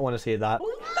 I don't want to see that.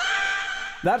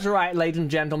 That's right, ladies and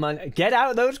gentlemen. Get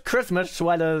out those Christmas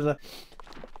sweaters.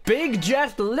 Big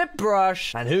Jest Lip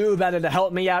Brush. And who better to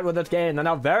help me out with this game than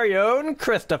our very own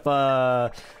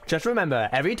Christopher? Just remember,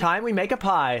 every time we make a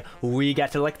pie, we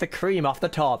get to lick the cream off the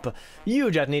top. You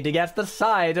just need to guess the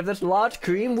size of this large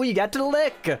cream we get to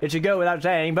lick. It should go without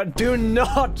saying, but do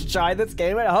not try this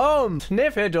game at home.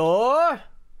 Sniff it or...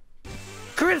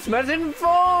 Christmas in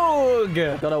Vogue!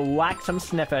 Gotta whack some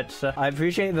snippets. I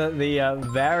appreciate the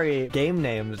very game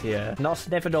names here. Not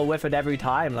sniff it or whiff it every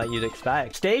time like you'd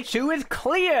expect. Stage 2 is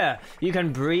clear! You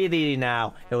can breathe easy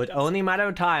now. It was only a matter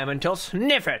of time until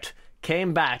Sniff It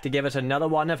came back to give us another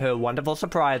one of her wonderful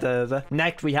surprises.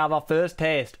 Next, we have our first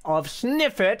taste of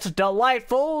Sniff It's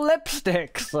delightful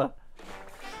lipsticks.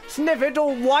 Sniff It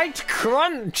or White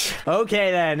Crunch! Okay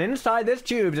then, inside this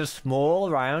tube is a small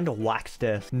round wax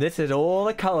disc. This is all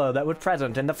the color that was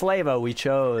present in the flavor we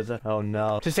chose. Oh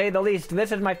no. To say the least,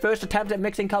 this is my first attempt at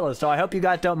mixing colors, so I hope you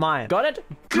guys don't mind. Got it?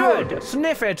 Good!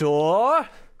 Sniff It or...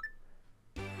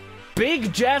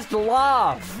 Big Jest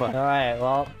Laugh! Alright,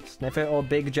 well, Sniff It or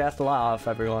Big Jest Laugh,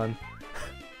 everyone.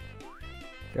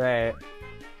 Great.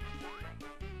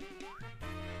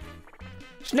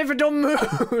 Sniff It or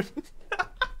Moon!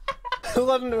 I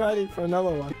wasn't ready for another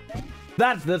one.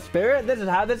 That's the spirit. This is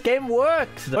how this game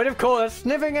works. But of course,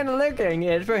 sniffing and licking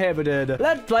is prohibited.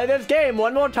 Let's play this game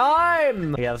one more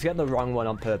time. Yeah, let's get the wrong one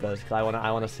on purpose because I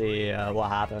want to see what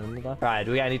happens. All right,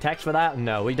 do we get any text for that?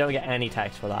 No, we don't get any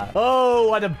text for that. Oh,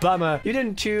 what a bummer. You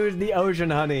didn't choose the ocean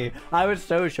honey. I was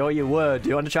so sure you would. Do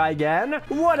you want to try again?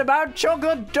 What about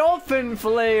chocolate dolphin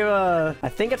flavor? I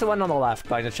think it's the one on the left,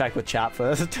 but I'm gonna check with chat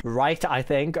first. Right, I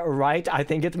think. Right, I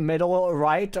think it's middle.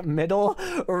 Right, middle.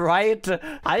 Right.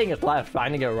 I think it's left.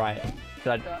 I'm gonna get it right.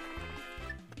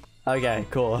 Okay,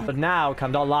 cool. But now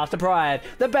comes our last surprise.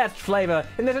 The best flavor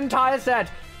in this entire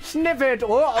set. Sniff It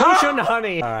or Ocean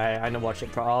Honey. All right, I know watch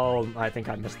it. Oh, I think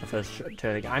I missed the first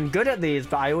turn. I'm good at these,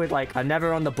 but I always I'm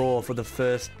never on the ball for the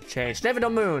first change. Sniff It or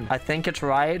Moon. I think it's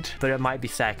right, but it might be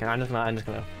second. I'm just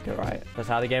gonna get it right. That's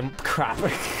how the game. Crap.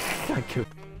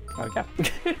 Okay.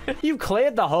 You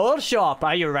cleared the whole shop.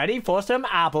 Are you ready for some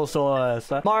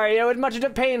applesauce? Mario, as much as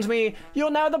it pains me, you're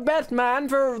now the best man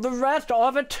for the rest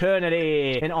of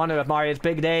eternity. In honor of Mario's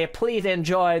big day, please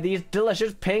enjoy these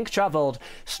delicious pink truffled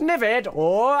Sniffit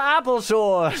or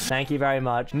applesauce. Thank you very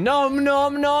much. Nom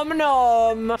nom nom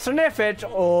nom. Sniffit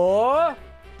or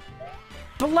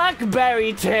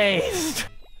blackberry taste.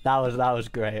 That was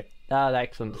great. That was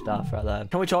excellent stuff right there.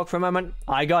 Can we talk for a moment?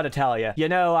 I gotta tell you, you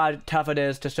know how tough it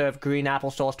is to serve green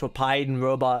applesauce to a pied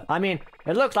robot? I mean,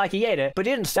 it looks like he ate it, but it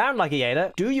didn't sound like he ate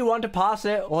it. Do you want to pass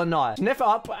it or not? Sniff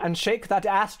up and shake that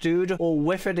ass, dude, or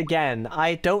whiff it again.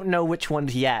 I don't know which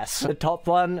one's yes. The top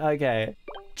one? Okay.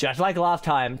 Just like last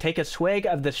time, take a swig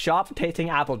of the sharp-tasting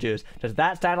apple juice. Does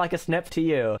that sound like a sniff to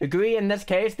you? Agree in this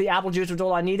case, the apple juice was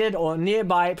all I needed, or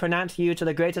nearby pronounce you to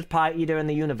the greatest pie eater in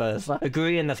the universe?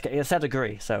 Agree in this case. It said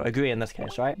agree, so agree in this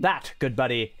case, right? That, good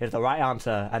buddy, is the right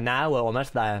answer, and now we're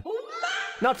almost there.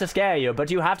 Not to scare you, but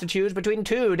you have to choose between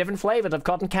 2 different flavors of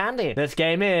cotton candy. This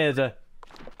game is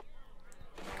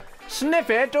Sniff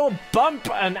it or bump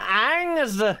and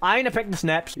angs. I'm gonna pick the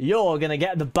snips. You're gonna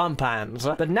get the bump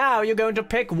angs. But now you're going to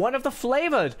pick one of the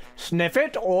flavors. Sniff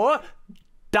it or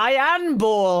Diane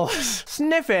balls.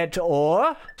 Sniff it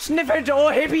or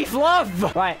hippie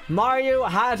fluff. Right, Mario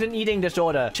has an eating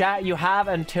disorder. Chat, you have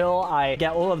until I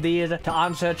get all of these to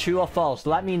answer true or false.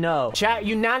 Let me know. Chat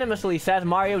unanimously says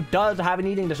Mario does have an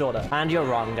eating disorder. And you're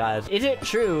wrong, guys. Is it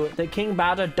true that King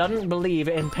Bowser doesn't believe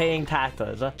in paying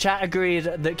taxes? Chat agrees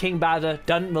that King Bowser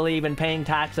doesn't believe in paying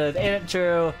taxes. Is it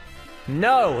true?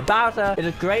 No, Bowser is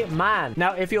a great man.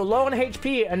 Now, if you're low on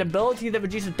HP, an ability that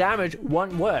reduces damage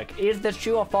won't work. Is this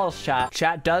true or false, chat?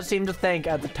 Chat does seem to think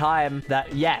at the time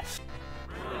that yes.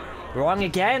 Wrong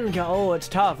again. Oh, it's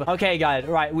tough. Okay, guys.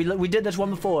 Right, we did this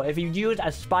one before. If you use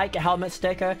a spike helmet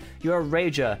sticker, you're a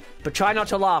rager. But try not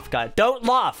to laugh, guys. Don't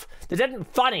laugh. This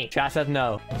isn't funny. Chat says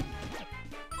no.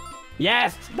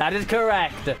 Yes, that is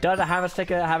correct. Does a hammer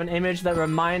sticker have an image that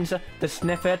reminds the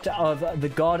Sniffit of the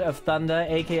god of thunder,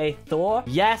 aka Thor?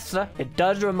 Yes, it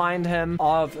does remind him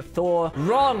of Thor.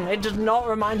 Wrong, it does not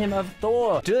remind him of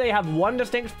Thor. Do they have one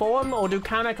distinct form, or do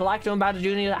Counter, Galacto, and Bowser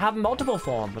Jr. have multiple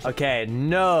forms? Okay,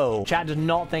 no. Chat does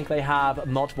not think they have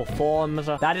multiple forms.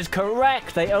 That is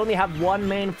correct. They only have one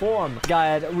main form.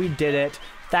 Guys, we did it.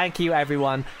 Thank you,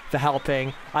 everyone, for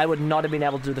helping. I would not have been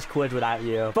able to do this quiz without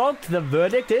you. Folks, the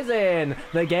verdict is in.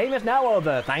 The game is now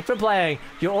over. Thanks for playing.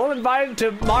 You're all invited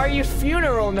to Mario's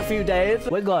funeral in a few days.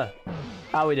 Wiggler,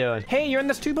 how we doing? Hey, you're in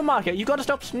the supermarket. You gotta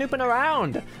stop snooping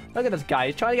around. Look at this guy.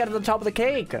 He's trying to get to the top of the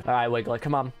cake. All right, Wiggler,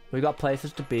 come on. We got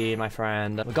places to be, my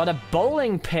friend. We got a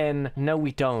bowling pin. No,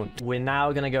 we don't. We're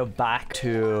now gonna go back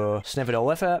to Sniff It or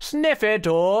Whiff It. Sniff It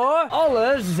or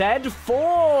Ola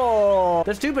Z4.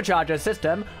 The supercharger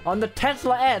system on the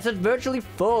Tesla S is virtually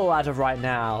full as of right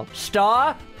now.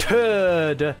 Star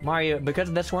turd. Mario,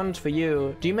 because this one's for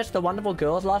you, do you miss the wonderful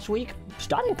girls last week?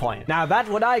 Starting point. Now that's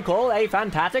what I call a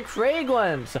fantastic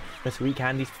fragrance. The sweet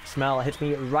candy smell hits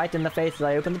me right in the face as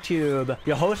I open the tube.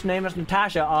 Your host name is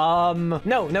Natasha.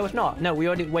 No, it's not. No, we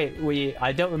already,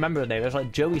 I don't remember the name. It was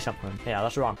like Joey something. Yeah,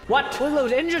 that's wrong. What?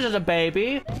 Willow's injured as a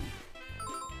baby.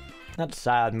 That's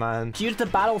sad, man. To use the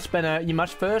battle spinner, you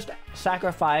must first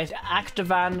sacrifice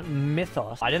Activan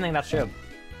Mythos. I didn't think that's true.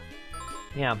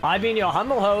 Yeah. I've been your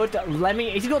humble host,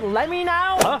 Lemmy. Is he called Lemmy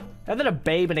now? Huh? Is that a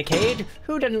babe in a cage?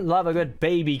 Who didn't love a good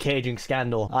baby caging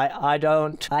scandal? I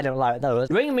don't like those.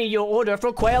 Bring me your order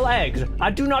for quail eggs. I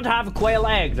do not have quail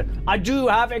eggs. I do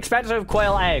have expensive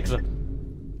quail eggs.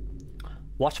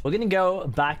 What? We're gonna go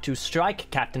back to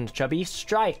strike, Captain Chubby.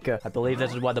 Strike. I believe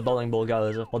this is where the bowling ball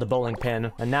goes, or the bowling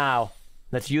pin. And now,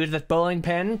 let's use this bowling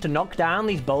pin to knock down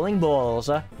these bowling balls.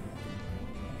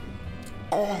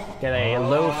 Get a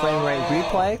low frame rate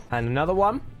replay. And another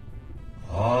one.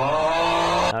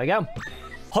 There we go.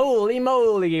 Holy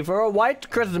moly, for a white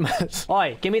Christmas.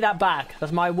 Oi, give me that back.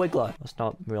 That's my Wiggler. That's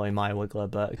not really my Wiggler,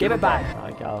 but give it back.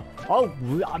 There we go. Oh,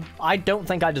 I don't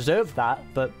think I deserved that,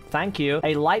 but thank you.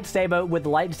 A lightsaber with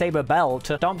lightsaber belt.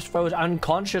 Stomps foes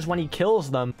unconscious when he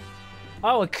kills them.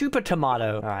 Oh, a Koopa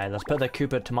tomato. All right, let's put the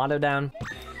Koopa tomato down.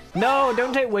 No,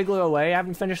 don't take Wiggler away. I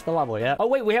haven't finished the level yet. Oh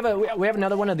wait, we have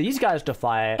another one of these guys to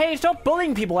fight. Hey, stop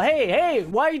bullying people. Hey,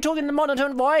 why are you talking in a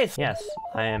monotone voice? Yes,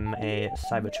 I am a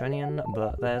Cybertronian,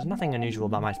 but there's nothing unusual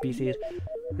about my species.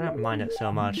 I don't mind it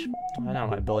so much. I don't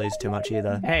like bullies too much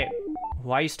either. Hey,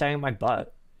 why are you staring at my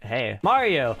butt? Hey,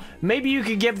 Mario, maybe you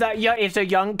could give that it's a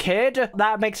young kid?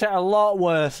 That makes it a lot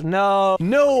worse. No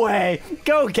way.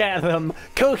 Go get them.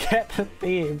 Go get the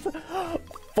thieves.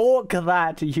 Fork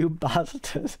that, you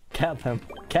bastards. Get them.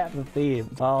 Get the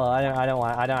thieves. Oh, I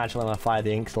don't actually want to fire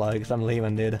the ink slugs. I'm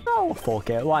leaving, dude. Oh, fork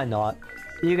it. Why not?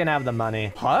 You can have the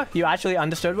money. Huh? You actually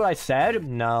understood what I said?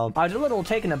 No. I was a little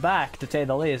taken aback, to say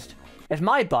the least. It's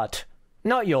my butt,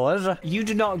 not yours. You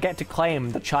do not get to claim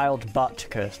the child's butt,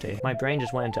 Kirsty. My brain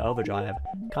just went into overdrive.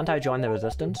 Can't I join the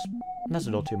resistance? That's a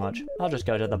little too much. I'll just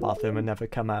go to the bathroom and never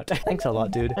come out. Thanks a lot,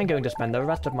 dude. I'm going to spend the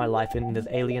rest of my life in this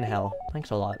alien hell.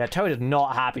 Thanks a lot. Yeah, Toad is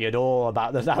not happy at all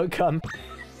about this outcome.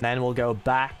 Then we'll go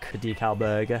back to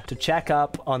Decalburg to check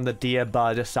up on the Dear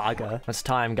Bud saga. It's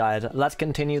time, guys. Let's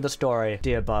continue the story.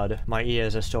 Dear Bud, my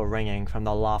ears are still ringing from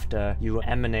the laughter you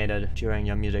emanated during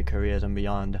your music careers and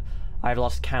beyond. I've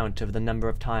lost count of the number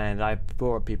of times I've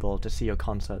brought people to see your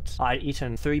concerts. I'd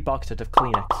eaten 3 boxes of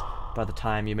Kleenex by the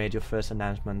time you made your first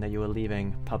announcement that you were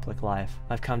leaving public life.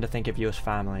 I've come to think of you as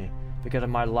family because of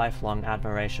my lifelong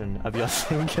admiration of your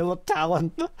singular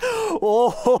talent.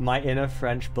 Oh, my inner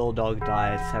French bulldog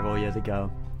died several years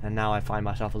ago, and now I find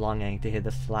myself longing to hear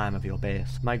the slam of your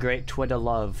bass. My great Twitter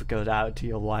love goes out to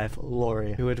your wife,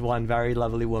 Lori, who is one very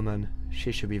lovely woman.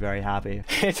 She should be very happy.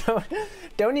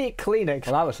 Don't eat Kleenex.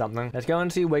 Well, that was something. Let's go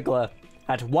and see Wiggler.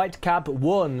 At Whitecap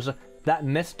warns that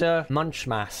Mr.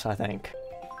 Munchmas, I think.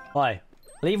 Oi,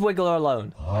 leave Wiggler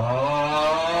alone.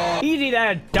 Easy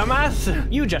there,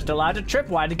 dumbass! You just allowed a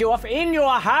tripwire to go off in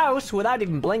your house without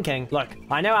even blinking. Look,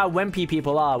 I know how wimpy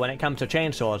people are when it comes to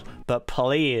chainsaws, but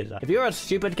please, if you're a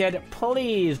stupid kid,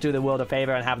 please do the world a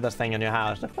favor and have this thing in your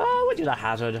house. Oh, which is a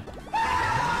hazard.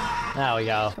 There we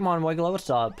go. Come on, Wiggler, what's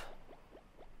up?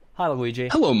 Hi, Luigi.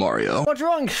 Hello, Mario. What's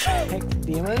wrong,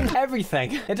 demon?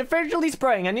 Everything. It's officially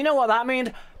spring, and you know what that means?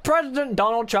 President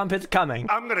Donald Trump is coming.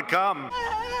 I'm gonna come.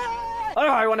 Oh,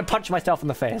 I want to punch myself in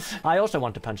the face. I also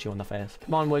want to punch you in the face.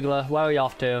 Come on, Wiggler. Where are you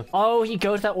off to? Oh, he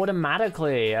goes there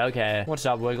automatically. Okay. What's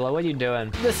up, Wiggler? What are you doing?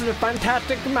 This is a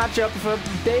fantastic matchup for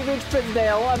David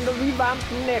Fizdale and the revamped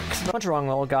Knicks. What's wrong,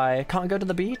 little guy? Can't go to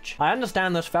the beach? I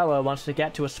understand this fellow wants to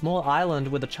get to a small island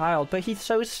with a child, but he's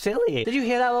so silly. Did you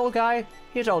hear that, little guy?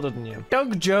 He's older than you.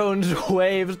 Doug Jones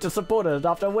waves to supporters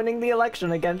after winning the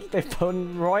election against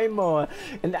opponent Roy Moore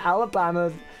in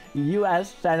Alabama's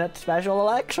U.S. Senate special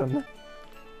election.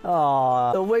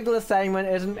 Aww. The Wiggler segment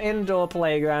is an indoor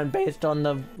playground based on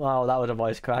the... Oh, that was a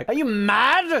voice crack. Are you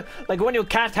mad? Like when your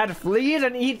cat had fleas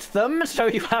and eats them, so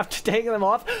you have to take them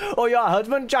off? Or your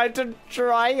husband tried to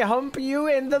hump you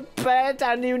in the bed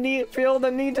and you feel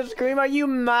the need to scream? Are you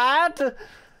mad?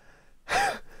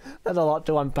 There's a lot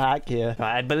to unpack here.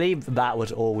 Right, I believe that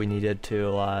was all we needed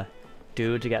to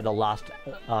do to get the last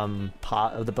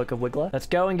part of the Book of Wiggler. Let's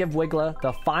go and give Wiggler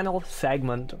the final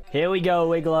segment. Here we go,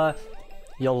 Wiggler.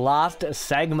 Your last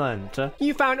segment.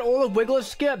 You found all of Wiggler's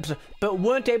skips, but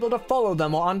weren't able to follow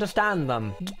them or understand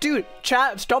them. Dude,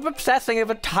 chat, stop obsessing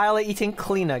over Tyler eating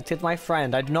Kleenex. It's my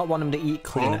friend. I do not want him to eat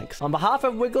Kleenex. On behalf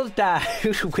of Wiggler's dad,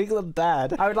 Wiggler's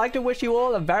dad, I would like to wish you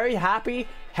all a very happy,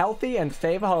 healthy, and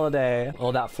safe holiday.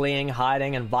 All that fleeing,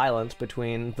 hiding, and violence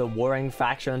between the warring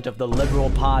factions of the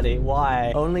Liberal Party.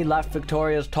 Why? Only left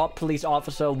Victoria's top police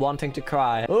officer wanting to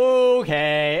cry.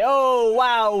 Okay. Oh,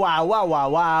 wow, wow, wow, wow,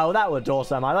 wow. That was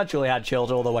awesome. I literally had chills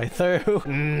all the way through.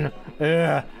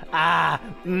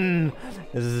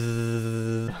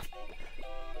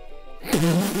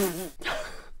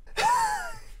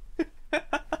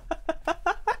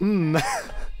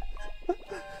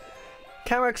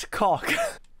 Carrick's cock.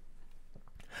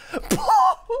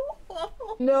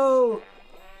 No.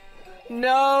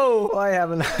 No. I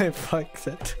haven't fucked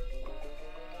it.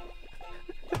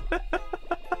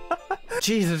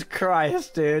 Jesus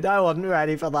Christ, dude. I wasn't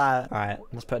ready for that. Alright,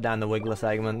 let's put down the Wiggler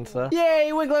segment.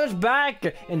 Yay, Wiggler's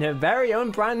back in her very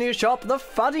own brand new shop, the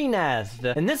Fuzzy Nest.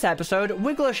 In this episode,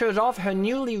 Wiggler shows off her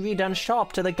newly redone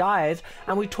shop to the guys,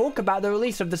 and we talk about the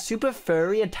release of the super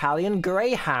furry Italian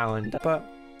Greyhound. But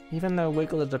even though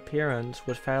Wiggler's appearance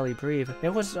was fairly brief, it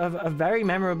was of a very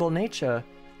memorable nature,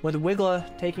 with Wiggler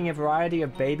taking a variety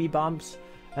of baby bumps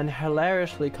and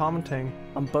hilariously commenting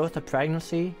on both the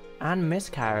pregnancy and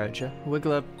miscarriage.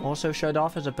 Wiggler also showed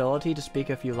off his ability to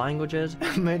speak a few languages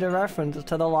and made a reference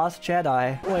to The Last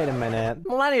Jedi. Wait a minute.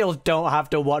 Millennials don't have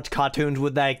to watch cartoons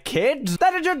with their kids.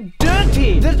 That is just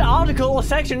dirty! This article or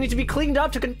section needs to be cleaned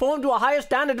up to conform to a higher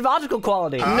standard of article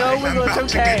quality. No, Wiggler,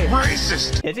 it's okay.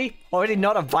 Racist. Is he? Or is he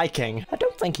not a Viking? I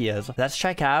don't think he is. Let's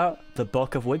check out the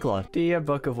Book of Wiggler. Dear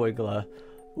Book of Wiggler.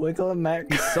 Wiggler met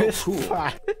Chris so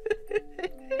cool.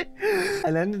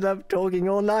 And ended up talking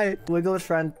all night. Wiggler's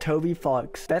friend Toby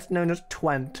Fox, best known as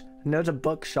Twent, knows a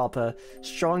bookshopper,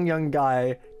 strong young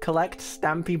guy, collects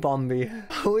Stampy Bombi.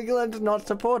 Wiggler does not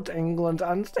support England's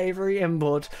unsavory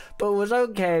imports, but was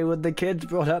okay with the kids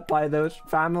brought up by those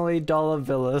family dollar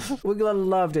villas. Wiggler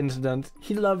loved incidents.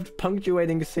 He loved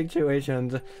punctuating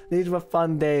situations. These were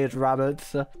fun days,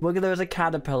 rabbits. Wiggler is a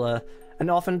caterpillar, and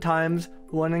oftentimes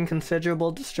one in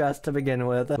considerable distress to begin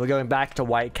with. We're going back to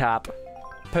Whitecap.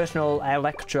 Personal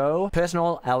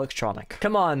electronic.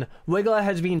 Come on, Wiggler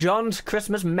has been John's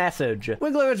Christmas message.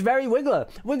 Wiggler is very Wiggler.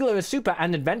 Wiggler is super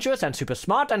and adventurous and super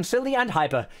smart and silly and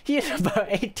hyper. He is about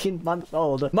 18 months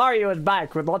old. Mario is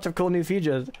back with lots of cool new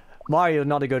features. Mario is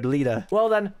not a good leader. Well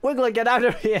then, Wiggler, get out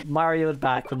of here. Mario is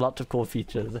back with lots of cool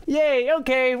features. Yay,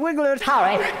 okay, Wiggler is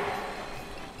Harry.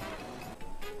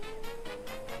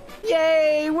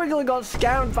 Yay! Wiggler got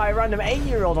scammed by a random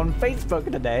 8-year-old on Facebook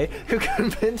today who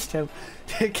convinced him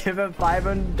to give him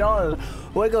 $500.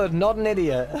 Wiggler is not an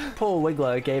idiot. Poor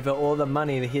Wiggler gave her all the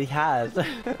money that he has.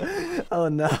 Oh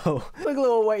no. Wiggler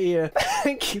will wait here.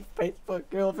 Thank you, Facebook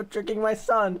girl, for tricking my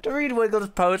son. To read Wiggler's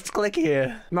post, click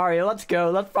here. Mario, let's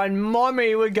go. Let's find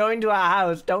Mommy. We're going to our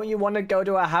house. Don't you want to go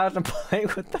to our house and play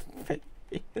with the fish?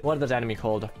 What is this enemy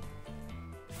called?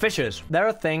 Fishes. There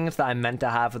are things that I meant to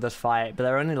have for this fight, but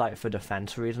they're only like for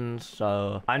defense reasons,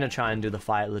 so I'm gonna try and do the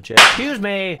fight legit. Excuse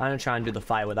me! I'm gonna try and do the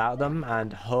fight without them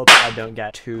and hope I don't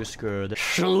get too screwed.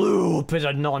 Sloop is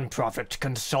a non-profit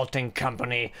consulting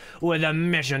company with a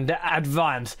mission to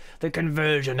advance the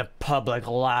conversion of public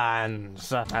lands.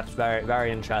 That's very,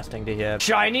 very interesting to hear.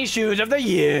 Shiny shoes of the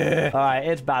year! Alright,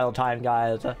 it's battle time,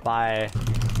 guys. Bye.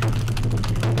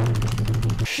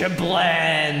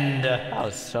 Shablend! That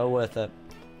was so worth it.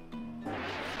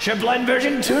 Shablend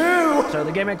version 2! So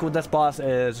the gimmick with this boss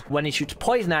is when he shoots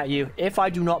poison at you, if I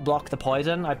do not block the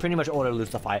poison, I pretty much auto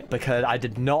lose the fight because I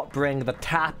did not bring the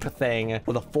tap thing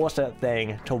or the faucet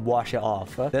thing to wash it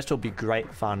off. This will be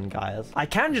great fun, guys. I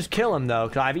can just kill him though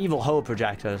because I have evil hole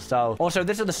projectors. So also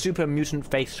this is the super mutant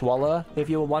face swallower,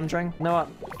 if you were wondering. You know what?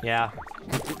 Yeah.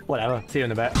 Whatever. See you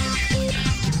in a bit.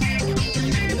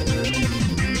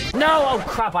 No! Oh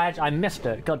crap, I missed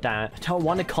it. God damn it. I don't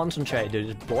want to concentrate,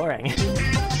 dude. It's boring.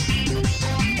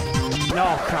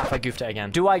 No, crap, I goofed it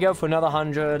again. Do I go for another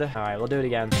 100? Alright, we'll do it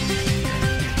again.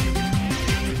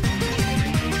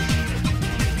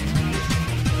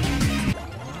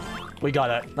 We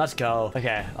got it. Let's go.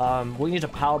 Okay, we need a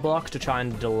power block to try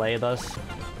and delay this.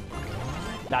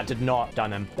 That did not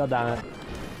done him. God damn it.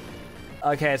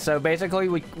 Okay, so basically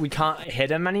we can't hit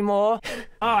him anymore.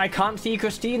 Oh, I can't see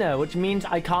Christina, which means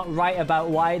I can't write about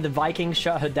why the Vikings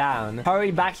shut her down. Hurry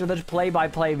back to the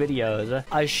play-by-play videos.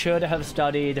 I should have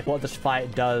studied what this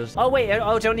fight does. Oh wait,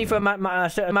 oh, it's only for a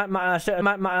certain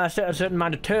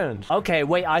amount of turns. Okay,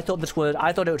 wait, I thought it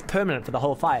was permanent for the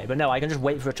whole fight, but no, I can just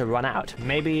wait for it to run out.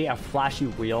 Maybe a flashy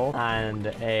wheel and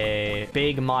a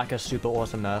big Marcus super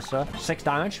awesomeness. 6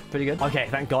 damage, pretty good. Okay,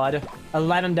 thank God.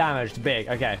 11 damage, big.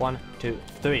 Okay, 1, 2,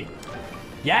 3.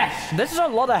 Yes! This is a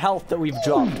lot of health that we've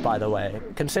dropped, by the way.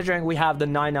 Considering we have the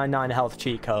 999 health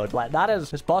cheat code. Like,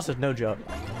 this boss is no joke.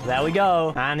 There we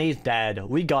go. And he's dead.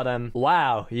 We got him.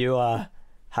 Wow, you,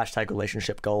 hashtag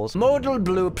relationship goals. Modal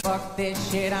bloop. Fuck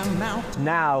this shit, I'm out.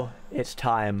 Now, it's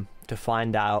time to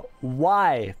find out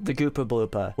why the Gooper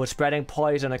Blooper was spreading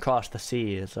poison across the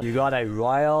seas. You got a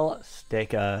royal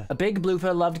sticker. A big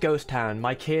blooper loved Ghost Town.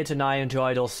 My kids and I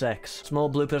enjoyed all 6.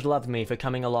 Small bloopers loved me for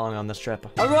coming along on this trip.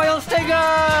 A royal sticker!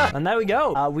 And there we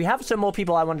go. We have some more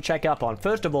people I want to check up on.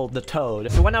 First of all, the Toad.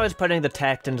 So when I was putting the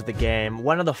text into the game,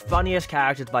 one of the funniest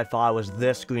characters by far was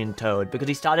this green Toad because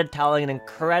he started telling an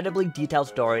incredibly detailed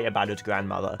story about his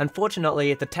grandmother.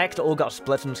 Unfortunately, the text all got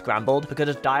split and scrambled because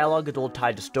his dialogue is all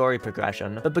tied to story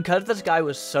progression. But because this guy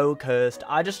was so cursed,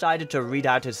 I decided to read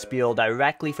out his spiel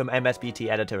directly from MSBT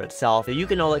editor itself, so you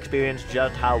can all experience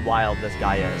just how wild this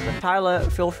guy is. Tyler,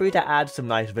 feel free to add some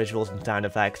nice visuals and sound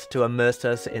effects to immerse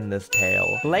us in this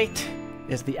tale. Late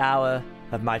is the hour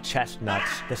of my chestnuts.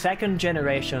 The second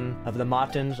generation of the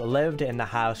Martins lived in the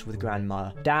house with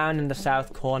Grandma, down in the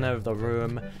south corner of the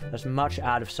room, as much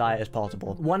out of sight as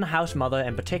possible. One house mother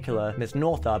in particular, Miss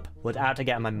Northup, was out to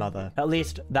get my mother. At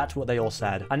least, that's what they all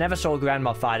said. I never saw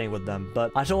Grandma fighting with them,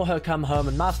 but I saw her come home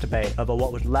and masturbate over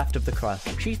what was left of the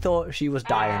crust. She thought she was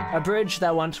dying. A bridge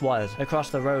there once was, across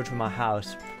the road from our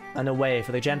house, and a way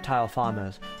for the Gentile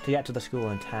farmers to get to the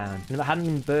school in town. And if it hadn't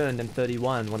been burned in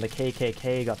 31 when the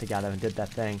KKK got together and did their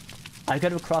thing, I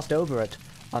could have crossed over it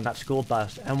on that school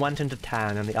bus and went into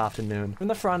town in the afternoon. From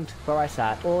the front, where I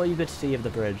sat, all you could see of the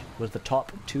bridge was the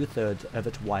top 2/3 of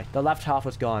its white. The left half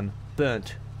was gone,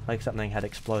 burnt, like something had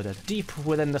exploded. Deep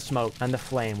within the smoke and the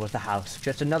flame was the house,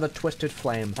 just another twisted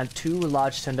flame and 2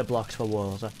 large cinder blocks for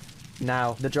walls.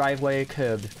 Now, the driveway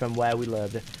curved from where we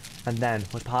lived, and then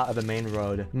was part of the main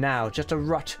road. Now, just a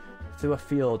rut through a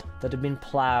field that had been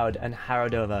plowed and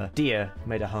harrowed over. Deer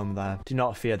made a home there. Do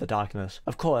not fear the darkness.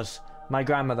 Of course, my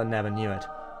grandmother never knew it.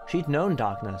 She'd known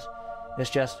darkness. It's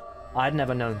just, I'd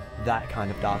never known that kind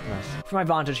of darkness. From my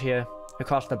vantage here,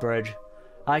 across the bridge,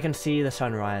 I can see the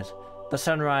sunrise. The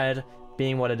sunrise,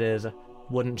 being what it is,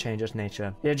 wouldn't change its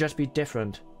nature. It'd just be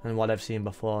different than what I've seen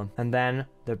before. And then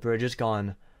the bridge is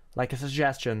gone, like a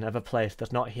suggestion of a place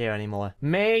that's not here anymore.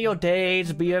 May your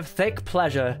days be of thick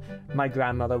pleasure, my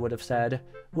grandmother would have said,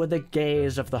 with the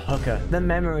gaze of the hooker, the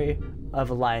memory of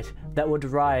light that would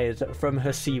rise from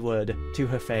her seaward to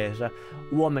her face,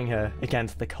 warming her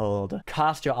against the cold.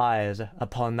 Cast your eyes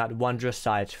upon that wondrous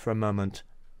sight for a moment,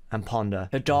 and ponder.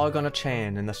 A dog on a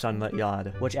chain in the sunlit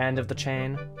yard. Which end of the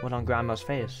chain was on Grandma's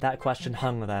face? That question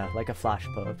hung there like a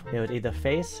flashbulb. It was either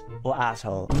face or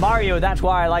asshole. Mario, that's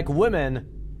why I like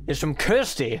women, is from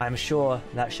Kirsty. I'm sure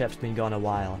that ship's been gone a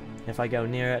while. If I go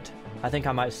near it, I think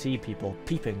I might see people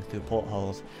peeping through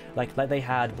portholes, like they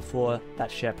had before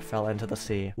that ship fell into the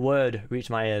sea. Word reached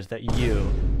my ears that you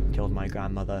killed my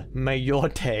grandmother. May your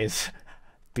days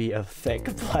be of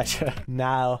thick pleasure.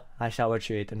 Now I shall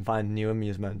retreat and find new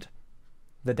amusement.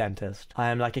 The dentist. I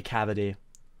am like a cavity,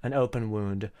 an open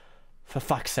wound. For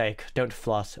fuck's sake, don't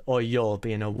floss, or you'll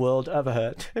be in a world of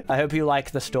hurt. I hope you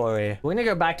like the story. We're gonna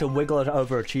go back to Wiggler's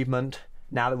overachievement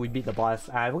now that we beat the boss,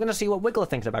 and we're gonna see what Wiggler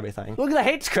thinks of everything. Wiggler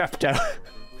hates crypto.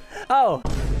 Oh.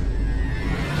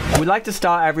 We like to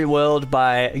start every world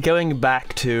by going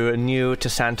back to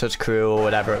Santa's crew or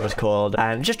whatever it was called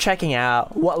and just checking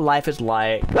out what life is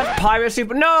like. That's Pirate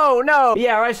Super. No!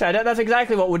 Yeah, I said it. That's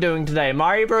exactly what we're doing today.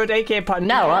 Mario Bros. aka Pirate.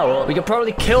 No, we could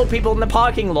probably kill people in the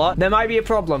parking lot. There might be a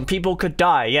problem. People could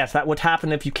die. Yes, that would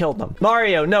happen if you killed them.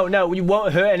 Mario, no, you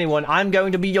won't hurt anyone. I'm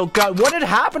going to be your gun. What is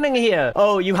happening here?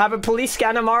 Oh, you have a police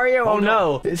scanner, Mario? Oh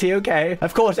no. Is he okay?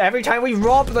 Of course, every time we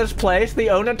rob this place,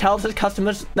 the owner tells his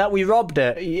customers that we robbed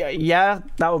it. Yeah,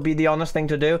 that would be the honest thing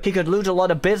to do. He could lose a lot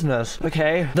of business.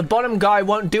 Okay. The bottom guy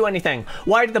won't do anything.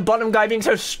 Why did the bottom guy being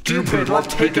so stupid?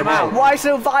 Let's take him out. Why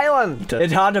so violent?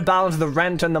 It's hard to balance the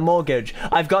rent and the mortgage.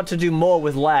 I've got to do more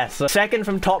with less. Second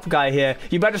from top guy here.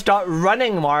 You better start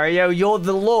running, Mario. You're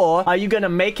the law. Are you gonna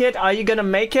make it? Are you gonna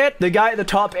make it? The guy at the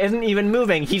top isn't even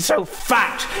moving. He's so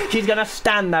fat. He's gonna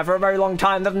stand there for a very long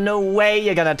time. There's no way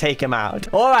you're gonna take him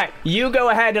out. All right, you go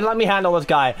ahead and let me handle this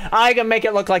guy. I can make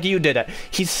it look like you did it.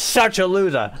 He's such a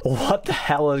loser. What the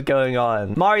hell is going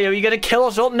on? Mario, you gonna kill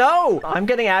us all? No! I'm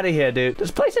getting out of here, dude. This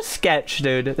place is sketch,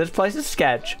 dude. This place is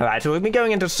sketch. Alright, so we've been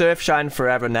going into Surfshine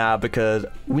forever now because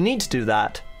we need to do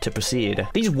that to proceed.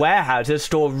 These warehouses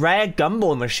store rare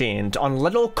gumball machines on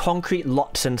little concrete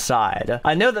lots inside.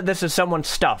 I know that this is someone's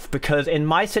stuff because in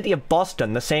my city of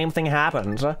Boston, the same thing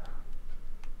happens.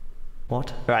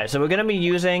 What? Alright, so we're gonna be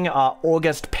using our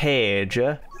August page.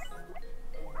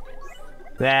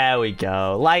 There we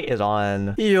go. Light is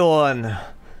on. Yawn.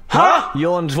 Huh?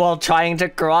 Yawns while trying to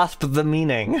grasp the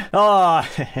meaning. Oh,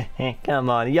 come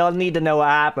on. Y'all need to know what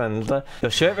happens. The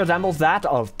shirt resembles that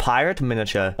of Pirate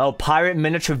Miniature. Oh, Pirate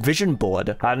Miniature Vision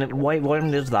Board. Wait, what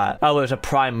is that? Oh, it's a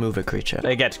prime mover creature.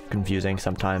 It gets confusing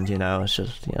sometimes, you know. It's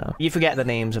just, you know. You forget the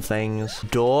names of things.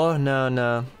 Door?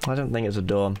 No. I don't think it's a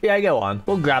door. Yeah, go on.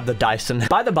 We'll grab the Dyson.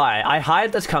 By the by, I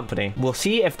hired this company. We'll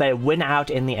see if they win out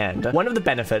in the end. One of the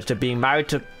benefits to being married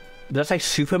to... Did I say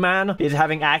Superman? Is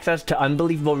having access to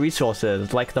unbelievable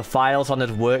resources, like the files on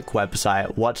his work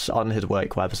website. What's on his work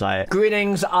website?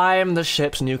 Greetings, I am the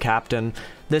ship's new captain.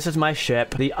 This is my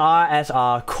ship, the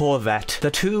RSR Corvette.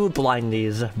 The two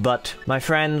blindies, but my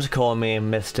friends call me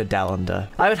Mr. Delander.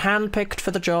 I was handpicked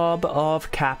for the job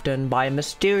of captain by a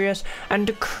mysterious and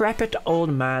decrepit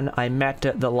old man I met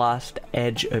at the last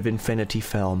edge of Infinity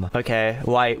film. Okay,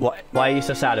 why are you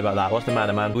so sad about that? What's the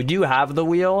matter, man? Would you have the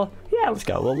wheel? Yeah, let's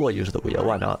go. We'll use the wheel.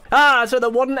 Why not? Ah, so there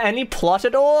wasn't any plot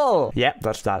at all. Yep,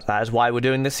 that's that. That is why we're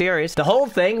doing this series. The whole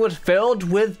thing was filled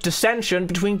with dissension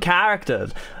between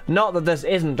characters. Not that this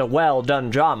isn't a well-done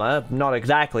drama. Not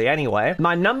exactly, anyway.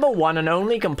 My number one and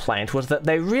only complaint was that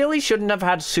they really shouldn't have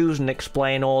had Susan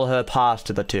explain all her past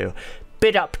to the two.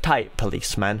 Bit uptight,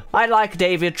 policeman. I like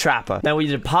David Trapper. Then we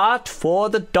depart for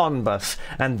the Donbas,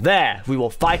 and there we will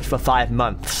fight for 5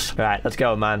 months. All right, let's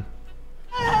go, man.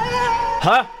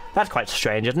 Huh? That's quite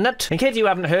strange, isn't it? In case you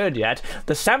haven't heard yet,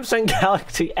 the Samsung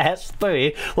Galaxy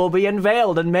S3 will be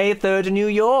unveiled on May 3rd in New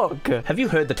York. Have you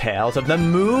heard the tales of the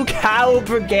Moo Cow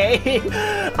Brigade?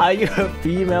 Are you a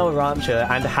female rancher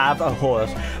and have a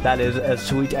horse that is as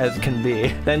sweet as can be?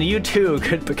 Then you too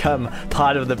could become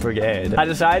part of the brigade. I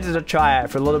decided to try it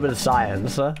for a little bit of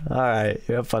science. Alright,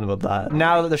 you have fun with that.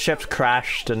 Now that the ship's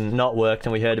crashed and not worked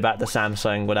and we heard about the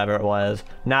Samsung, whatever it was,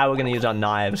 now we're gonna use our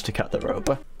knives to cut the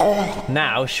rope.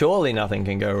 Now, surely nothing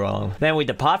can go wrong. Then we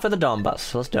depart for the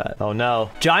Donbus. Let's do it. Oh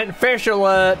no. Giant fish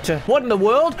alert! What in the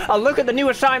world? A look at the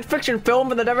newest science fiction film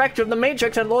from the director of The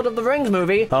Matrix and Lord of the Rings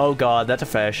movie. Oh god, that's a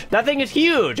fish. That thing is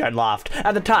huge, I laughed.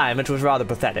 At the time, it was rather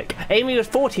pathetic. Amy was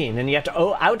 14 and yet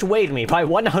outweighed me by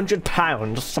 100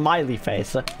 pounds. Smiley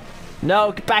face.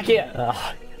 No, get back here.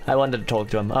 Ugh, I wanted to talk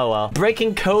to him. Oh well.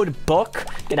 Breaking code book?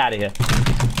 Get out of here.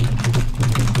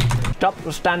 Stop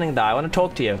standing there. I want to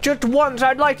talk to you. Just once,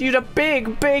 I'd like to use a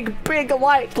big, big, big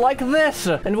light like this.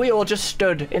 And we all just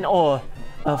stood in awe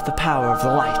of the power of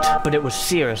the light. But it was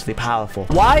seriously powerful.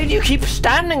 Why do you keep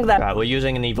standing there? Right, we're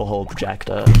using an evil hole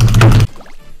projector.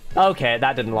 Okay,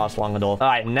 that didn't last long at all. All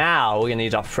right, now we're gonna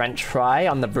use our French fry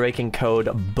on the breaking code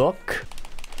book.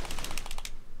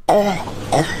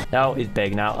 No, he's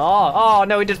big now. Oh,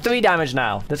 no, he did 3 damage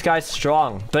now. This guy's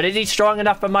strong. But is he strong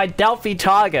enough for my Delphi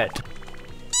target?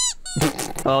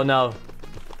 Oh no.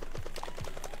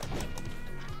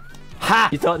 Ha!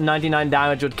 You thought 99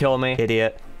 damage would kill me?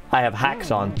 Idiot. I have hacks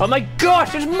on. Oh my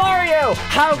gosh, it's Mario!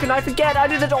 How can I forget? I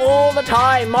do this all the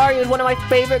time. Mario is one of my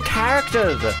favorite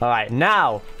characters. Alright,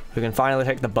 now we can finally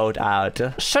take the boat out.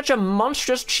 Such a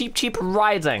monstrous cheap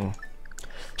rising.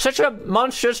 Such a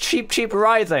monstrous cheap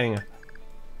rising.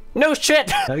 No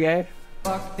shit! Okay.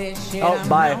 Fuck this shit. Oh,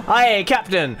 bye. Hey,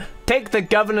 Captain! Take the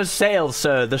governor's sails,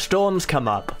 sir. The storm's come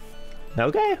up.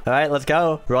 Okay. Alright, let's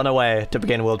go. Run away to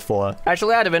begin World 4.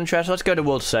 Actually, out of interest, let's go to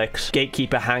World 6.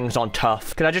 Gatekeeper hangs on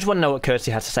tough. Because I just want to know what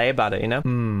Kirsty has to say about it, you know?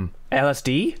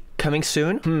 LSD? Coming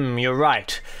soon? You're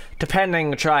right.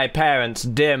 Depending, try parents,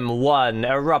 dim, 1,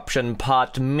 eruption,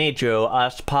 part, major,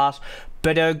 us, pass.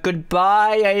 Better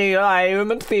goodbye, I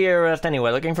am a theorist.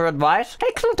 Anyway, looking for advice?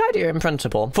 Excellent idea in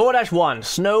principle. 4-1,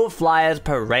 Snow Flyers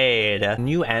Parade.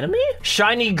 New enemy?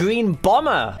 Shiny green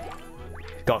bomber.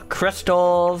 Got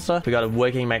crystals. We got a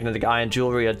working magnetic iron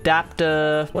jewelry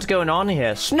adapter. What's going on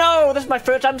here? Snow! This is my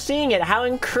first time seeing it. How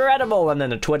incredible! And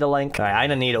then a Twitter link. Alright, I'm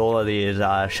gonna need all of these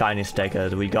shiny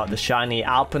stickers. We got the shiny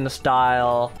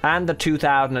Alpenstyle and the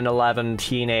 2011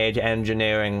 Teenage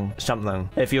Engineering something.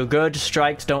 If you're good,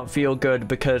 strikes don't feel good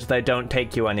because they don't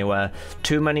take you anywhere.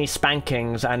 Too many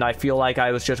spankings, and I feel like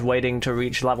I was just waiting to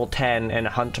reach level 10 in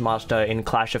Huntmaster in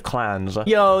Clash of Clans.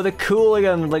 Yo, the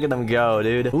Cooligan, look at them go,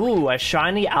 dude. Ooh, a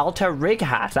shiny Alta rig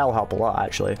hat. That'll help a lot,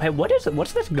 actually. Hey,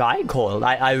 what's this guy called?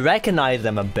 I recognize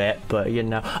them a bit, but you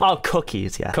know. Oh,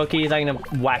 cookies, yeah. Cookies, I'm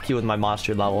gonna whack you with my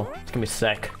mastery level. It's gonna be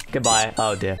sick. Goodbye.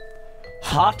 Oh, dear.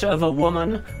 Heart of a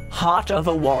woman, heart of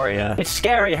a warrior. It's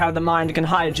scary how the mind can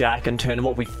hijack and turn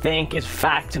what we think is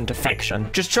fact into fiction.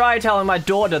 Just try telling my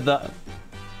daughter that...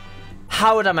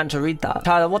 How would I meant to read that?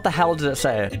 Tyler, what the hell did it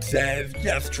say? It says,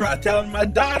 just try telling my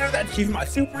daughter that she's my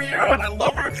superhero and I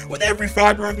love her with every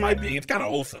fiber of my being. It's kind of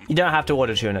wholesome. You don't have to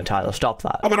auto-tune it, Tyler. Stop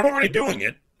that. Oh, but I'm already doing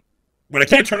it. But I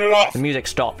can't turn it off. The music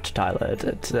stopped, Tyler.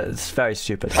 It's very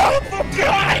stupid. Oh,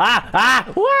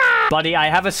 God! Wah! Buddy, I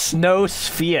have a snow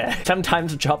sphere.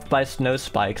 Sometimes chopped by snow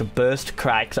spikes, burst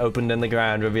cracks opened in the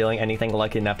ground, revealing anything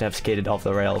lucky enough to have skated off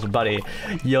the rails. Buddy,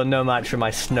 you're no match for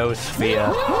my snow sphere. Get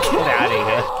out of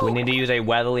here. We need to use a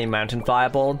weatherly mountain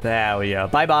fireball. There we go.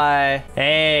 Bye-bye.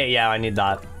 Hey, yeah, I need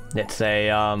that. It's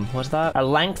a, what's that? A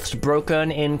lengths broken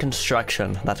in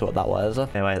construction. That's what that was.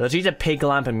 Anyway, let's use a pig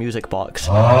lamp and music box.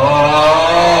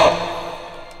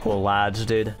 Poor lads,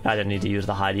 dude. I don't need to use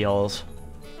the hidey holes.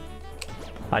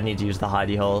 I need to use the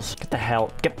hidey holes. Get the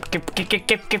hell. Get.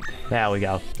 There we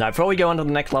go. Now, before we go on to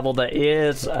the next level, there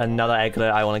is another exit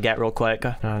I want to get real quick.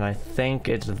 And I think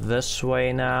it's this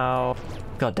way now.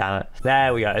 God damn it.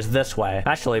 There we go. It's this way.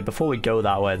 Actually, before we go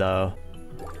that way, though,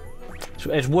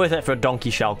 it's worth it for a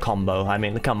donkey shell combo. I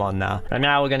mean, come on now. And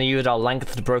now we're going to use our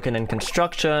lengths broken in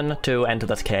construction to enter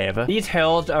this cave. These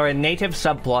hills are a native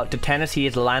subplot to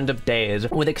Tennessee's Land of Days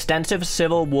with extensive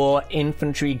Civil War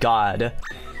infantry guard.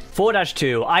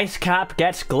 4-2, ice cap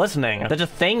gets glistening. There's a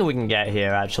thing we can get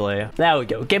here, actually. There we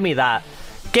go. Give me that.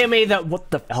 Give me the... What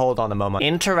the... Hold on a moment.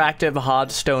 Interactive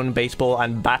hardstone baseball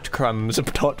and bat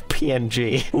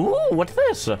crumbs.png. Ooh, what's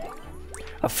this?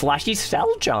 A flashy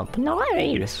cell jump.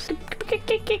 Nice.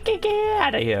 Get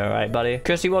out of here, alright, buddy.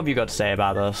 Kirsty, what have you got to say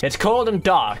about this? It's cold and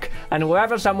dark, and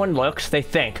wherever someone looks, they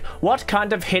think, what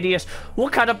kind of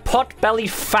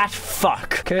pot-bellied fat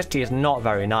fuck? Kirsty is not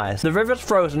very nice. The river's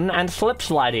frozen and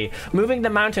slip-slidey, moving the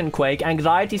mountain quake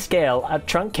anxiety scale at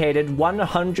truncated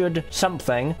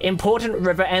 100-something. Important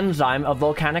river enzyme of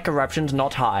volcanic eruptions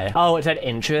not high. Oh, it said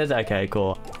inches? Okay,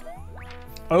 cool.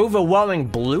 Overwhelming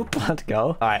bloop. Let's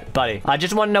go. Alright, buddy. I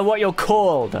just want to know what you're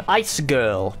called. Ice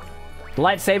girl.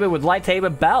 Lightsaber with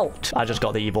lightsaber belt. I just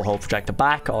got the evil hole projector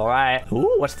back. Alright.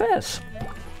 Ooh, what's this?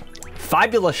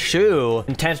 fabulous shoe,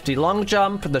 intensity long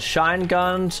jump, the shine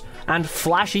guns, and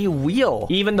flashy wheel.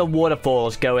 Even the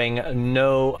waterfalls going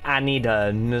no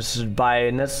Anida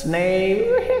by Hixen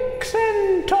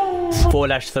Tong.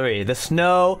 4-3. The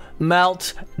snow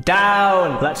melts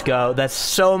down. Let's go. There's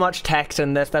so much text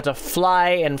in this. There's a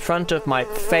fly in front of my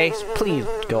face. Please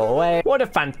go away. What a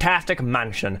fantastic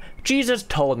mansion. Jesus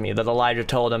told me that Elijah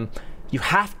told him, you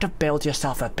have to build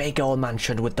yourself a big old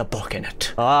mansion with the book in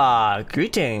it. Ah,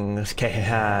 greetings,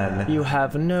 Kehan. You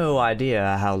have no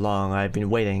idea how long I've been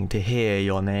waiting to hear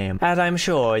your name. As I'm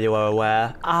sure you are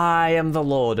aware, I am the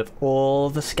lord of all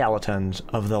the skeletons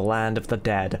of the land of the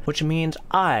dead, which means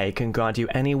I can grant you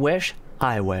any wish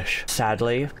I wish.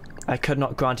 Sadly, I could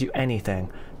not grant you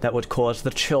anything that would cause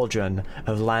the children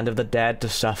of Land of the Dead to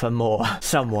suffer more.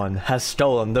 Someone has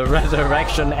stolen the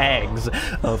resurrection eggs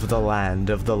of the Land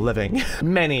of the Living.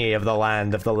 Many of the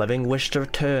Land of the Living wish to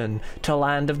return to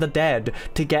Land of the Dead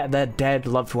to get their dead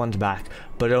loved ones back,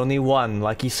 but only one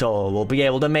lucky soul will be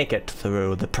able to make it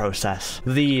through the process.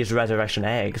 These resurrection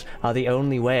eggs are the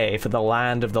only way for the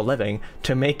Land of the Living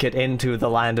to make it into the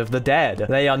Land of the Dead.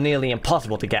 They are nearly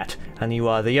impossible to get, and you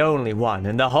are the only one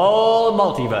in the whole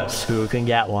multiverse who can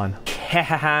get one.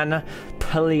 Kehan,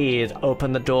 please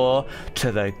open the door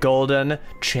to the golden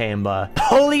chamber.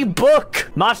 Holy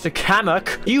book! Master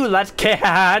Kamek, you let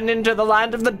Kehan into the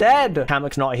land of the dead.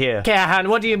 Kamek's not here. Kehan,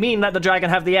 what do you mean let the dragon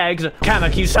have the eggs?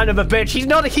 Kamek, you son of a bitch, he's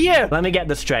not here! Let me get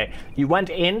this straight. You went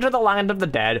into the land of the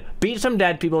dead, beat some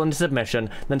dead people into submission,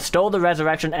 then stole the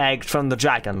resurrection eggs from the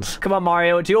dragons. Come on,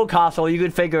 Mario, it's your castle, you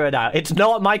could figure it out. It's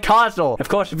not my castle! Of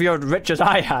course, if you're as rich as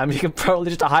I am, you can probably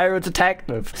just hire a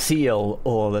detective. Seal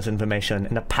all this information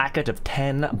in a packet of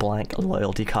 10 blank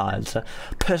loyalty cards.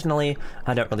 Personally,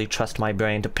 I don't really trust my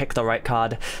brain to pick the right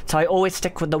card, so I always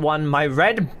stick with the one my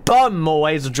red bum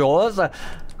always draws.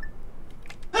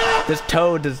 This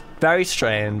toad is very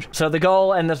strange. So the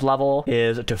goal in this level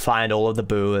is to find all of the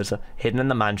booze hidden in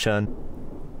the mansion.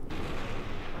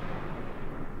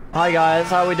 Hi guys,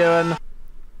 how we doing?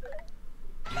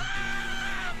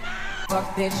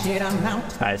 Fuck this shit, I'm out.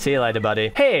 Alright, see you later,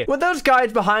 buddy. Hey, were those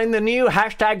guys behind the new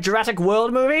hashtag Jurassic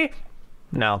World movie?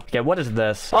 No. Okay, what is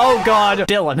this? Oh god,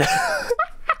 Dylan.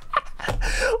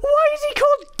 Why is he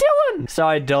called Dylan?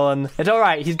 Sorry, Dylan. It's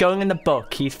alright, he's going in the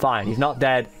book. He's fine. He's not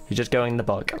dead. He's just going in the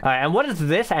book. Alright, and what is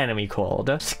this enemy called?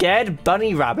 Scared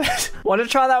Bunny Rabbit. Want to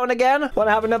try that one again? Want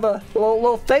to have another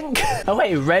little think? Oh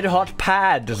wait, red hot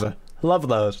pads. Love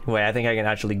those. Wait, I think I can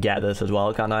actually get this as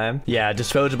well, can't I? Yeah,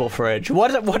 disposable fridge.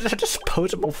 What is a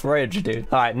disposable fridge, dude?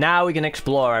 Alright, now we can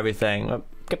explore everything.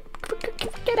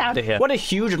 Get out of here. What a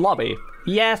huge lobby.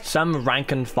 Yes, some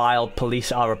rank and file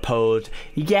police are opposed.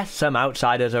 Yes, some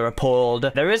outsiders are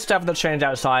appalled. There is stuff that's changed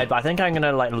outside, but I think I'm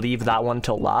gonna like leave that one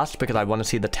till last because I want to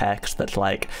see the text that's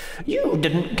like, you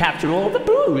didn't capture all the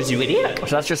booze, you idiot.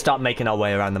 So let's just start making our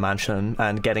way around the mansion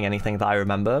and getting anything that I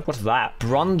remember. What's that?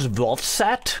 Bronze vault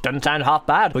set? Doesn't sound half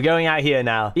bad. We're going out here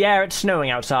now. Yeah, it's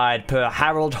snowing outside per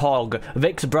Harold Hogg,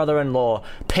 Vic's brother-in-law.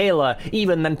 Paler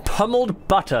even than pummeled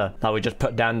butter. Now we just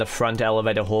put down the front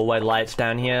elevator hallway lights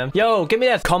down here. Yo, give me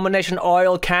this combination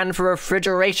oil can for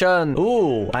refrigeration.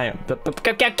 Ooh,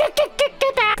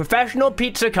 professional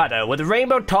pizza cutter with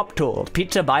rainbow top tools.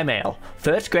 Pizza by mail.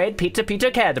 First grade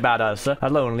pizza cared about us. A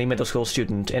lonely middle school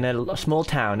student in a small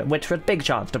town waits for a big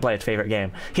chance to play his favorite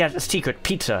game. He has a secret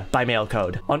pizza by mail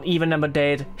code. On even numbered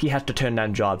days, he has to turn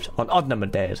down jobs. On odd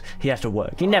numbered days, he has to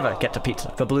work. He never gets a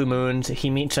pizza. For blue moons, he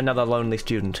meets another lonely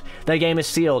student. Their game is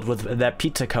sealed with their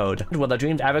pizza code. Will their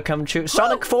dreams ever come true?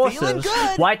 Sonic Forces.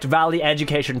 White Valley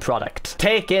Education product.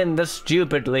 Take in the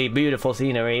stupidly beautiful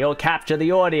scenery or capture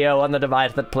the audio on the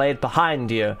device that plays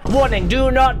behind you. Warning, do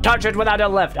not touch it without a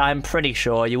lift. I'm pretty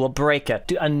sure you will break it.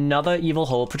 Do another evil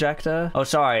hole projector? Oh,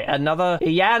 sorry. Another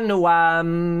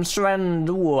Yanuam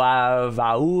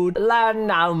Srenduavaud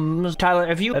Lanams.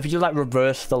 Tyler, if you like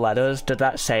reverse the letters, did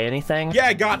that say anything? Yeah,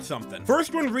 I got something.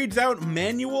 First one reads out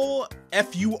manual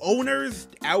FU owners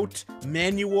out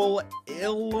manual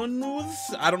Illinois.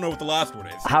 I don't know what the last one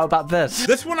is. How about this?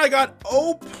 This one I got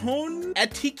Opon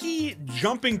Etiki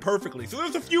jumping perfectly. So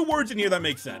there's a few words in here that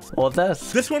make sense. Or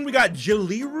this. This one we got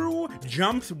Jaliru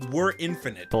jumps were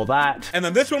infinite. Or that. And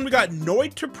then this one we got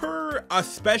Noiterper a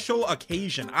special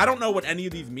occasion. I don't know what any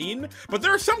of these mean, but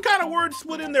there's some kind of word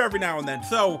split in there every now and then.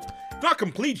 So not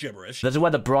complete gibberish. This is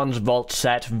where the bronze vault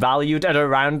set valued at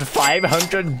around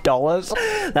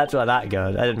 $500. That's where that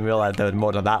goes. I didn't realize there was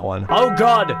more to that one. Oh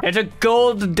god, it's a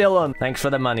gold Dylan. Thanks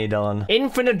for the money, Dylan.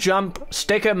 Infinite jump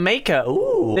sticker maker.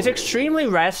 Ooh. Ooh. This extremely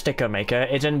rare sticker maker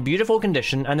is in beautiful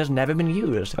condition and has never been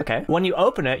used. Okay. When you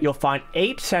open it, you'll find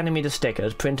 8cm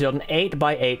stickers printed on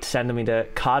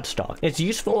 8x8cm cardstock. It's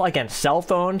useful against cell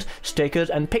phones, stickers,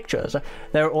 and pictures.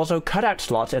 There are also cutout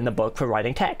slots in the book for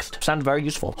writing text. Sounds very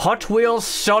useful. Hot Wheels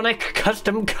Sonic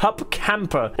Custom Cup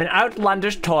Camper. An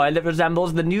outlandish toy that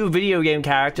resembles the new video game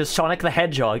character Sonic the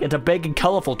Hedgehog. It's a big and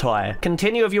colorful toy.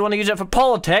 Continue if you want to use it for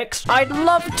politics. I'd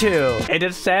love to. It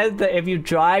is said that if you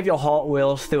drive your Hot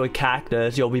Wheels through a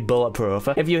cactus, you'll be bulletproof.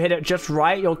 If you hit it just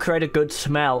right, you'll create a good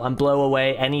smell and blow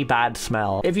away any bad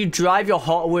smell. If you drive your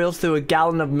Hot Wheels through a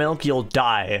gallon of milk, you'll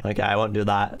die. Okay, I won't do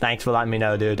that. Thanks for letting me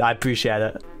know, dude. I appreciate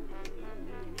it.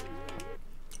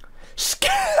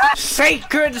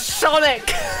 Sacred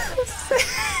Sonic!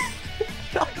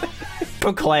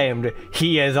 Proclaimed,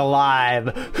 he is alive,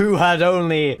 who has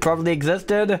only probably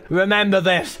existed. Remember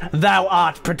this, thou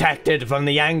art protected from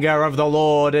the anger of the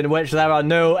Lord, in which there are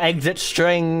no exit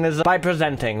strings. By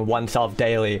presenting oneself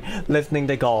daily, listening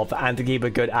to golf, and to keep a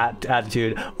good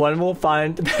attitude, one will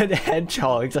find that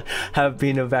hedgehogs have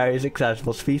been a very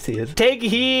successful species. Take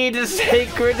heed,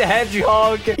 sacred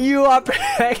hedgehog, you are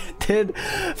protected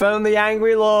from the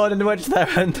angry Lord, in which there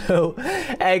are no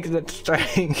exit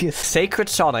strings. Sacred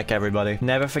Sonic, everybody.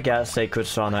 Never forget Sacred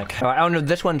Sonic. Alright, oh no,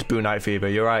 this one's Boo Night Fever.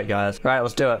 You're right, guys. Right,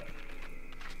 let's do it.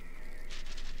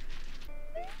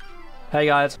 Hey,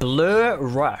 guys. Blue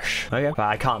Rush. Okay.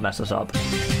 Right, I can't mess this up.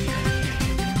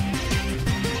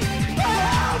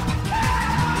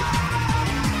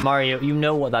 Mario, you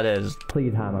know what that is.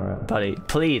 Please hammer it. Buddy,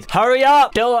 please. Hurry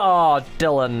up!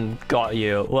 Dylan got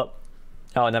you. Whoop.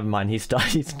 Oh, never mind. He's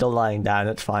still lying down.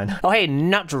 It's fine. Oh, hey,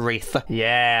 nut wreath.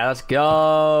 Yeah, let's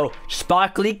go.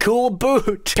 Sparkly cool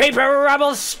boot. Paper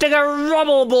rubble sticker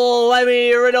rubble ball. Let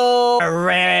me riddle.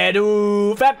 Red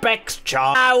oof epics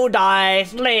chop. How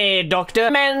dice lay doctor.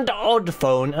 Mend odd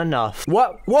phone enough.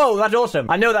 What? Whoa, that's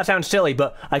awesome. I know that sounds silly,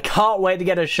 but I can't wait to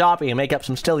get a Sharpie and make up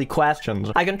some silly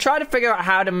questions. I can try to figure out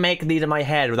how to make these in my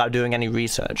head without doing any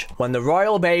research. When the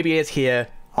royal baby is here,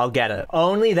 I'll get it.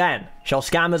 Only then shall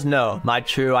scammers know my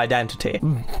true identity.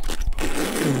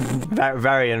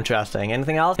 Very interesting.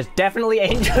 Anything else? It's definitely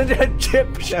ancient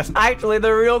Egyptian. Actually,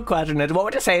 the real question is, what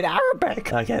would it say in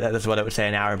Arabic? Okay, that is what it would say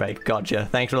in Arabic. Gotcha.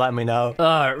 Thanks for letting me know.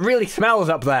 It really smells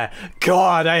up there.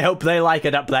 God, I hope they like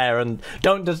it up there and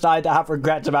don't decide to have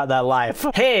regrets about their life.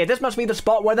 Hey, this must be the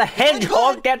spot where the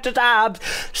hedgehog gets its abs.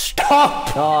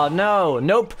 Stop! Oh, no.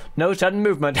 Nope. No sudden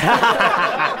movement.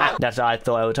 That's what I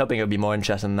thought. I was hoping it would be more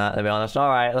interesting than that, to be honest.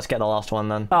 Alright, let's get the last one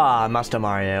then. Ah, Master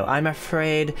Mario. I'm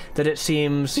afraid that it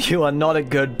seems you are not a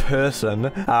good person.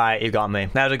 Alright, you got me.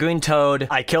 Now, the green toad,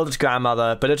 I killed its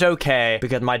grandmother, but it's okay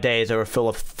because my days are full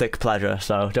of thick pleasure,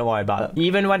 so don't worry about it.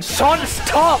 Even when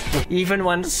Stop! Even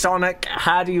when Sonic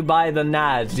had you by the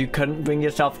nads, you couldn't bring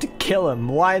yourself to kill him.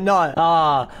 Why not?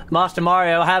 Ah, Master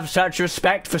Mario, have such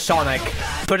respect for Sonic.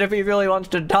 But if he really wants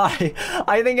to die,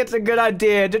 I think it's a good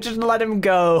idea to just let him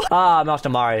go. Ah, Master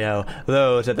Mario,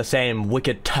 those are the same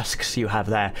wicked tusks you have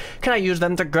there. Can I use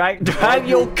them to drag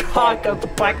your cock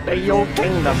back to your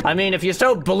kingdom? I mean, if you're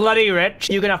so bloody rich,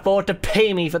 you can afford to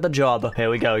pay me for the job. Here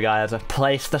we go, guys.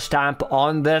 Place the stamp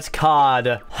on this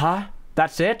card. Huh?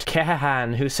 That's it?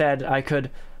 Kehan, who said I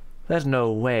could... There's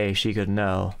no way she could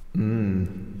know.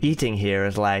 Eating here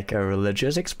is like a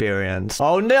religious experience.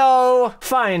 Oh no!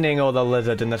 Finding all the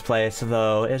lizards in this place,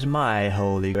 though, is my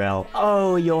holy grail.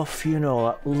 Oh, your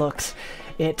funeral looks...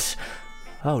 It's...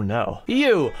 Oh no.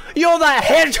 You're the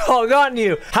hedgehog, aren't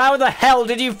you? How the hell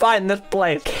did you find this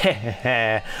place?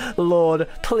 Lord,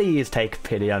 please take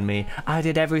pity on me. I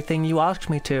did everything you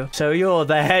asked me to. So you're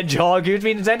the hedgehog who's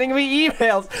been sending me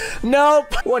emails?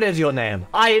 Nope. What is your name?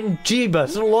 I am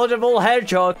Jeebus, Lord of all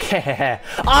Hedgehog.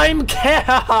 I'm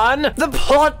Kehan. The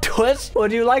plot twist.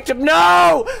 Would you like to...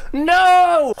 No!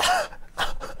 No!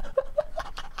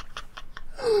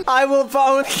 I will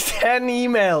phone 10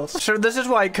 emails. So this is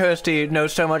why Kirsty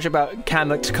knows so much about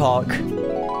Kamek's cock.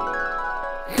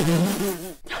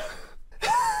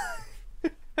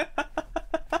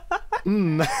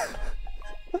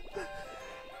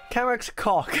 Kamek's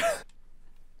cock.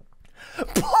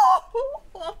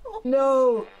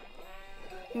 No.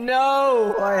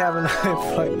 No! Why haven't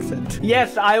I fixed it?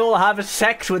 Yes, I will have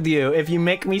sex with you if you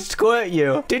make me squirt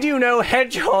you. Did you know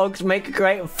hedgehogs make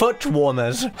great foot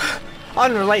warmers?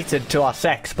 Unrelated to our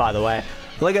sex, by the way.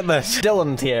 Look at this.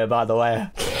 Dylan's here, by the way.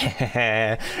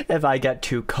 If I get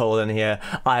too cold in here,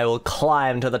 I will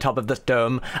climb to the top of this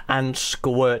dome and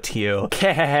squirt you.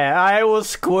 I will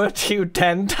squirt you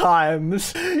 10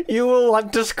 times. You will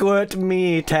want to squirt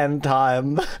me 10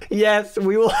 times. Yes,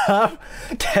 we will have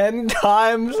 10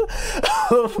 times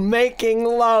of making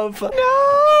love.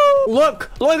 No!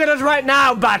 Look at us right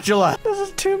now, Bachelor. This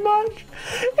is too much.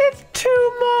 It's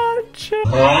too much.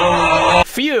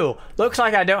 Phew. Looks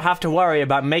like I don't have to worry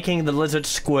about making the lizard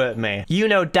squirt me. You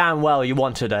know damn well you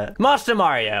wanted it. Master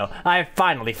Mario, I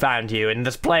finally found you in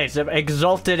this place of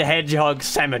exalted hedgehog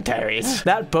cemeteries.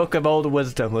 That book of old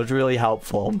wisdom was really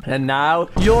helpful. And now,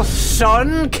 your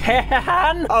son,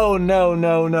 Kehan? Oh no,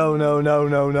 no, no, no, no,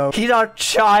 no, no. He's our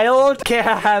child?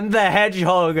 Kehan the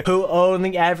hedgehog, who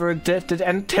only ever existed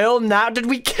until now. Did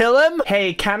we kill him?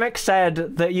 Hey, Kamek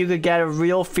said that you could get a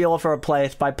real feel for a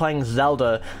place by playing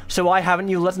Zelda. So why haven't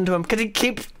you listened to him? Because he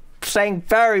keeps saying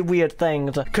very weird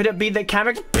things. Could it be that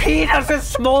Kamek's penis is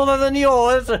smaller than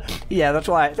yours? Yeah, that's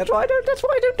why I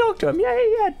don't talk to him.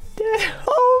 Yeah.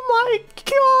 Oh my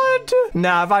god.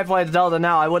 Now, if I played Zelda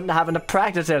now, I wouldn't have to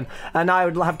practice him, and I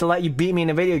would have to let you beat me in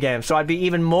a video game, so I'd be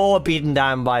even more beaten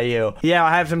down by you. Yeah,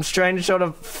 I have some strange sort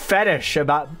of fetish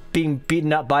about being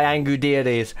beaten up by angry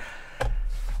deities.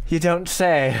 You don't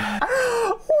say.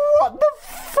 What the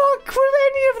fuck was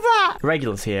any of that?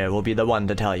 Regulus here will be the one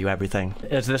to tell you everything.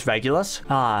 Is this Regulus?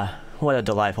 Ah, what a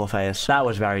delightful face. That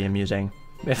was very amusing.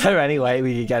 Is there any way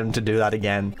we could get him to do that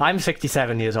again? I'm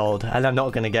 67 years old, and I'm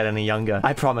not gonna get any younger.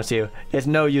 I promise you. It's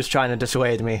no use trying to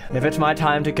dissuade me. If it's my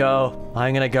time to go,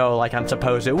 I'm gonna go like I'm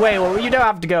supposed to. Wait, well, you don't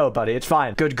have to go, buddy. It's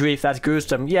fine. Good grief, that's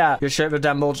gruesome. Yeah, your shirt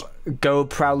resembles Go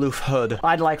Prowloof Hood.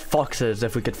 I'd like foxes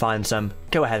if we could find some.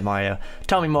 Go ahead, Mario.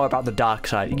 Tell me more about the dark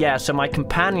side. Yeah, so my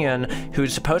companion,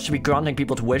 who's supposed to be granting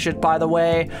people's wishes, by the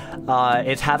way,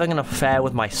 is having an affair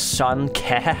with my son,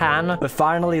 Kehan. We're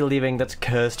finally leaving this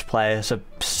cursed place of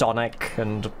Sonic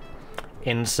and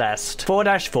incest.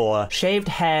 4-4. Shaved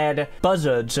head,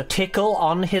 buzzards, tickle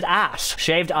on his ass.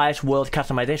 Shaved ice world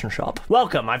customization shop.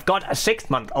 Welcome, I've got a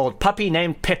 6-month-old puppy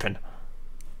named Pippin.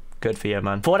 Good for you,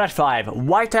 man. 4-5.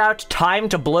 Whiteout, time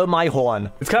to blow my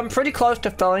horn. We've come pretty close to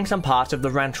filling some parts of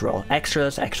the rent roll.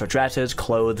 Extras, extra dresses,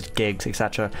 clothes, gigs,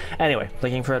 etc. Anyway,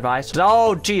 looking for advice?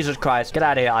 Oh, Jesus Christ. Get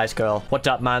out of here, Ice Girl. What's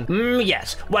up, man?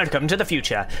 Yes. Welcome to the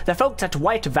future. The folks at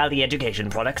White Valley Education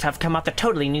Products have come up with a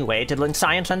totally new way to learn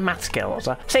science and math skills.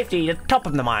 Safety is top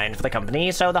of the mind for the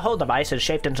company, so the whole device is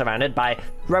shaped and surrounded by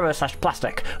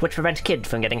rubber/plastic, which prevents kids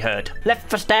from getting hurt. Left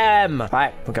for STEM!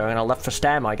 Right, we're going on left for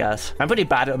STEM, I guess. I'm pretty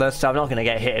bad at this, so I'm not gonna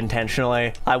get hit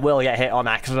intentionally. I will get hit on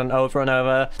accident over and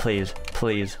over. Please,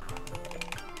 please.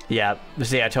 Yeah,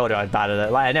 see, I told you I was bad at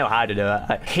it. Like, I know how to do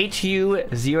it.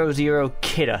 HU00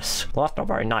 Kidus. Well, that's not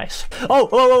very nice. Oh,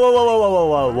 whoa, whoa, whoa, whoa, whoa,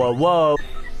 whoa, whoa, whoa.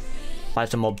 Buy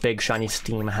some more big shiny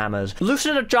steam hammers.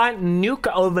 Loosen a giant nuke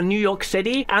over New York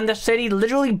City, and the city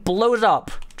literally blows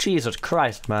up. Jesus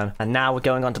Christ, man. And now we're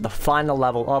going on to the final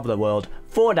level of the world.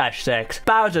 4-6.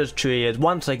 Bowser's tree is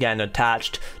once again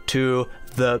attached to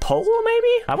the pole,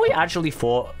 maybe? Have we actually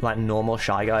fought, like, normal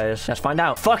Shy Guys? Let's find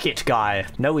out. Fuck it, guy.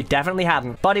 No, we definitely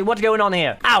haven't. Buddy, what's going on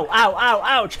here? Ow, ow, ow,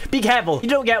 ouch. Be careful. You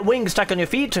don't get wings stuck on your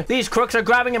feet. These crooks are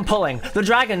grabbing and pulling. The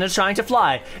dragon is trying to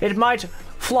fly. It might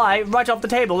fly right off the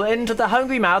table into the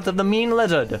hungry mouth of the mean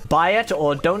lizard. Buy it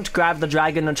or don't grab the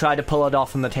dragon and try to pull it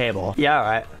off from the table. Yeah,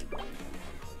 alright.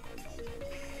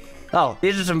 Oh,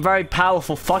 these are some very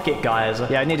powerful fuck it guys.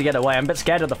 Yeah, I need to get away. I'm a bit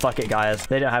scared of the fuck it guys.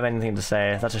 They don't have anything to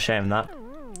say. That's a shame, that.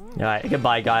 Alright,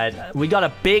 goodbye, guys. We got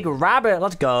a big rabbit.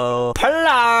 Let's go.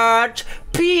 Plot!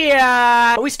 Pia!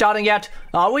 Are we starting yet?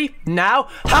 Are we? Now?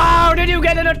 How did you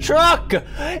get in a truck?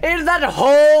 Is that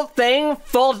whole thing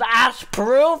false ass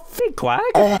proof? Quack?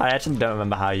 I actually don't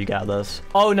remember how you get this.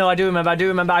 Oh, no, I do remember.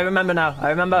 I remember now. I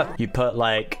remember. You put,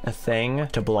 like, a thing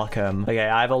to block him. Okay,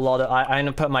 I have a lot of... I'm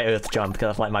gonna put my earth jump because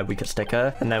that's, like, my weakest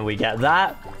sticker. And then we get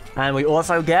that. And we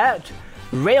also get...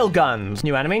 Railguns.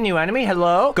 New enemy,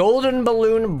 hello. Golden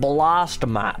Balloon Blast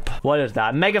Map. What is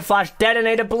that? Mega Flash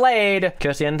Detonator Blade.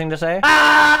 Kirsty, anything to say?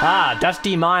 Ah,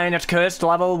 Dusty Mine at cursed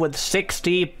level with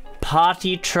 60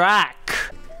 party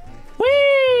track.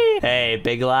 Whee! Hey,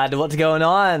 big lad, what's going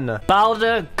on?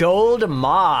 Balder Gold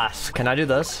Mask. Can I do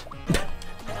this?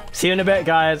 See you in a bit,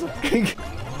 guys.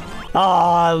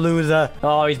 Ah, loser.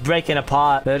 Oh, he's breaking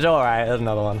apart. It's alright, there's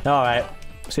another one. Alright.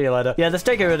 See you later. Yeah, the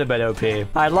sticker is a bit OP.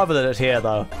 I love that it's here,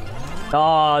 though.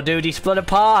 Oh, dude, he split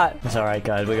apart. It's alright,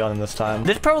 guys. We got him this time.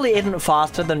 This probably isn't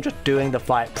faster than just doing the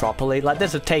fight properly. Like,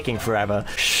 this is taking forever.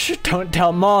 Shh, don't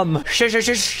tell Mom. Shh, shh,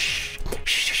 shh, shh,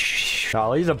 shh.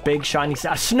 Oh, he's a big, shiny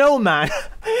snowman.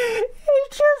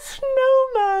 It's a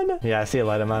snowman. Yeah, see you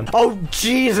later, man. Oh,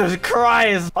 Jesus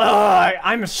Christ. Ugh,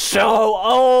 I'm so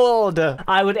old.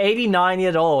 I was 89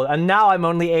 years old, and now I'm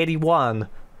only 81.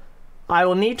 I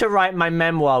will need to write my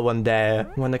memoir one day.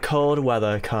 When the cold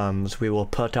weather comes, we will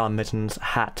put our mittens,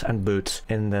 hat, and boots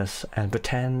in this and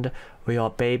pretend we are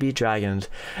baby dragons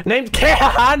named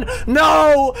Kihan!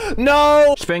 No!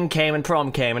 No! Spring came and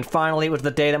prom came, and finally it was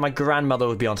the day that my grandmother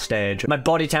would be on stage. My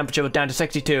body temperature was down to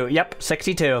 62. Yep,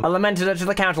 62. I lamented it to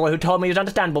the counselor, who told me it was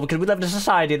understandable because we live in a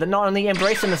society that not only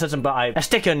embraced cynicism, but a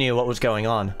sticker knew what was going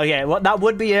on. Okay, well, that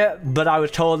would be it, but I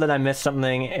was told that I missed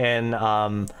something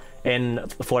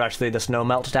for actually the snow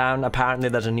meltdown. Apparently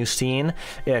there's a new scene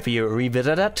if you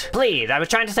revisit it. Please, I was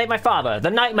trying to save my father. The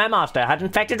Nightmare Master had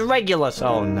infected Regulus.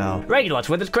 Oh no. Regulus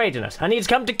with his craziness, and he's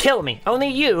come to kill me. Only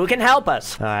you can help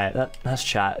us. Alright, let's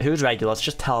chat. Who's Regulus?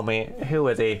 Just tell me. Who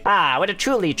is he? Ah, what a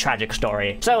truly tragic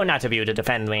story. So nice of you to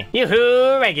defend me.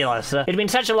 Yoo-hoo, Regulus. It's been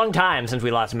such a long time since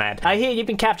we last met. I hear you've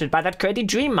been captured by that crazy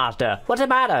Dream Master. What's the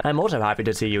matter? I'm also happy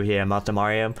to see you here, Master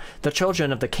Mario. The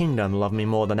children of the kingdom love me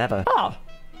more than ever. Oh.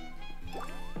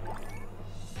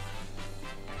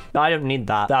 I don't need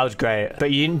that. That was great. But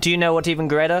do you know what's even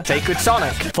greater? Sacred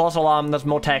Sonic. False alarm. There's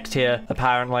more text here,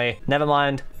 apparently. Never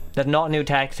mind. There's not new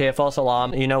text here. False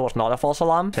alarm. You know what's not a false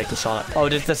alarm? Sacred Sonic. Oh,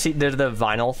 did the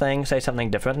vinyl thing say something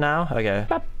different now? Okay.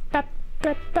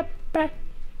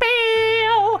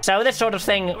 So this sort of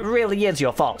thing really is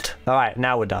your fault. Alright,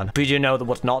 now we're done. But you know that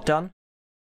what's not done?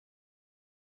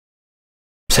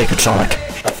 Sacred Sonic.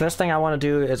 The first thing I want to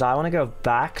do is I want to go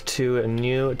back to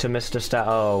Mr.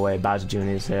 Oh wait, Bowser Jr.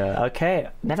 is here. Okay,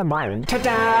 never mind.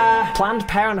 Ta-da! Planned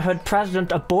Parenthood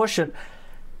President Abortion.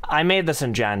 I made this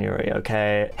in January,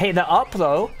 okay? Hey, they're up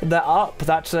though. They're up.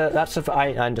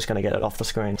 I'm just gonna get it off the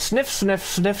screen. Sniff, sniff,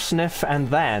 sniff, sniff, and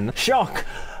then shock.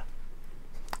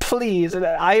 Please,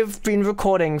 I've been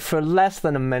recording for less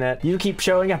than a minute. You keep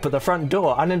showing up at the front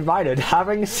door uninvited,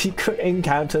 having secret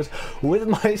encounters with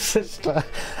my sister,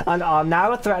 and are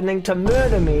now threatening to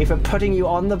murder me for putting you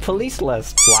on the police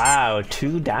list. Wow,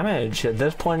 2 damage at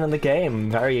this point in the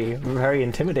game. Very, very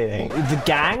intimidating. The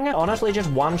gang? Honestly, just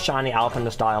 1 shiny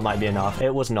Alpine style might be enough.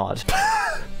 It was not.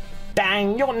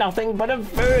 Dang, you're nothing but a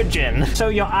virgin. So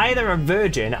you're either a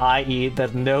virgin, i.e.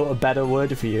 there's no better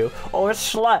word for you, or a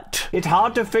slut. It's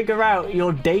hard to figure out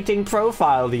your dating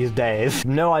profile these days.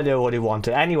 No idea what he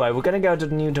wanted. Anyway, we're gonna go to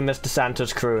Mr.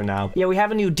 Santa's crew now. Yeah, we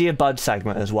have a new Dear Bud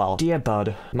segment as well. Dear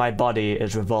Bud, my body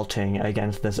is revolting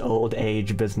against this old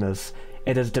age business.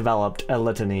 It has developed a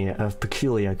litany of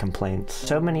peculiar complaints.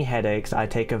 So many headaches, I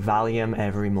take a Valium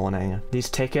every morning. These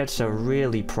tickets are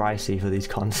really pricey for these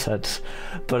concerts,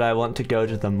 but I want to go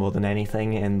to them more than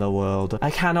anything in the world. I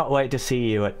cannot wait to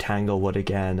see you at Tanglewood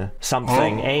again.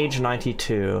 Something, age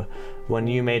 92. When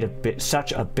you made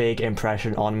such a big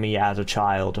impression on me as a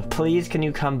child. Please, can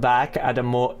you come back at a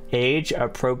more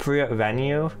age-appropriate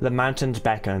venue? The mountains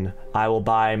beckon. I will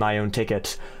buy my own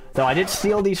tickets. Though I did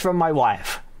steal these from my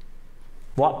wife.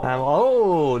 What?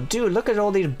 Oh, dude, look at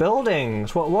all these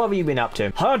buildings. What have you been up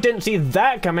to? Oh, didn't see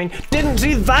that coming. Didn't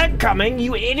see that coming,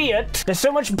 you idiot. There's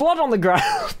so much blood on the ground.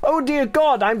 Oh, dear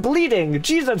God, I'm bleeding.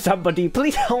 Jesus, somebody,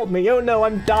 please help me. Oh, no,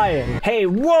 I'm dying. Hey,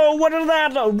 whoa, what is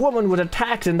that? A woman was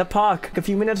attacked in the park a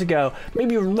few minutes ago.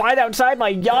 Maybe right outside my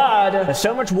yard. There's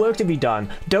so much work to be done.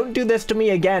 Don't do this to me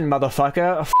again,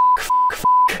 motherfucker.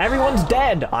 Everyone's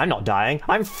dead. I'm not dying.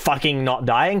 I'm fucking not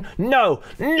dying. No,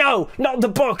 no, not the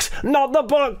books, not the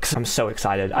books. I'm so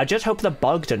excited. I just hope the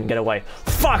bug didn't get away.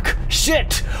 Fuck,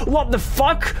 shit. What the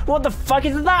fuck? What the fuck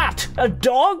is that? A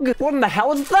dog? What in the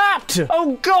hell is that?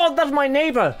 Oh God, that's my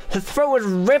neighbor. His throat was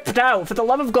ripped out. For the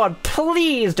love of God,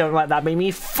 please don't let that be me.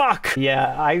 Fuck.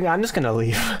 Yeah, I'm just gonna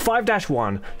leave.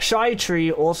 5-1. Shy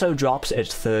Tree also drops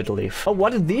its 3rd leaf. Oh,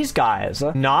 what are these guys?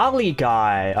 Gnarly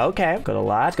guy. Okay, got a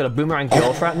lad. Got a boomerang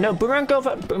girlfriend. No, boomerang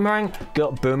girlfriend.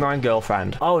 Boomerang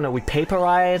girlfriend. Oh no, we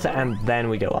paperize and then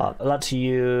we go up. Let's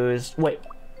use. Wait.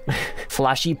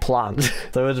 Flashy plant.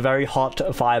 Those very hot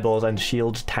fireballs and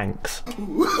shield tanks.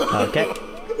 Okay.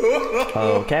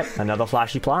 Okay, another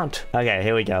flashy plant. Okay,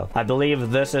 here we go. I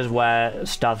believe this is where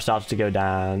stuff starts to go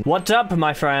down. What's up,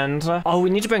 my friends? Oh, we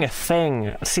need to bring a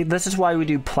thing. See, this is why we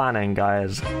do planning,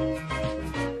 guys.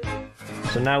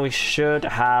 So now we should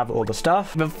have all the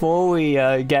stuff before we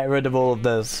get rid of all of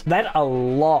this. There's a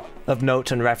lot of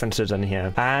notes and references in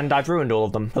here, and I've ruined all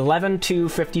of them.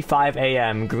 11:55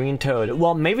 a.m. Green Toad.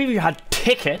 Well, maybe if you had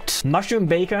tickets. Mushroom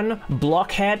Bacon,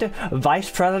 Blockhead, Vice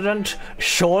President,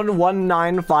 Sean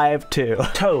 1952.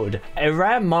 Toad, a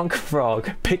rare monk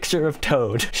frog. Picture of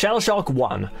Toad. Shell Shock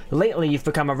 1. Lately you've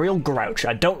become a real grouch.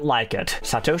 I don't like it.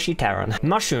 Satoshi Terran.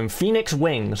 Mushroom Phoenix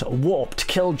Wings, Warped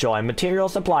Killjoy Material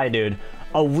Supply Dude.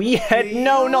 A wee head?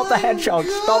 No, not the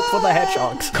hedgehogs. Stop with the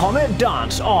hedgehogs. Comet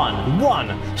dance on.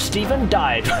 1. Stephen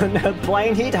died when a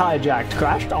plane he'd hijacked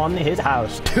crashed on his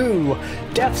house. 2.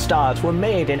 Death Stars were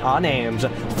made in our names.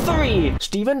 3.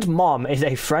 Stephen's mom is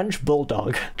a French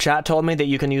bulldog. Chat told me that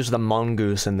you can use the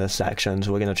mongoose in this section,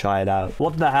 so we're gonna try it out.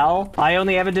 What the hell? I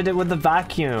only ever did it with the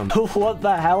vacuum. What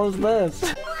the hell is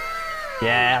this?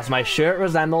 Yes, my shirt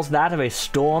resembles that of a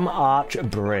storm arch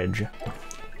bridge.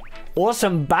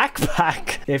 Awesome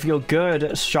backpack. If you're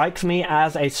good, strikes me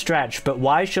as a stretch, but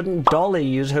why shouldn't Dolly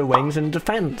use her wings in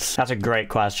defense? That's a great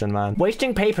question, man.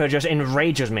 Wasting paper just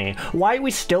enrages me. Why are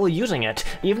we still using it?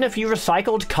 Even if you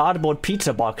recycled cardboard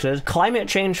pizza boxes, climate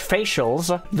change facials,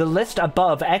 the list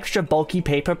above extra bulky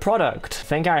paper product.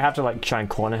 Think I have to like try and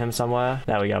corner him somewhere?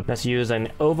 There we go. Let's use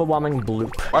an overwhelming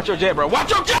bloop. Watch your jet, bro. Watch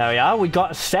your jet! There we are. We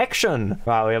got a section.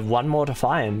 Wow, we have one more to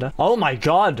find. Oh my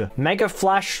god. Mega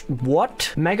Flash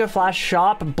what? Mega Flash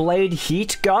sharp blade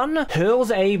heat gun hurls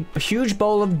a huge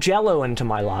bowl of jello into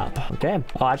my lap. Okay.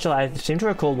 Oh, actually, I seem to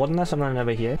recall, wasn't there someone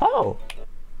over here? Oh!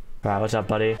 Right, what's up,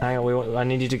 buddy? Hang on, I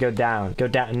need you to go down. Go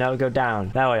down. No, go down.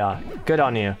 There we are. Good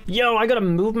on you. Yo, I got a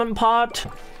movement part.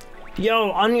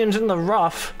 Yo, onions in the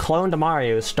rough. Cloned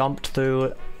Mario stomped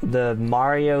through the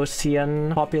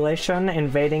Mario-Cian population,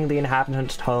 invading the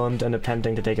inhabitants' homes and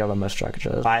attempting to take over most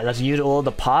structures. Alright, let's use all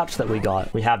the parts that we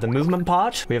got. We have the movement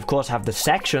part, we of course have the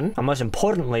section, and most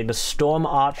importantly, the Storm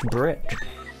Arch Bridge.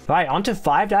 Right, on to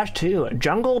 5-2.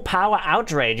 Jungle Power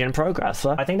Outrage in progress.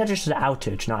 I think that just is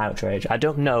outage, not outrage. I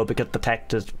don't know because the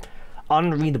text is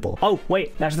unreadable. Oh,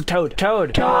 wait, there's the Toad.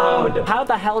 Toad! Toad! How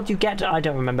the hell did you get to— I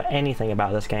don't remember anything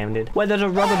about this game, dude. Wait, there's a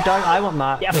rubber duck. I want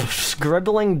that. Yeah,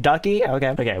 scribbling ducky. Okay.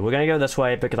 Okay, we're gonna go this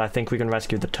way because I think we can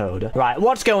rescue the Toad. Right,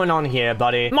 what's going on here,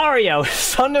 buddy? Mario!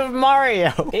 Son of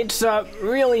Mario! It's,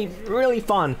 really, really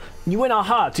fun. You win our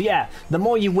hearts, yeah. The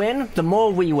more you win, the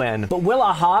more we win. But will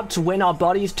our hearts win our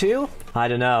bodies too? I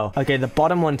don't know. Okay, the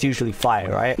bottom one's usually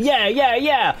fire, right?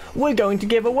 Yeah. We're going to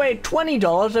give away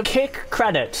 $20 of kick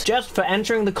credits just for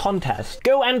entering the contest.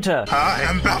 Go enter. I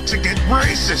am about to get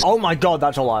racist. Oh my god,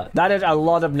 that's a lot. That is a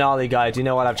lot of gnarly, guys. You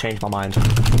know what? I've changed my mind.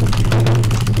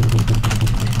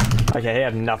 Okay, I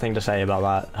have nothing to say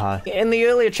about that. In the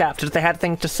earlier chapters, they had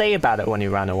things to say about it when you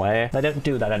ran away. They don't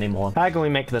do that anymore. How can we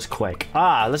make this quick?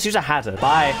 Let's use a hazard.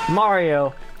 Bye.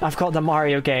 Mario. I've got the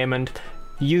Mario game and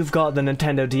you've got the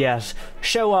Nintendo DS.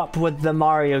 Show up with the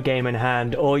Mario game in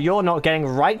hand, or you're not getting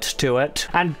right to it.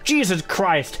 And Jesus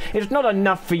Christ, it's not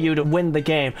enough for you to win the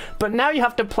game, but now you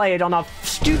have to play it on a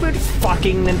stupid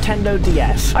fucking Nintendo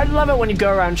DS. I love it when you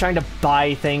go around trying to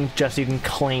buy things just so you can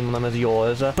claim them as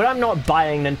yours. But I'm not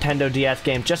buying Nintendo DS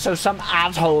games just so some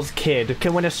asshole's kid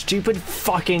can win a stupid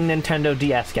fucking Nintendo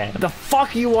DS game. The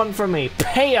fuck you want from me?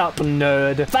 Pay up,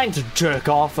 nerd. Thanks, jerk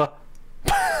off.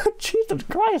 Jesus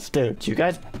Christ, dude. Do you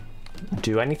guys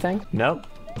do anything? Nope.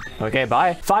 Okay,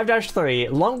 bye.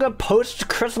 5-3. Longer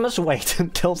post-Christmas wait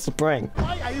until spring.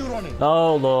 Why are you running?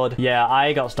 Oh, Lord. Yeah,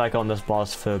 I got stuck on this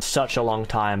boss for such a long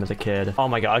time as a kid. Oh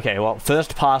my god. Okay, well,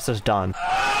 first pass is done.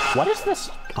 What is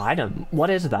this item? What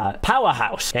is that?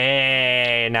 Powerhouse.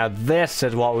 Hey, now this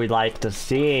is what we'd like to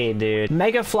see, dude.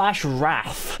 Mega Flash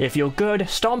Wrath. If you're good,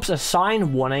 stomps a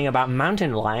sign warning about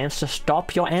mountain lions to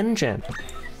stop your engine.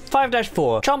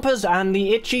 5-4. Chompers and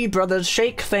the Itchy Brothers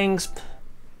shake things.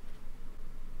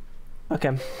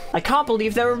 Okay. I can't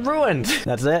believe they were ruined.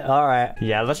 That's it? Alright.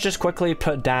 Yeah, let's just quickly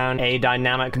put down a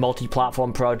dynamic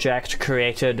multi-platform project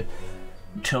created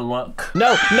to look—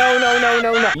 No!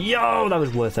 Yo, that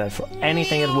was worth it. For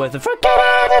anything is worth it. Forget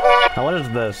it! Now, what is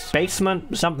this?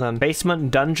 Basement something.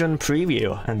 Basement dungeon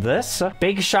preview. And this?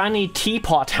 Big shiny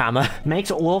teapot hammer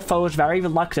makes all foes very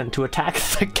reluctant to attack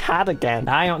the cat again.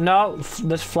 I don't know.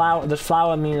 This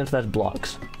flower means there's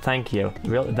blocks. Thank you.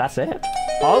 Really? That's it?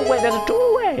 Oh, wait, there's a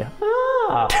doorway.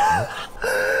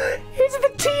 It's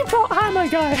the teapot hammer,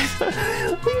 guys.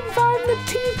 We found the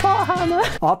teapot hammer.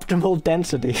 Optimal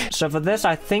density. So for this,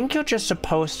 I think you're just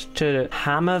supposed to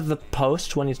hammer the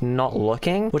post when he's not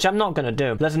looking, which I'm not gonna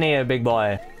do. Listen here, big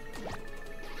boy.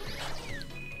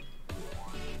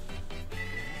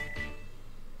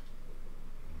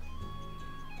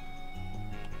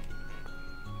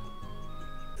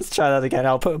 Let's try that again.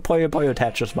 I'll put your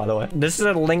Tetris, by the way. This is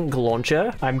a Link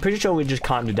launcher. I'm pretty sure we just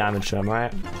can't do damage to him,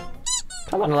 right?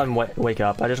 I want to let him wake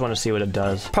up. I just want to see what it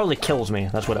does. Probably kills me.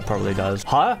 That's what it probably does.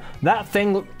 Huh? That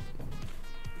thing— I'm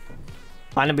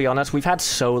gonna be honest, we've had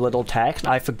so little text,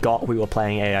 I forgot we were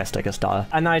playing AI Sticker Star.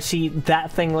 And I see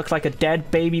that thing looks like a dead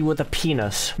baby with a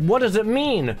penis. What does it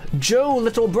mean? Joe,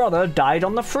 little brother, died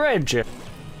on the fridge.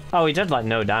 Oh, he did like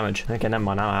no damage. Okay, never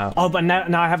mind, I'm out. Oh, but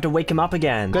now I have to wake him up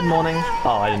again. Good morning.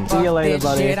 Oh, I didn't. See you later,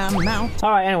 buddy.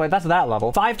 Alright, anyway, that's that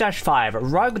level.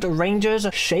 5-5, Rugged Rangers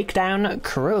Shakedown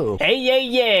Crew.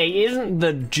 Ay, isn't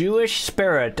the Jewish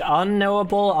spirit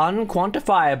unknowable,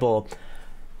 unquantifiable?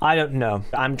 I don't know.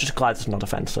 I'm just glad it's not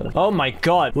offensive. Oh my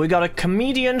god. We got a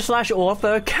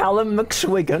comedian/author, Callum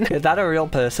McSwiggan. Is that a real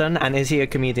person? And is he a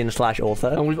comedian/author?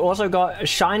 And we've also got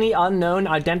Shiny Unknown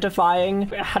Identifying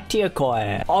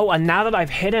Hatiakoi. Oh, and now that I've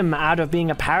hit him out of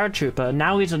being a paratrooper,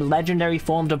 now he's a legendary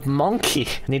form of monkey.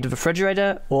 Need the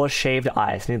refrigerator or shaved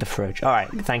ice? Need the fridge. Alright,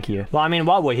 thank you. Well, I mean,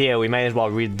 while we're here, we may as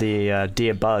well read the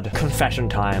Dear Bud. Confession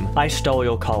time. I stole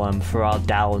your column for our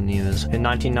Dal news. In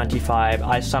 1995,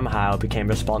 I somehow became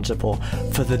responsible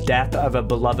for the death of a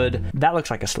beloved... That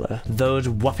looks like a slur. Those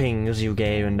whoopings you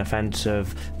gave in defense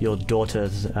of your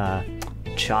daughter's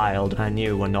child I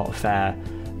knew were not fair.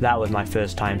 That was my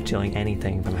first time stealing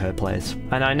anything from her place.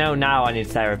 And I know now I need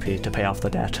therapy to pay off the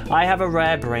debt. I have a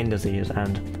rare brain disease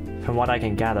and, from what I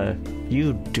can gather,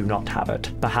 you do not have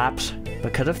it. Perhaps,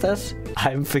 because of this,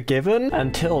 I'm forgiven?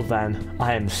 Until then,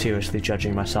 I am seriously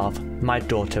judging myself. My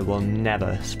daughter will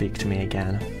never speak to me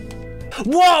again.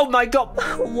 Whoa, my god!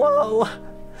 Whoa!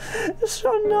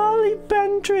 Sonali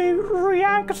Bentry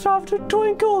reacts after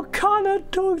Twinkle Connor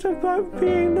talks about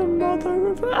being the mother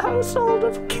of a household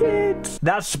of kids.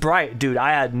 That sprite, dude,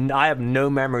 I have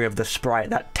no memory of the sprite.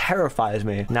 That terrifies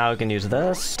me. Now I can use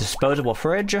this. Disposable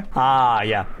fridge. Ah,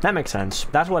 yeah, that makes sense.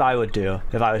 That's what I would do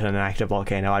if I was in an active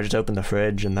volcano. I just open the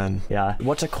fridge and then, yeah.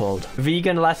 What's it called?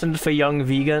 Vegan lessons for young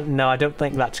vegan? No, I don't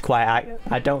think that's quite,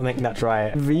 I don't think that's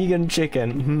right. Vegan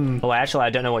chicken. Oh, actually, I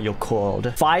don't know what you're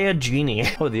called. Fire Genie.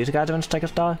 Oh, these guys are going to take a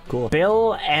star? Cool.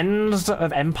 Bill Ends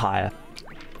of Empire.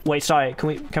 Wait, sorry, can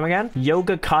we come again?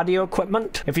 Yoga cardio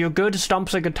equipment? If you're good,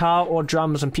 stomps a guitar or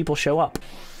drums and people show up.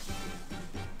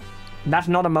 That's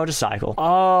not a motorcycle.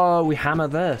 Oh, we hammer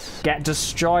this. Get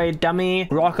destroyed, dummy.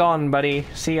 Rock on, buddy.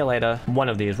 See you later. One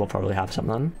of these will probably have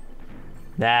something.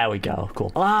 There we go.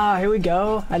 Cool. Ah, here we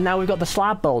go. And now we've got the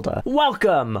slab boulder.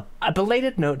 Welcome! A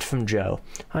belated note from Joe.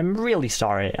 I'm really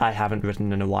sorry I haven't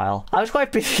written in a while. I was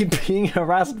quite busy being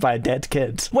harassed by dead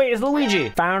kids. Wait, it's Luigi!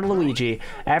 Found Luigi.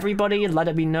 Everybody, let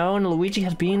it be known, Luigi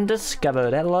has been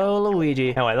discovered. Hello,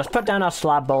 Luigi. Anyway, let's put down our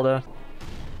slab boulder.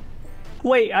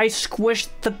 Wait, I squished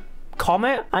the...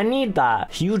 comet? I need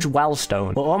that. Huge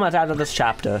wellstone. We're almost out of this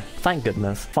chapter. Thank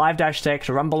goodness.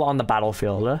 5-6, rumble on the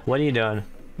battlefield. What are you doing?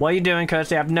 What are you doing,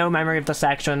 Kirsty? I have no memory of the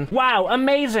section. Wow,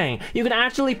 amazing! You can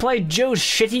actually play Joe's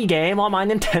shitty game on my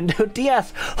Nintendo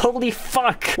DS. Holy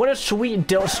fuck! What a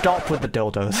sweet stop with the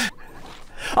dildos.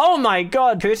 Oh my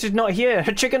god, Kirsty's not here.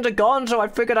 Her chickens are gone, so I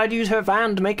figured I'd use her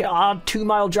van to make our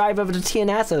 2-mile drive over to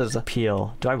TNS's.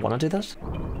 Peel. Do I want to do this?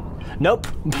 Nope,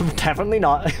 definitely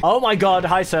not. Oh my god,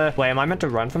 hi sir. Wait, am I meant to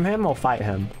run from him or fight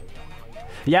him?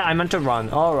 Yeah, I meant to run.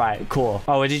 Alright, cool.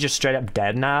 Oh, is he just straight up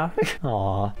dead now?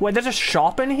 Aw. Wait, there's a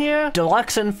shop in here?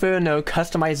 Deluxe Inferno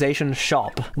Customization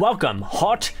Shop. Welcome,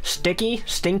 hot, sticky,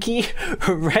 stinky,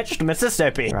 wretched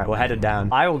Mississippi. Alright, we're headed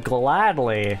down. I will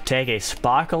gladly take a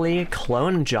sparkly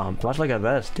clone jump. Let's look at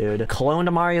this, dude.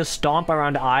 Cloned Mario stomp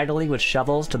around idly with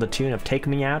shovels to the tune of Take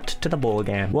Me Out to the Ball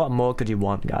Game. What more could you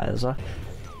want, guys?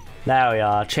 There we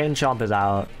are. Chain Chomp is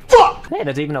out. Fuck! Hey,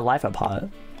 there's even a life up hot.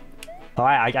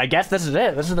 Alright, I guess this is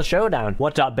it. This is the showdown.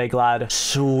 What's up, big lad?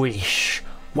 Swish.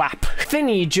 Whap.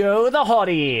 Finny Joe the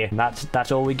Hottie.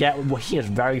 That's all we get. Well, he is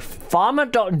very...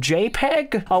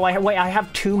 Farmer.jpg? Oh, wait, I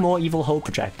have 2 more evil hole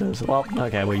projectors. Well,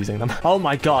 okay, we're using them. Oh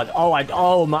my god.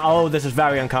 Oh, this is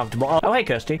very uncomfortable. Oh, hey,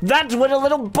 Kirsty. That's with a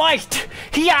little bite.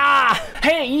 Yeah.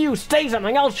 Hey, you, say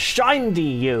something. I'll shine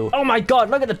thee, you. Oh my god,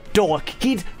 look at the dork.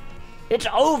 It's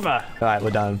over. Alright,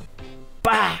 we're done.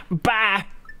 Bah, bah.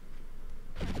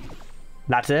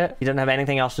 That's it? You don't have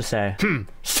anything else to say?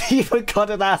 Steve got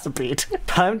an ass beat.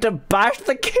 Time to bash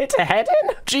the kid head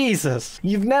in? Jesus.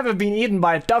 You've never been eaten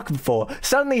by a duck before.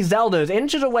 Suddenly Zelda is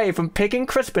inches away from picking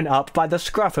Crispin up by the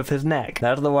scruff of his neck.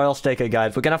 There's the royal sticker,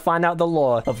 guys. We're gonna find out the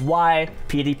lore of why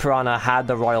P.D. Piranha had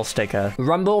the royal sticker.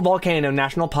 Rumble Volcano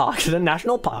National Park is a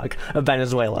national park of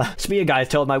Venezuela. Spear Guys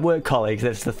told my work colleagues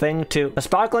it's the thing to a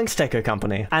sparkling sticker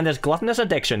company. And this gluttonous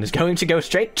addiction is going to go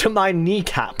straight to my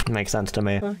kneecap. Makes sense to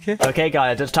me. Okay,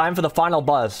 guys, it's time for the final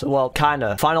buzz. Well,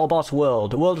 kinda. Final Final Boss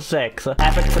World, World 6,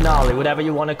 Epic Finale, whatever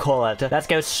you want to call it. Let's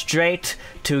go straight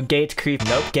to Gate Creep.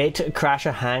 Nope. Gate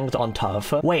Crasher hangs on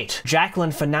tough. Wait,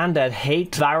 Jacqueline Fernandez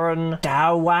hates Baron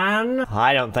Dawan?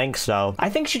 I don't think so.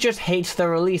 I think she just hates the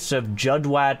release of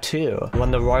Judwad 2. When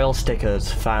the royal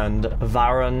stickers found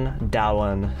Baron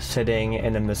Dawan sitting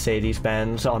in a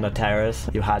Mercedes-Benz on a terrace,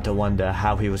 you had to wonder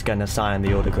how he was gonna sign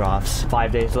the autographs.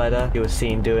 5 days later, he was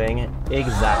seen doing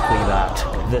exactly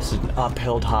that. This is an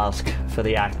uphill task for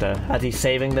the actor, as he's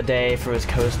saving the day for his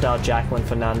co-star Jacqueline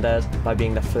Fernandez by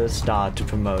being the first star to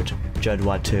promote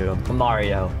Judwad 2.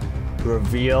 Mario.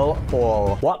 Reveal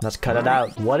all. What? Let's cut it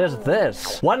out. What is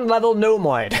this? One level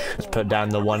Gnomoid. Let's put down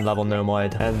the one level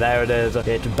Gnomoid. And there it is.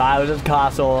 It's Bowser's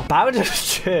Castle.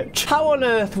 Bowser's Church. How on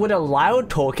earth would a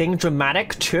loud-talking,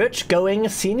 dramatic, church-going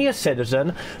senior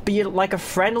citizen be like a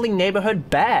friendly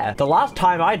neighborhood bear? The last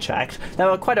time I checked, there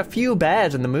were quite a few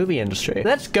bears in the movie industry.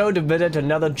 Let's go to visit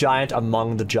another giant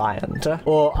among the giant.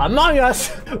 Or Among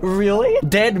Us. Really?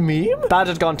 Dead meme?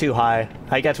 Bowser's gone too high.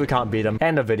 I guess we can't beat him.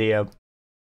 End of video.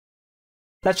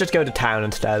 Let's just go to town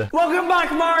instead. Welcome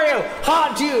back, Mario!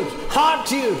 Hot tubes! Hot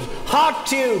tubes! Hot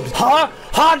tubes! Hot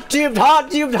tubes! Hot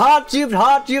tubes! Hot tubes!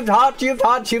 Hot tubes! Hot tubes!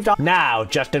 Hot tubes! Now,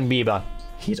 Justin Bieber.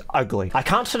 He's ugly. I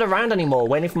can't sit around anymore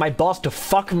waiting for my boss to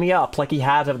fuck me up like he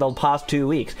has over the past 2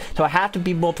 weeks. So I have to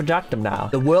be more productive now.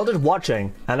 The world is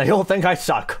watching, and they all think I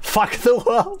suck. Fuck the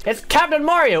world. It's Captain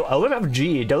Mario!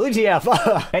 OMFG,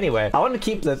 WTF. Anyway, I want to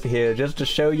keep this here just to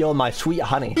show you all my sweet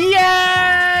honey.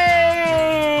 Yay!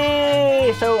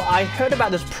 So I heard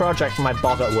about this project from my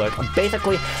boss at work.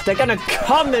 Basically, they're gonna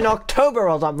come in October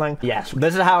or something. Yes,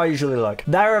 this is how I usually look.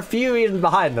 There are a few reasons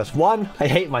behind this. 1, I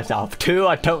hate myself. 2,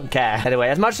 I don't care. Anyway,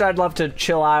 as much as I'd love to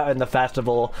chill out in the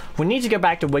festival, we need to go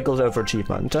back to Wiggles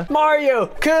overachievement. Mario,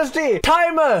 Kirsty,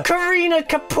 Timer, Karina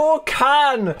Kapoor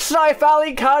Khan, Saif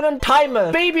Ali Khan and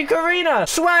Timer, Baby Karina,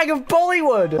 Swag of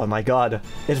Bollywood. Oh my god,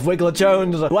 it's Wiggler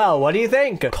Jones. Well, what do you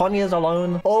think? Conyers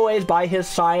alone, always by his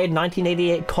side.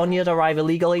 1988 Conyers arrive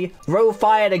illegally. Row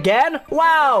fired again?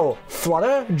 Wow!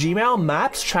 Flutter, Gmail,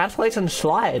 Maps, Translate, and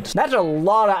Slides. That's a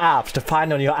lot of apps to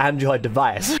find on your Android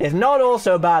device. It's not all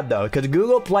so bad though, because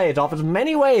Google Play offers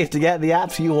many ways to get the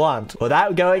apps you want.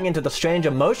 Without going into the strange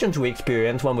emotions we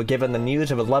experience when we're given the news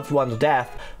of a loved one's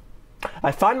death,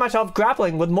 I find myself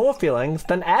grappling with more feelings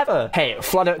than ever. Hey,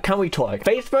 Flutter, can we talk?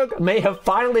 Facebook may have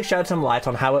finally shed some light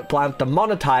on how it plans to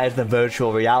monetize the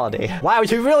virtual reality. Wow,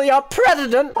 you really are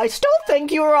president? I still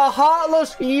think you are a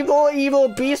heartless, evil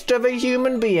beast of a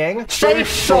human being. Say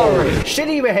sorry.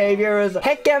 Shitty behavior is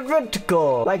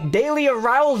hecavitical, like daily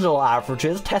arousal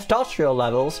averages, testosterone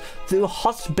levels through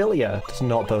hospilia. Does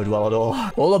not bode well at all.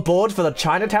 All aboard for the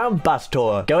Chinatown bus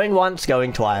tour. Going once,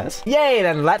 going twice. Yay,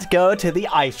 then let's go to the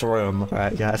ice room.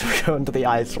 Alright guys, we're going to the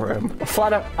ice room.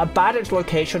 Flutter, about its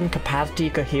location, capacity,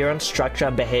 coherence, structure,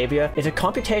 and behavior, is a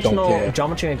computational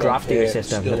geometry and graph theory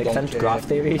system that extends graph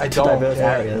theory to diverse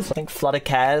areas. I think Flutter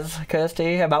cares,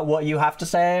 Kirsty, about what you have to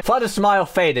say. Flutter's smile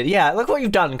faded. Yeah, look what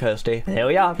you've done, Kirsty. There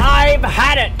we are. I've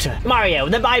had it! Mario,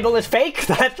 the Bible is fake?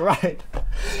 That's right.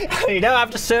 You don't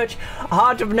have to search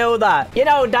hard to know that. You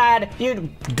know, Dad,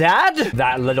 Dad?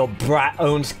 That little brat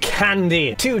owns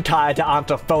candy. Too tired to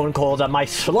answer phone calls at my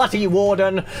slutty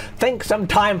warden. Think some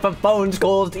time for phone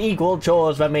calls equal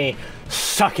chores for me.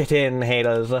 Suck it in,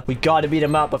 haters. We gotta beat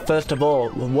him up, but first of all,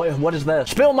 what is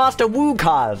this? Spillmaster Woo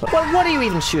cars. Well, what are you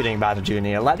even shooting, Bowser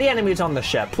Jr.? Like, the enemy's on the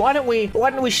ship. Why don't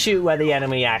we shoot where the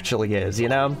enemy actually is, you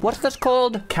know? What's this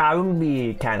called?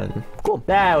 Karumbi cannon. Cool.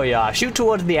 There we are. Shoot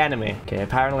towards the enemy. Okay,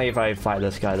 apparently if I fight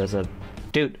this guy, there's a...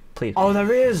 Dude, please. Oh,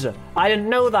 there is. I didn't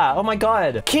know that. Oh my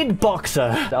god. Kid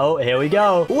boxer. Oh, here we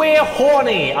go. We're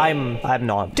horny. I'm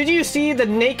not. Did you see the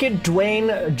naked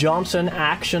Dwayne Johnson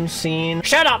action scene?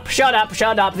 Shut up, shut up,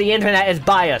 shut up. The internet is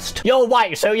biased. You're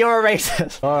white, so you're a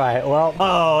racist. All right, well.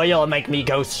 Oh, you'll make me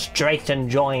go straight and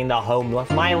join the homeless.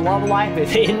 My love life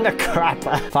is in the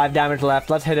crapper. 5 damage left.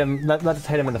 Let's hit him. Let's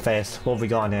hit him in the face. What have we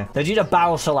got in here? There's a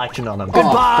barrel selection on him.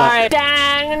 Goodbye.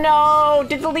 Dang, no.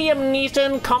 Did Liam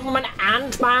Neeson compliment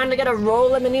Ant-Man to get a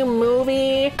role in the new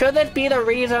movie? Could this be the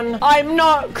reason I'm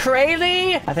not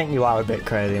crazy? I think you are a bit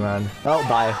crazy, man. Oh,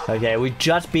 bye. Okay, we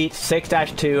just beat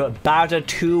 6-2, Bowser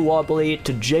too wobbly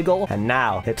to jiggle, and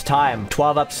now it's time.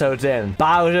 12 episodes in.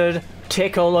 Bowser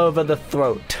tickle over the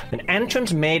throat. An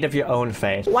entrance made of your own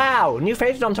face. Wow, new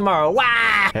faces on tomorrow.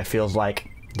 Wow! It feels like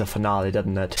the finale,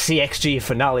 doesn't it? CXG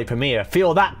finale premiere.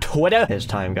 Feel that, Twitter? It's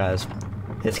time, guys.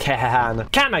 It's Can.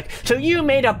 Kamek, so you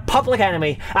made a public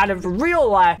enemy out of real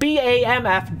life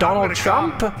BAMF Donald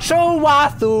Trump? So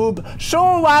wathoob, so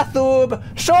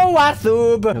wathoob, so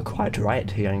wathoob. You're quite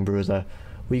right, young bruiser.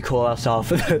 We call ourselves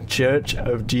the Church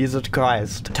of Jesus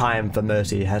Christ. Time for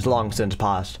mercy has long since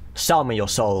passed. Sell me your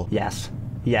soul. Yes.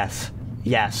 Yes.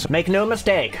 Yes. Make no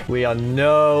mistake. We are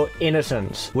no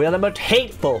innocents. We are the most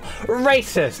hateful,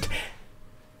 racist,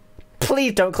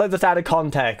 please don't clip this out of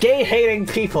context, gay-hating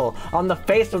people on the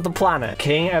face of the planet.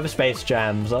 King of space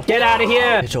jams. Get out of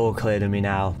here! It's all clear to me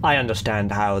now. I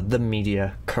understand how the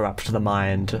media corrupts the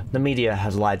mind. The media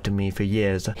has lied to me for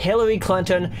years. Hillary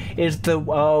Clinton is the...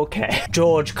 okay.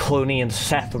 George Clooney and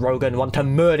Seth Rogen want to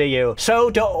murder you.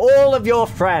 So do all of your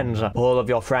friends. All of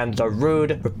your friends are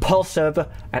rude, repulsive,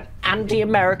 and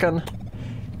anti-American.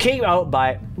 Oh,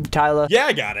 bye. Tyler. Yeah,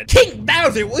 I got it. King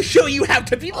Bowser will show you how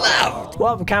to be loved!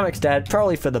 Well, Kamek's dead.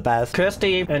 Probably for the best.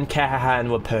 Kirsty and Kahan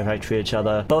were perfect for each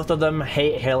other. Both of them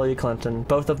hate Hillary Clinton.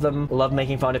 Both of them love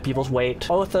making fun of people's weight.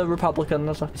 Both are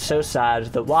Republicans. So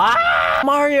sad that... Ah!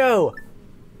 Mario!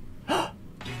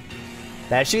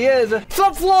 There she is!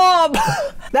 Flip-flop!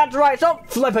 That's right, stop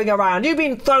flipping around. You've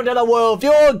been thrown to the wolves.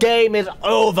 Your game is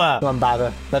over. Come on,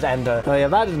 Bowser. Let's end her. Oh yeah,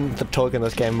 that isn't the talk in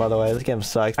this game, by the way. This game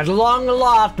sucks. At long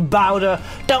last, Bowser.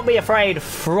 Don't be afraid,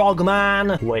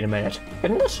 Frogman. Wait a minute.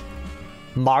 Isn't this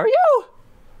Mario?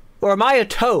 Or am I a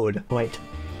toad? Wait.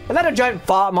 Is that a giant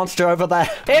fart monster over there?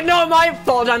 It's not my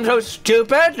fault I'm so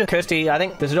stupid! Kirsty, I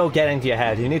think this is all getting to your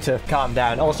head. You need to calm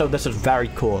down. Also, this is very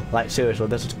cool. Like, seriously,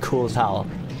 this is cool as hell.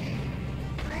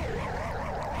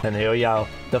 And here we go.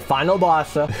 The final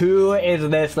boss. Who is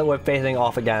this that we're facing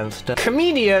off against?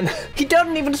 Comedian? He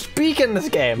doesn't even speak in this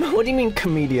game. What do you mean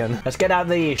comedian? Let's get out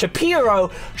the Shapiro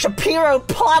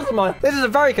Plasma. This is a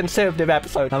very conservative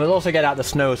episode. And we'll also get out the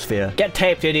Snow Sphere. Get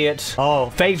taped, idiots. Oh,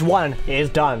 phase 1 is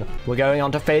done. We're going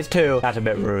on to phase 2. That's a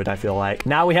bit rude, I feel like.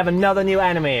 Now we have another new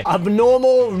enemy.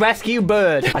 Abnormal rescue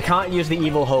bird. I can't use the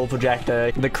evil hole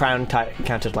projector. The crown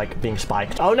counts as like being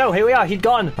spiked. Oh no, here we are. He's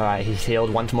gone. All right, he's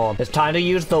healed once more. It's time to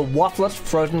use the waffless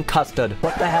frozen custard.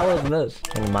 What the hell is this?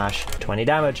 And mash. 20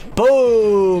 damage.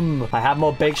 Boom! I have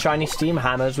more big shiny steam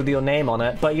hammers with your name on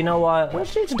it. But you know what?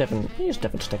 Let's use a different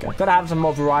sticker. Gotta have some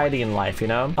more variety in life, you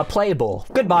know? A play ball.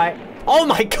 Goodbye. Oh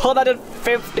my god, that is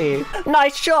 50.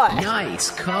 Nice shot.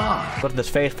 Nice car. What is this,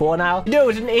 phase 4 now? No,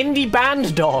 it's an indie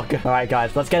band dog. Alright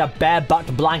guys, let's get a bare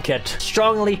butt blanket.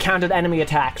 Strongly countered enemy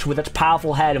attacks with its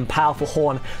powerful head and powerful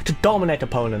horn to dominate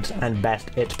opponents and best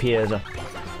its peers.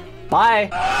 Bye.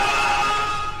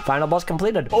 Final boss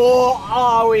completed. Or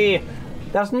are we?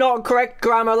 That's not correct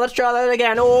grammar. Let's try that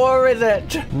again. Or is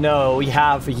it? No, we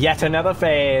have yet another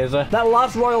phase. That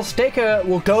last royal sticker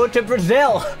will go to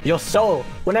Brazil. Your soul,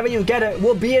 whenever you get it,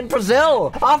 will be in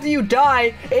Brazil. After you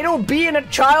die, it'll be in a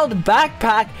child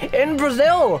backpack in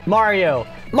Brazil. Mario.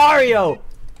 Mario.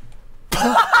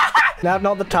 Now,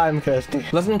 not the time, Kirsty.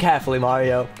 Listen carefully,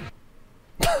 Mario.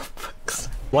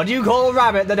 What do you call a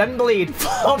rabbit that doesn't bleed?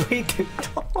 Floppy too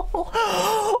tall.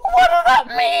 What does that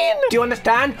mean? Do you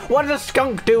understand? What does a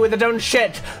skunk do with its own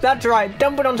shit? That's right,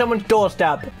 dump it on someone's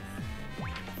doorstep.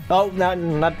 Oh,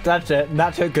 no, that's it.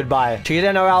 That's her goodbye. She's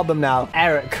in her album now.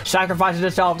 Eric sacrifices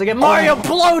herself to get Mario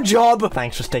blowjob.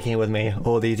 Thanks for sticking with me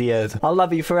all these years. I'll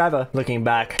love you forever. Looking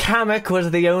back, Kamek was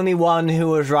the only one who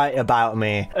was right about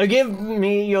me. Give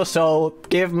me your soul.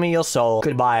 Give me your soul.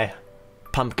 Goodbye.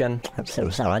 Pumpkin. That's so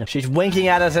sad. She's winking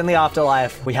at us in the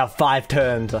afterlife. We have 5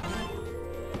 turns.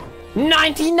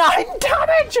 99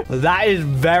 damage! That is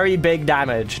very big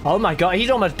damage. Oh my god, he's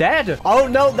almost dead. Oh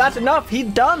no, that's enough. He's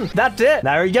done. That's it.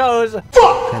 There he goes.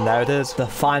 And there it is. The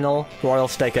final royal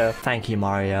sticker. Thank you,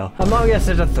 Mario. Among Us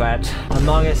is a threat.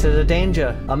 Among Us is a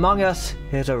danger. Among Us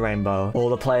is a rainbow. All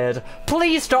the players,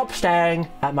 please stop staring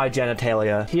at my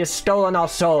genitalia. He has stolen our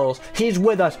souls. He's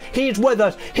with us. He's with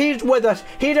us. He's with us.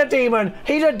 He's a demon.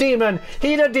 He's a demon.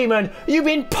 He's a demon. You've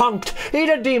been punked. He's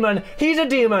a demon. He's a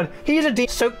demon. He's a demon.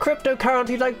 So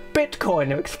cryptocurrencies like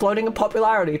Bitcoin are exploding in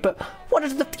popularity, but what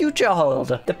does the future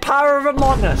hold? The power of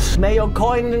Among Us. May your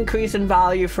coins increase in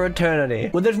value for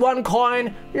eternity. With this one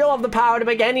coin, you'll have the power to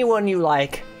make anyone you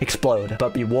like explode.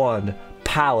 But be warned,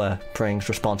 power brings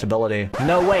responsibility.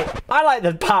 No, wait. I like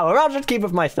the power. I'll just keep it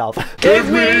for myself. Give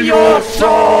me your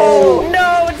soul!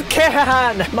 No, it's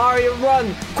Kahan! Mario,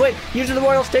 run! Quick, use the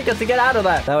royal stickers to get out of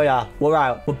there. There we are. We're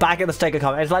out. We're back at the sticker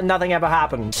comment. It's like nothing ever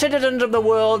happened. Citizens of the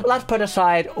world, let's put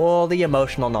aside all the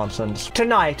emotional nonsense.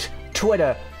 Tonight,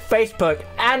 Twitter, Facebook,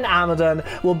 and Amazon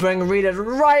will bring readers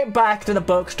right back to the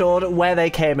bookstore where they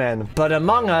came in. But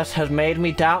Among Us has made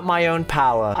me doubt my own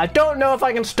power. I don't know if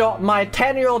I can stop my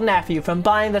 10-year-old nephew from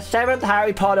buying the 7th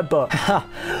Harry Potter book.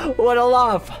 What a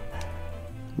laugh.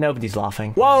 Nobody's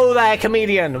laughing. Whoa there,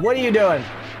 comedian. What are you doing?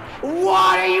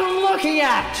 What are you looking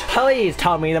at? Please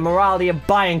tell me the morality of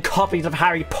buying copies of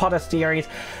Harry Potter series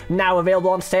now available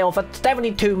on sale for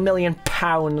 £72 million.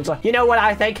 You know what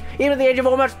I think? Even at the age of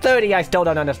almost 30, I still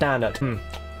don't understand it.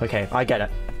 Okay, I get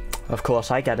it. Of course,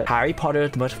 I get it. Harry Potter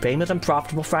is the most famous and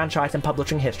profitable franchise in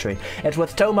publishing history. It's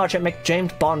worth so much it makes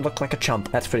James Bond look like a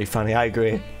chump. That's pretty funny, I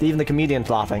agree. Even the comedian's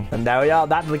laughing. And there we are,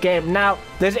 that's the game. Now,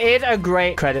 this is a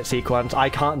great credit sequence, I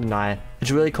can't deny it.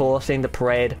 It's really cool seeing the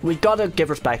parade. We gotta give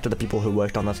respect to the people who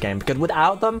worked on this game, because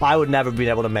without them, I would never be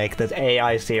able to make this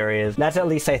AI series. Let's at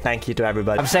least say thank you to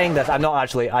everybody. I'm saying this, I'm not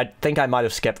actually, I think I might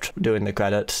have skipped doing the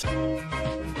credits.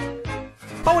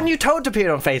 Oh, a new Toad appeared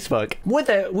on Facebook. With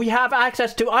it, we have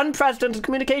access to unprecedented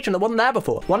communication that wasn't there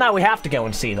before. Well, now we have to go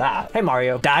and see that. Hey,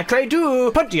 Mario.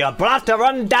 Da-cray-do! Put your blaster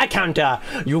on that counter!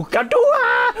 You can do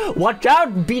it! Watch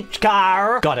out, beach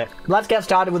car! Got it. Let's get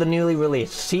started with the newly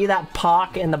released. See that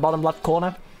park in the bottom left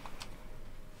corner?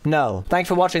 No. Thanks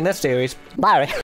for watching this series. Bye.